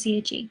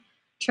T-R-O-C-H-E.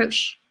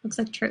 Troche, looks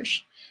like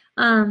troche.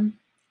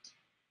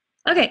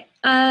 Okay,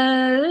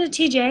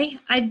 TJ,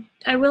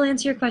 I will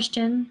answer your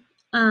question.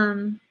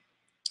 And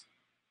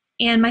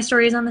my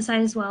story is on the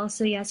side as well,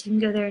 so yes, you can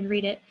go there and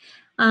read it.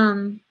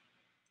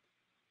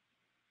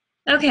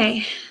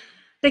 Okay,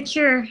 the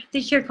cure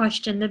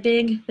question, the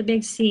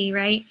big C,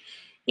 right?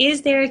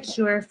 Is there a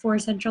cure for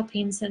central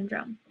pain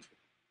syndrome?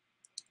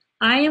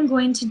 I am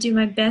going to do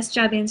my best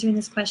job answering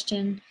this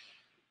question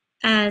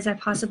as I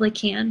possibly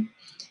can.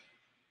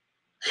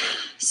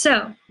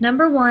 So,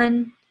 number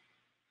 1,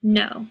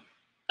 no.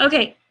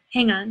 Okay,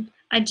 hang on.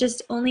 I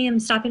just only am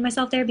stopping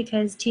myself there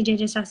because TJ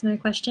just asked another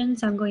question,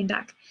 so I'm going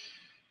back.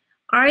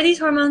 Are these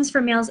hormones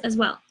for males as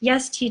well?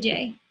 Yes,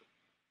 TJ.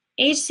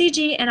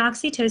 HCG and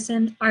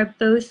oxytocin are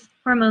both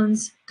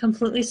hormones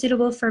completely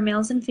suitable for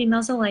males and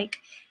females alike.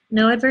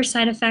 No adverse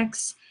side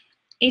effects.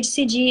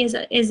 HCG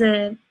is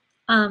a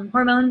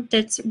hormone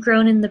that's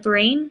grown in the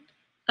brain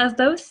of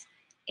both,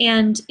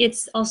 and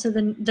it's also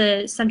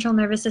the central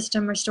nervous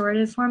system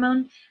restorative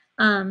hormone.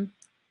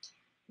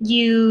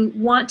 You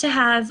want to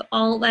have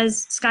all,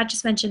 as Scott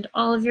just mentioned,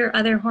 all of your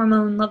other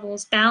hormone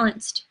levels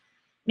balanced.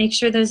 Make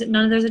sure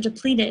none of those are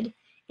depleted.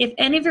 If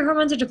any of your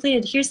hormones are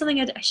depleted, here's something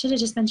I should have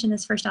just mentioned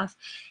this first off.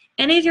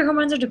 Any of your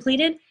hormones are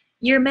depleted,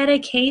 your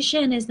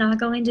medication is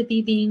not going to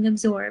be being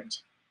absorbed.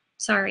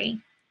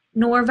 Sorry.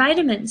 nor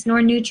vitamins,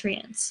 nor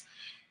nutrients.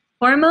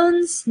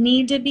 Hormones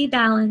need to be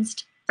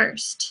balanced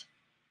first.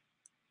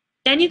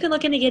 Then you can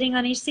look into getting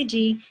on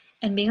HCG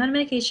and being on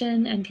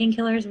medication and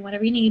painkillers and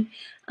whatever you need.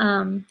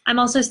 I'm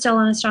also still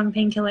on a strong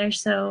painkiller,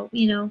 so,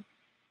 you know,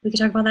 we could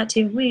talk about that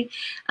too.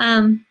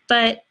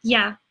 But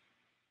yeah,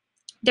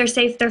 they're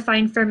safe, they're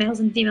fine for males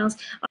and females.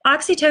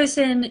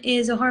 Oxytocin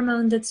is a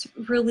hormone that's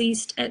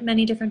released at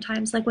many different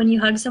times, like when you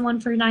hug someone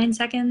for 9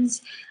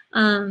 seconds,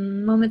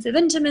 moments of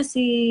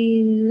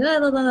intimacy, blah,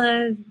 blah,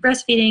 blah,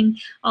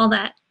 breastfeeding, all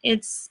that.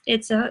 It's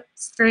a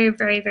very,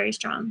 very, very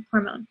strong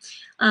hormone.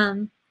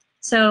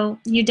 So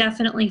you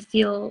definitely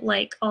feel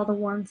like all the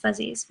warm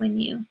fuzzies when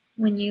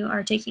you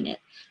are taking it.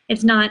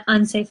 It's not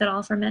unsafe at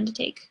all for men to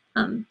take,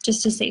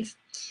 just as safe.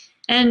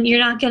 And you're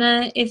not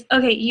gonna,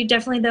 you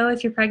definitely though,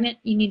 if you're pregnant,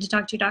 you need to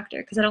talk to your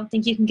doctor, because I don't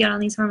think you can get on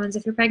these hormones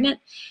if you're pregnant.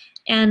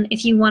 And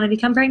if you want to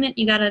become pregnant,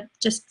 you gotta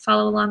just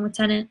follow along with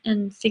Tennant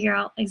and figure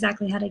out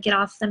exactly how to get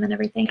off them and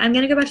everything. I'm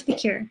gonna go back to the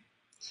cure.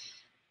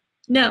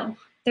 No,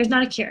 there's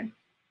not a cure.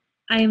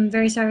 I am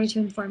very sorry to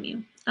inform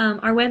you.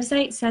 Our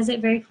website says it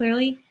very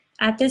clearly.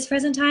 At this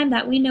present time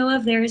that we know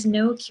of, there is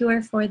no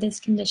cure for this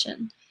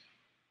condition.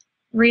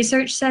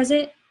 Research says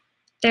it.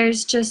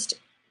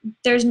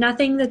 There's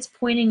nothing that's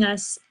pointing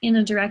us in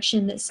a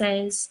direction that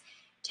says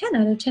 10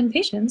 out of 10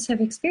 patients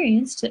have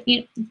experienced it.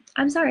 You know,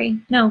 I'm sorry,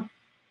 no.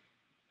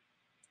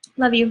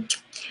 Love you,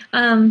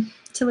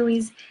 to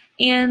Louise.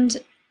 And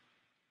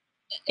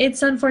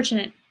it's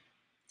unfortunate.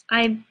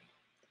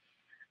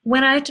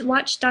 When I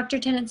watched Dr.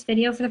 Tennant's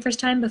video for the first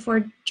time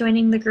before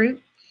joining the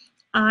group,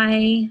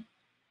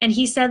 and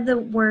he said the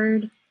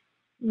word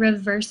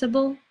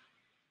reversible,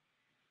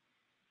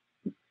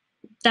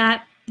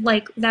 that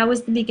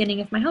was the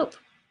beginning of my hope.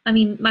 I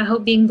mean, my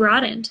hope being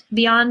broadened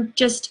beyond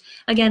just,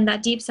 again,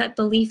 that deep set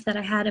belief that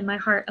I had in my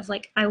heart of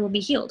like, I will be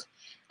healed.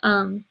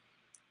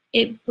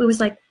 It was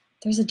like,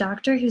 there's a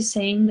doctor who's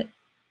saying that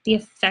the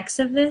effects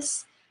of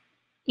this,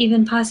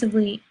 even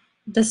possibly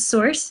the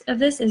source of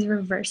this, is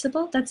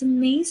reversible. That's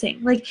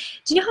amazing. Like,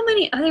 do you know how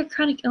many other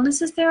chronic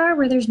illnesses there are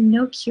where there's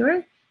no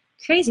cure?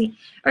 Crazy.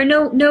 Or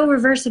no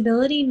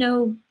reversibility,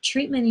 no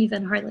treatment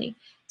even, hardly.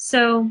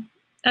 So,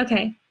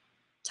 okay.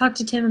 Talk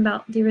to Tim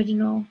about the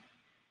original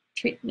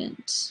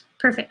treatment.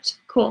 Perfect.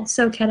 Cool.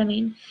 So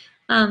ketamine.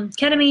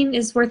 Ketamine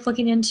is worth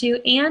looking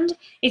into. And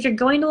if you're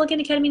going to look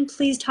into ketamine,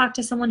 please talk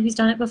to someone who's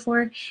done it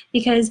before,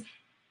 because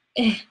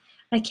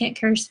I can't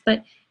curse,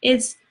 but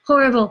it's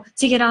horrible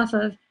to get off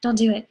of. Don't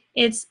do it.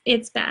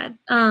 It's bad.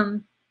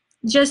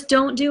 Just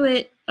don't do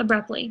it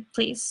abruptly,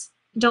 please.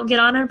 Don't get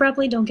on it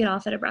abruptly. Don't get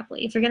off it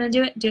abruptly. If you're going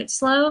to do it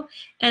slow,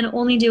 and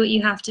only do what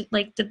you have to,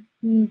 like the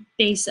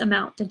base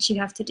amount that you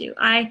have to do.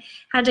 I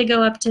had to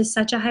go up to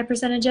such a high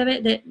percentage of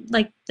it that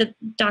like the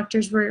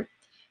doctors were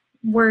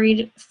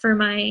worried for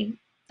my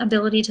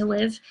ability to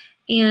live,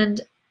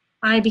 and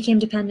I became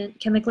dependent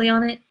chemically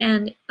on it,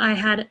 and I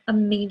had a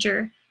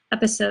major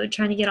episode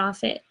trying to get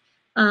off it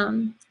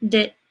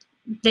that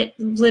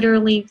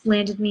literally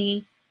landed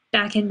me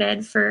back in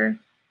bed for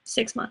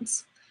 6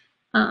 months.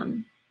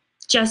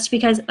 Just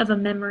because of a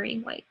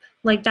memory wipe.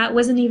 Like, that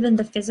wasn't even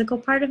the physical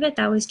part of it.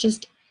 That was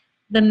just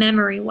the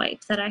memory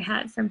wipe that I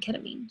had from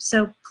ketamine.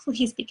 So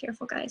please be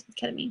careful, guys, with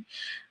ketamine.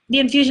 The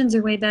infusions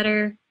are way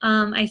better,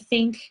 I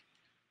think,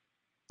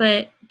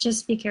 but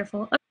just be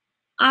careful.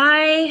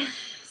 I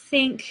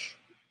think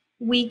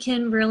we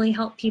can really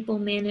help people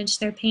manage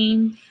their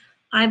pain.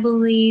 I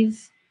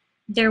believe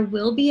there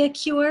will be a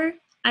cure.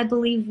 I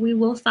believe we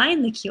will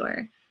find the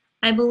cure.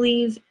 I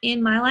believe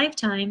in my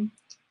lifetime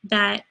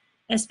that,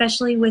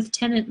 especially with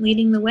Tennant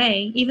leading the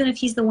way, even if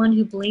he's the one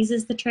who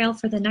blazes the trail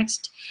for the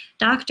next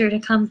doctor to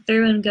come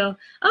through and go,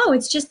 oh,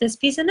 it's just this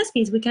piece and this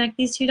piece. We connect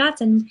these two dots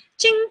and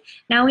ching,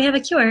 now we have a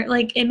cure.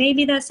 Like, it may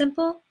be that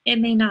simple, it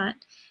may not.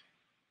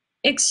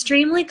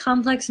 Extremely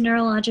complex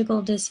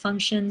neurological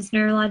dysfunctions,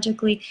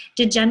 neurologically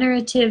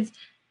degenerative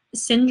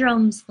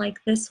syndromes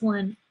like this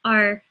one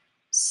are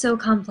so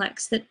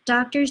complex that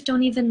doctors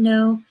don't even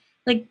know.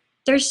 Like,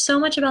 there's so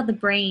much about the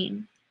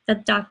brain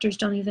that doctors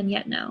don't even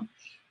yet know.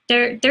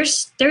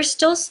 They're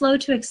still slow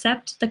to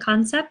accept the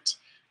concept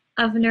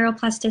of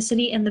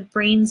neuroplasticity and the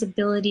brain's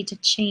ability to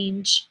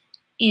change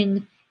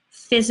in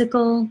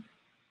physical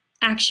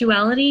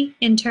actuality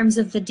in terms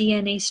of the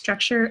DNA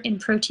structure and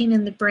protein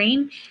in the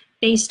brain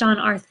based on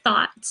our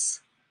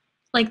thoughts.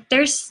 Like,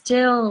 they're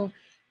still,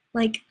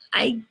 like,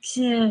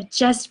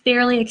 just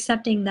barely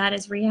accepting that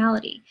as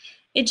reality.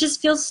 It just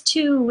feels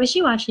too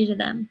wishy-washy to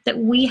them that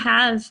we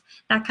have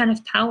that kind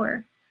of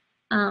power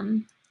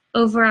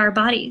over our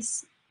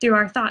bodies through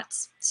our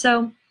thoughts.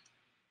 So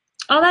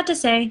all that to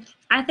say,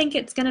 I think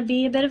it's going to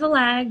be a bit of a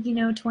lag,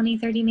 20,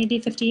 30, maybe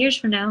 50 years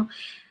from now.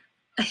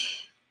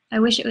 I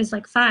wish it was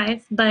like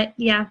 5, but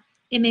yeah,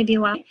 it may be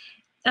a while.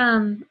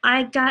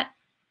 I got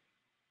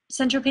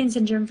central pain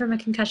syndrome from a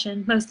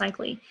concussion, most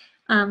likely.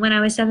 When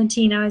I was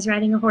 17, I was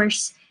riding a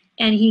horse,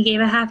 and he gave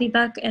a happy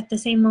buck at the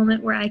same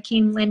moment where I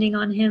came landing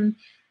on him,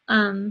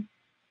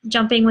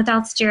 jumping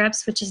without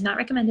stirrups, which is not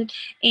recommended,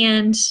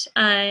 and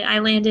I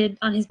landed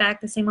on his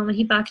back the same moment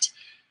he bucked.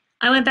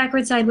 I went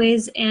backward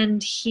sideways,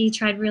 and he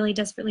tried really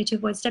desperately to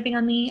avoid stepping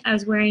on me. I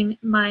was wearing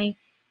my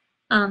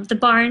the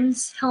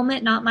Barnes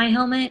helmet, not my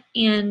helmet,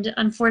 and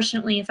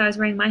unfortunately, if I was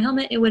wearing my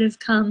helmet, it would have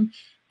come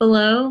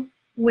below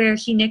where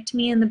he nicked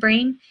me in the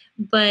brain,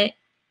 but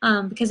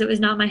because it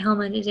was not my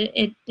helmet,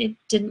 it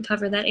didn't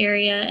cover that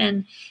area,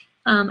 and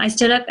I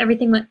stood up,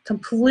 everything went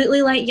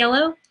completely light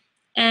yellow,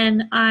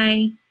 and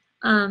I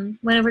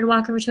went over to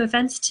walk over to a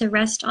fence to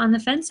rest on the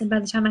fence, and by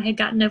the time I had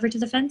gotten over to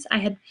the fence, I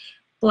had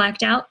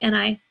blacked out, and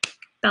I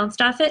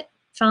bounced off it,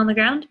 fell on the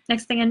ground.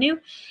 Next thing I knew,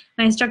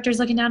 my instructor's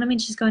looking down at me,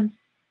 and she's going,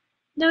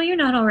 "No, you're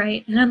not all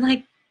right." And I'm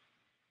like,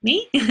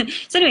 "Me?"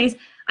 So anyways,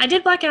 I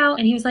did black out,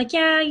 and he was like,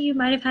 "Yeah, you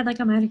might have had like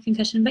a minor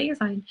concussion, but you're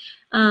fine."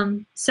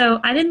 So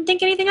I didn't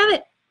think anything of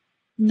it.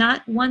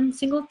 Not one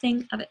single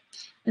thing of it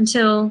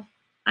until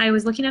I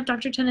was looking up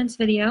Dr. Tennant's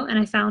video, and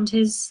I found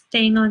his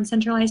thing on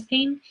centralized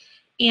pain,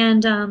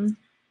 and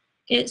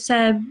it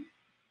said,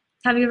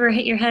 "Have you ever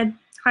hit your head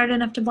hard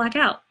enough to black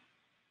out?"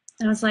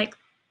 And I was like,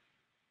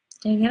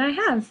 dang it, I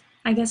have.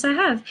 I guess I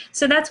have.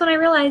 So that's when I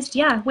realized,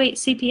 yeah, wait,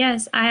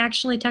 CPS, I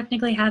actually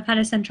technically have had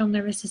a central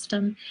nervous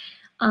system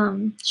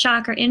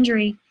shock or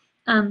injury.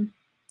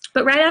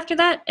 But right after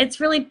that, it's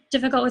really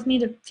difficult with me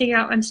to figure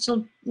out. I'm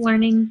still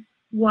learning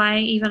why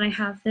even I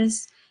have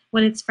this,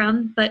 what it's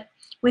from. But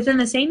within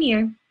the same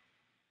year,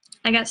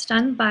 I got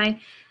stung by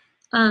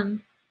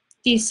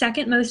the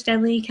second most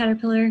deadly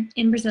caterpillar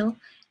in Brazil,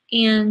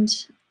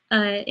 and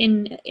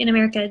in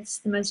America, it's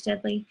the most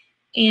deadly.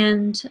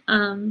 And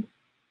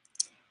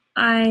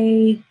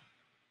I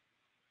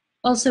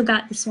also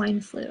got the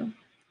swine flu,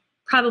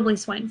 probably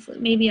swine flu,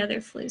 maybe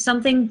other flu,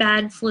 something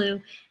bad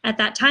flu at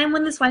that time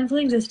when the swine flu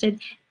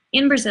existed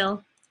in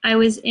Brazil. I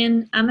was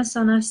in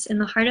Amazonas, in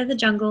the heart of the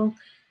jungle,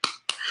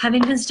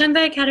 having been stung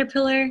by a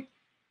caterpillar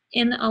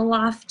in a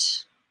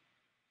loft,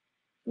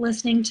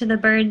 listening to the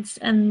birds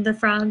and the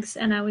frogs,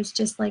 and I was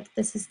just like,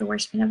 this is the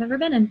worst pain I've ever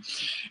been in.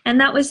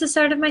 And that was the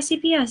start of my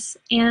CPS,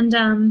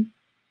 and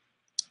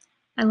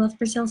I love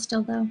Brazil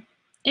still, though.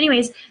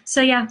 Anyways,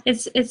 so yeah,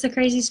 it's a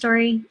crazy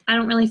story. I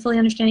don't really fully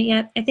understand it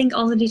yet. I think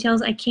all the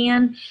details I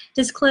can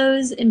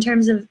disclose in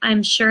terms of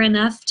I'm sure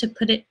enough to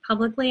put it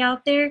publicly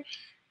out there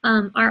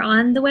are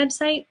on the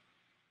website.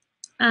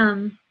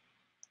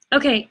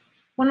 Okay,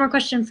 one more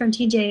question from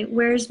TJ.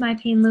 Where's my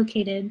pain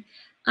located?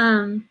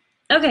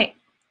 Okay,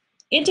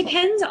 it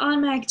depends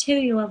on my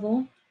activity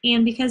level,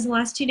 and because the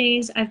last 2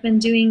 days I've been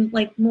doing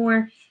like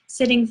more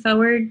sitting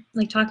forward,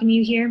 like talking to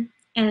you here,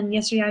 and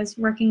yesterday I was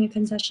working a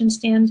concession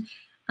stand,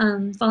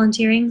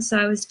 volunteering, so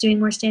I was doing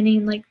more standing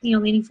and like, you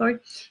know, leaning forward.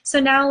 So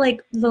now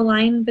like the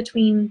line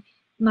between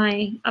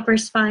my upper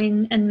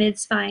spine and mid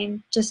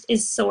spine just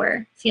is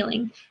sore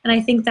feeling, and I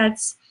think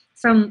that's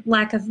from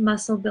lack of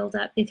muscle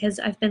buildup because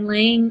I've been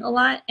laying a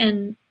lot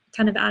and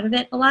kind of out of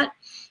it a lot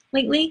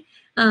lately.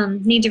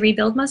 Need to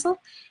rebuild muscle.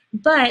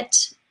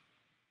 But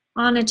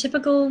on a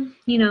typical,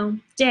 you know,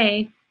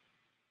 day,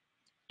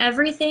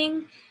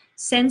 everything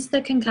since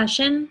the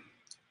concussion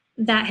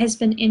that has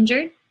been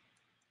injured,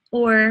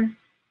 or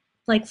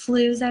like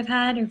flus I've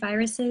had or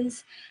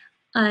viruses,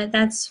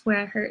 that's where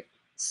I hurt.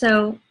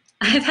 So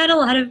I've had a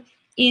lot of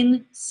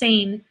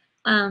insane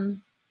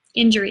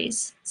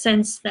injuries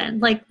since then,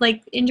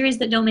 like injuries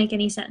that don't make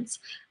any sense.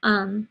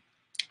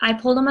 I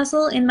pulled a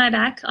muscle in my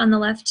back on the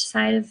left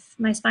side of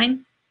my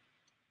spine.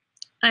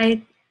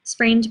 I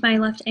sprained my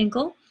left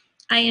ankle.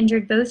 I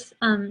injured both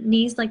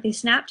knees, like they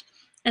snapped,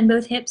 and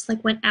both hips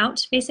like went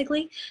out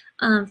basically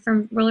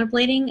from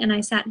rollerblading, and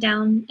I sat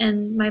down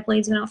and my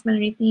blades went out from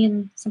underneath me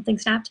and something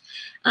snapped.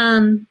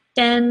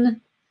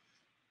 Then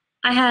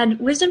I had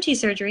wisdom teeth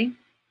surgery.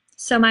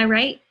 So my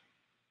right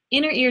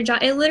inner ear jaw,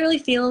 it literally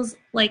feels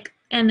like,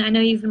 and I know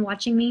you've been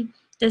watching me,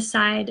 this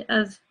side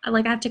of,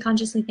 like I have to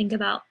consciously think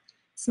about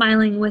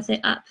smiling with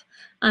it up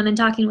and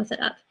talking with it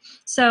up.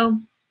 So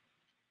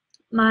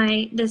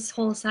this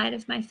whole side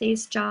of my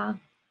face, jaw,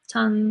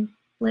 tongue,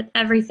 lip,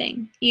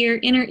 everything, ear,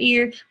 inner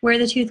ear, where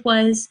the tooth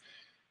was,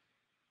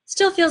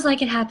 still feels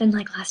like it happened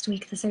like last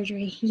week, the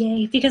surgery.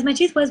 Yay, because my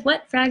tooth was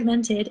what?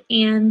 Fragmented,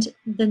 and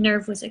the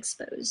nerve was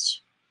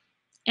exposed.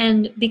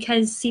 And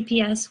because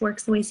CPS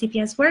works the way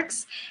CPS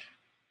works,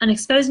 an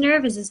exposed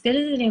nerve is as good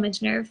as a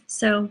damaged nerve,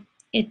 so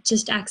it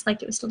just acts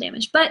like it was still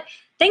damaged. But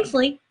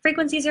thankfully,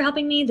 frequencies are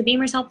helping me, the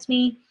beamers helped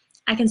me,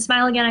 I can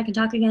smile again, I can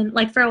talk again.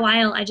 Like for a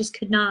while, I just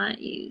could not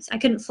use, I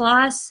couldn't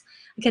floss,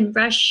 I couldn't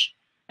brush,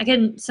 I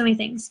couldn't, so many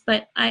things,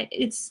 but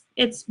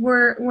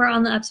we're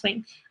on the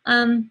upswing.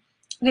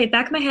 Okay,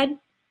 back of my head,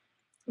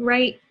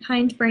 right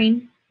hind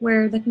brain,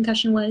 where the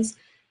concussion was,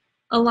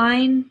 a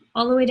line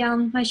all the way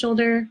down my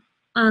shoulder.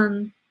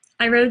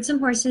 I rode some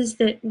horses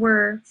that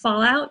were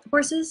fallout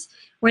horses,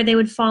 where they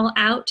would fall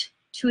out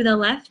to the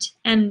left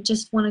and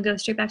just want to go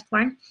straight back to the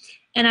barn.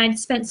 And I'd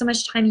spent so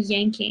much time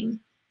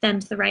yanking them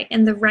to the right.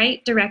 And the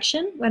right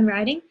direction when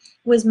riding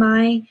was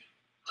my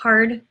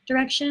hard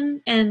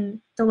direction,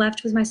 and the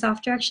left was my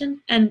soft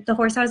direction. And the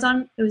horse I was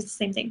on, it was the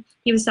same thing.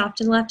 He was soft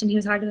to the left and he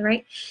was hard to the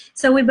right.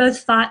 So we both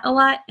fought a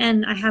lot,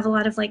 and I have a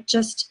lot of like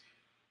just,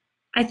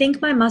 I think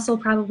my muscle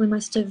probably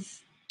must have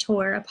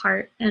tore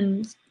apart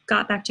and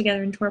got back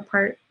together and tore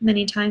apart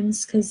many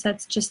times because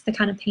that's just the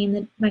kind of pain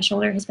that my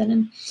shoulder has been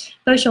in.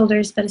 Both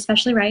shoulders, but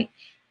especially right.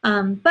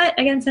 But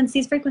again, since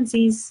these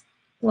frequencies,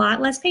 a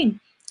lot less pain.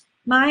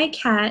 My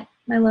cat,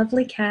 my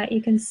lovely cat,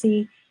 you can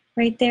see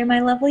right there my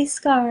lovely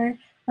scar.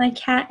 My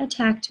cat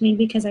attacked me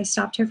because I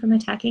stopped her from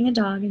attacking a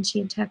dog and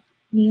she attacked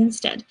me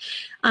instead.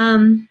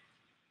 And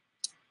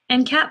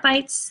cat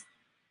bites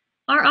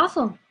are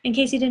awful. In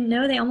case you didn't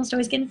know, they almost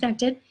always get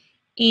infected.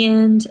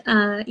 And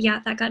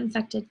yeah, that got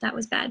infected. That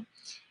was bad.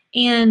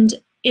 And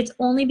it's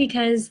only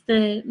because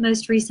the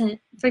most recent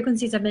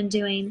frequencies I've been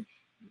doing,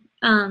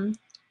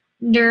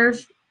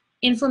 nerve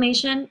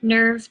inflammation,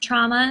 nerve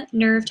trauma,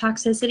 nerve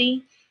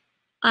toxicity,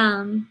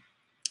 trauma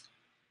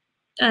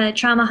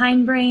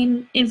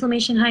hindbrain,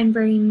 inflammation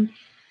hindbrain,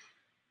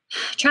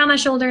 trauma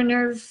shoulder,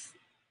 nerve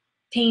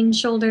pain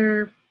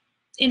shoulder,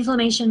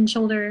 inflammation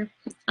shoulder,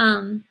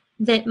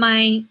 that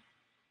my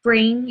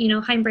brain,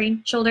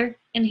 hindbrain, shoulder,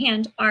 and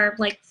hand are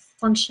like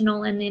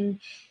functional and in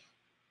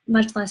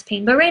much less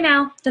pain. But right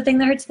now, the thing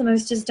that hurts the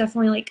most is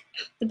definitely like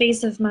the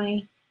base of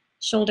my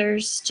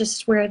shoulders,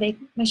 just where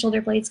my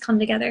shoulder blades come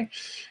together.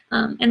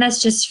 And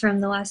that's just from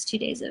the last 2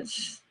 days of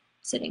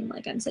sitting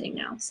like I'm sitting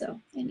now. So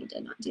I need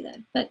to not do that.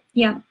 But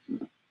yeah.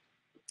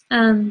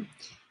 I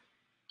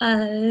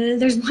know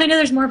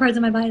there's more parts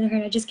of my body that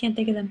hurt. I just can't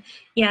think of them.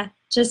 Yeah,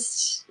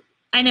 just,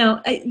 I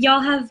know.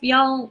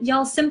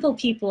 Y'all simple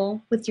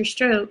people with your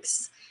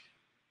strokes,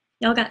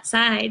 y'all got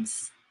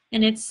sides,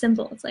 and it's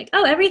simple. It's like,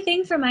 oh,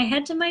 everything from my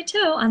head to my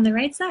toe on the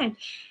right side.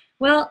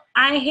 Well,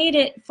 I hate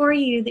it for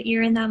you that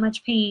you're in that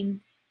much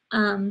pain,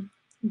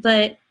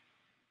 but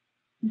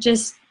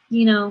just,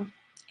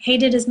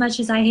 hate it as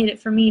much as I hate it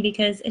for me,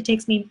 because it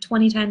takes me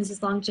 20 times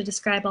as long to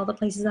describe all the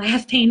places I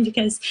have pain,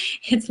 because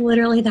it's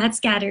literally that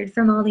scattered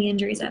from all the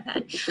injuries I've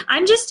had.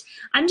 I'm just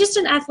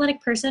an athletic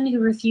person who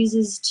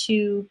refuses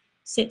to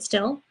sit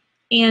still,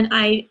 and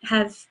I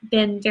have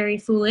been very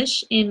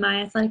foolish in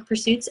my athletic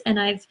pursuits, and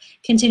I've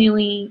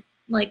continually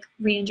like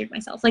re-injured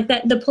myself. Like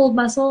the pulled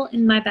muscle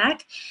in my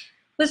back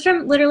was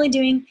from literally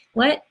doing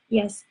what?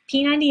 Yes,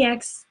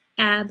 P90X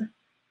ab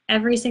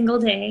every single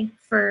day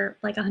for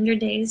like 100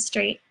 days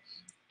straight,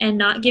 and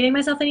not giving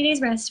myself any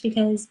days rest,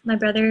 because my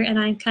brother and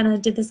I kind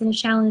of did this little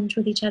challenge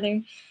with each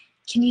other.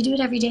 Can you do it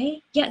every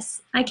day?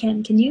 Yes, I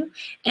can. Can you?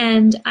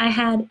 And I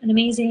had an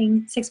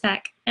amazing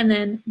six-pack, and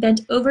then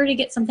bent over to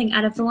get something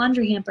out of the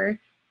laundry hamper,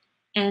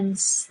 and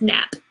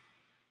snap.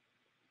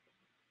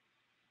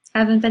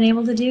 Haven't been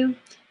able to do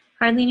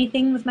hardly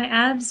anything with my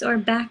abs or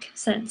back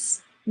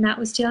since, and that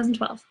was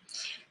 2012.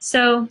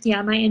 So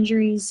yeah, my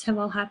injuries have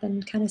all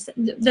happened kind of,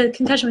 the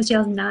concussion was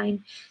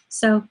 2009.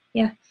 So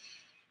yeah.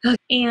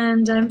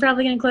 And I'm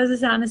probably going to close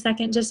this out in a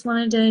second. Just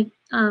wanted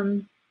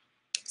to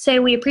say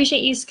we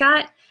appreciate you,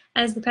 Scott,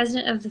 as the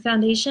president of the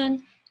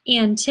foundation,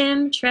 and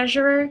Tim,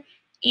 treasurer,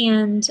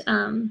 and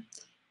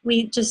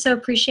we just so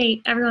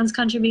appreciate everyone's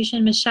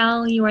contribution.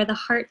 Michelle, you are the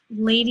heart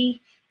lady.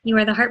 You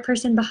are the heart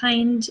person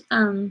behind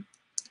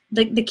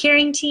the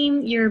caring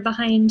team. You're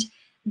behind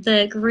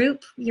the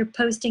group. You're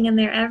posting in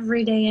there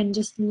every day and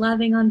just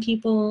loving on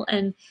people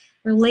and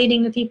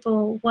relating to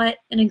people. What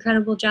an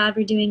incredible job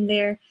you're doing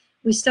there.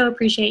 We so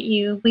appreciate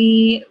you.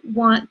 We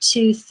want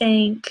to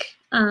thank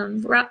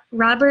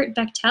Robert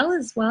Bechtel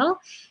as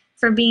well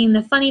for being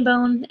the funny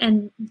bone,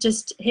 and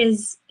just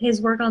his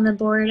work on the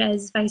board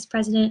as vice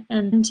president.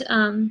 And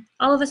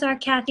all of us are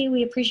Kathy.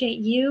 We appreciate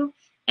you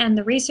and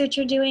the research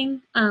you're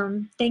doing.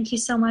 Thank you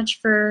so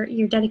much for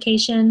your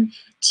dedication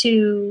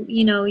to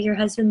your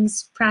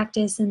husband's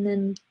practice and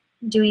then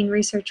doing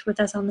research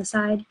with us on the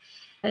side.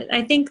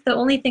 I think the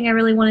only thing I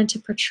really wanted to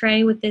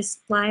portray with this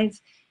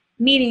live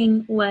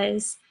meeting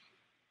was,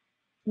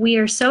 we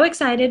are so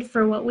excited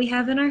for what we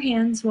have in our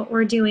hands, what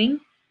we're doing,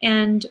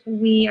 and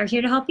we are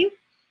here to help you.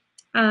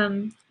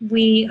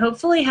 We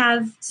hopefully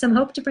have some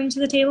hope to bring to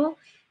the table,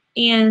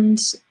 and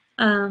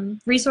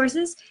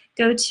resources.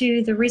 Go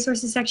to the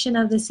resources section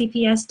of the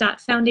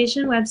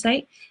CPS.Foundation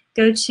website.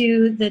 Go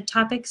to the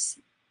topics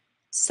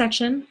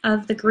section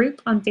of the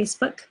group on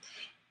Facebook,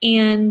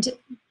 and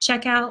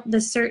check out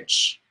the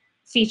search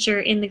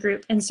feature in the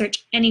group and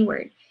search any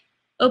word.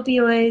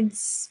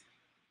 Opioids,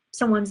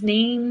 someone's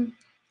name,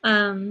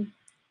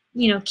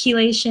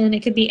 chelation,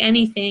 it could be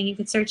anything you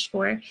could search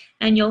for,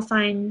 and you'll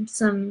find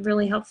some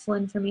really helpful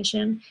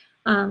information.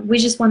 We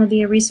just want to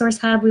be a resource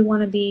hub. We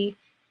want to be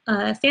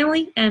a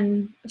family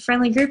and a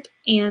friendly group,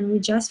 and we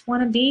just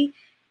want to be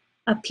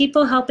a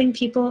people helping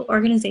people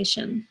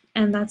organization,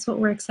 and that's what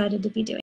we're excited to be doing.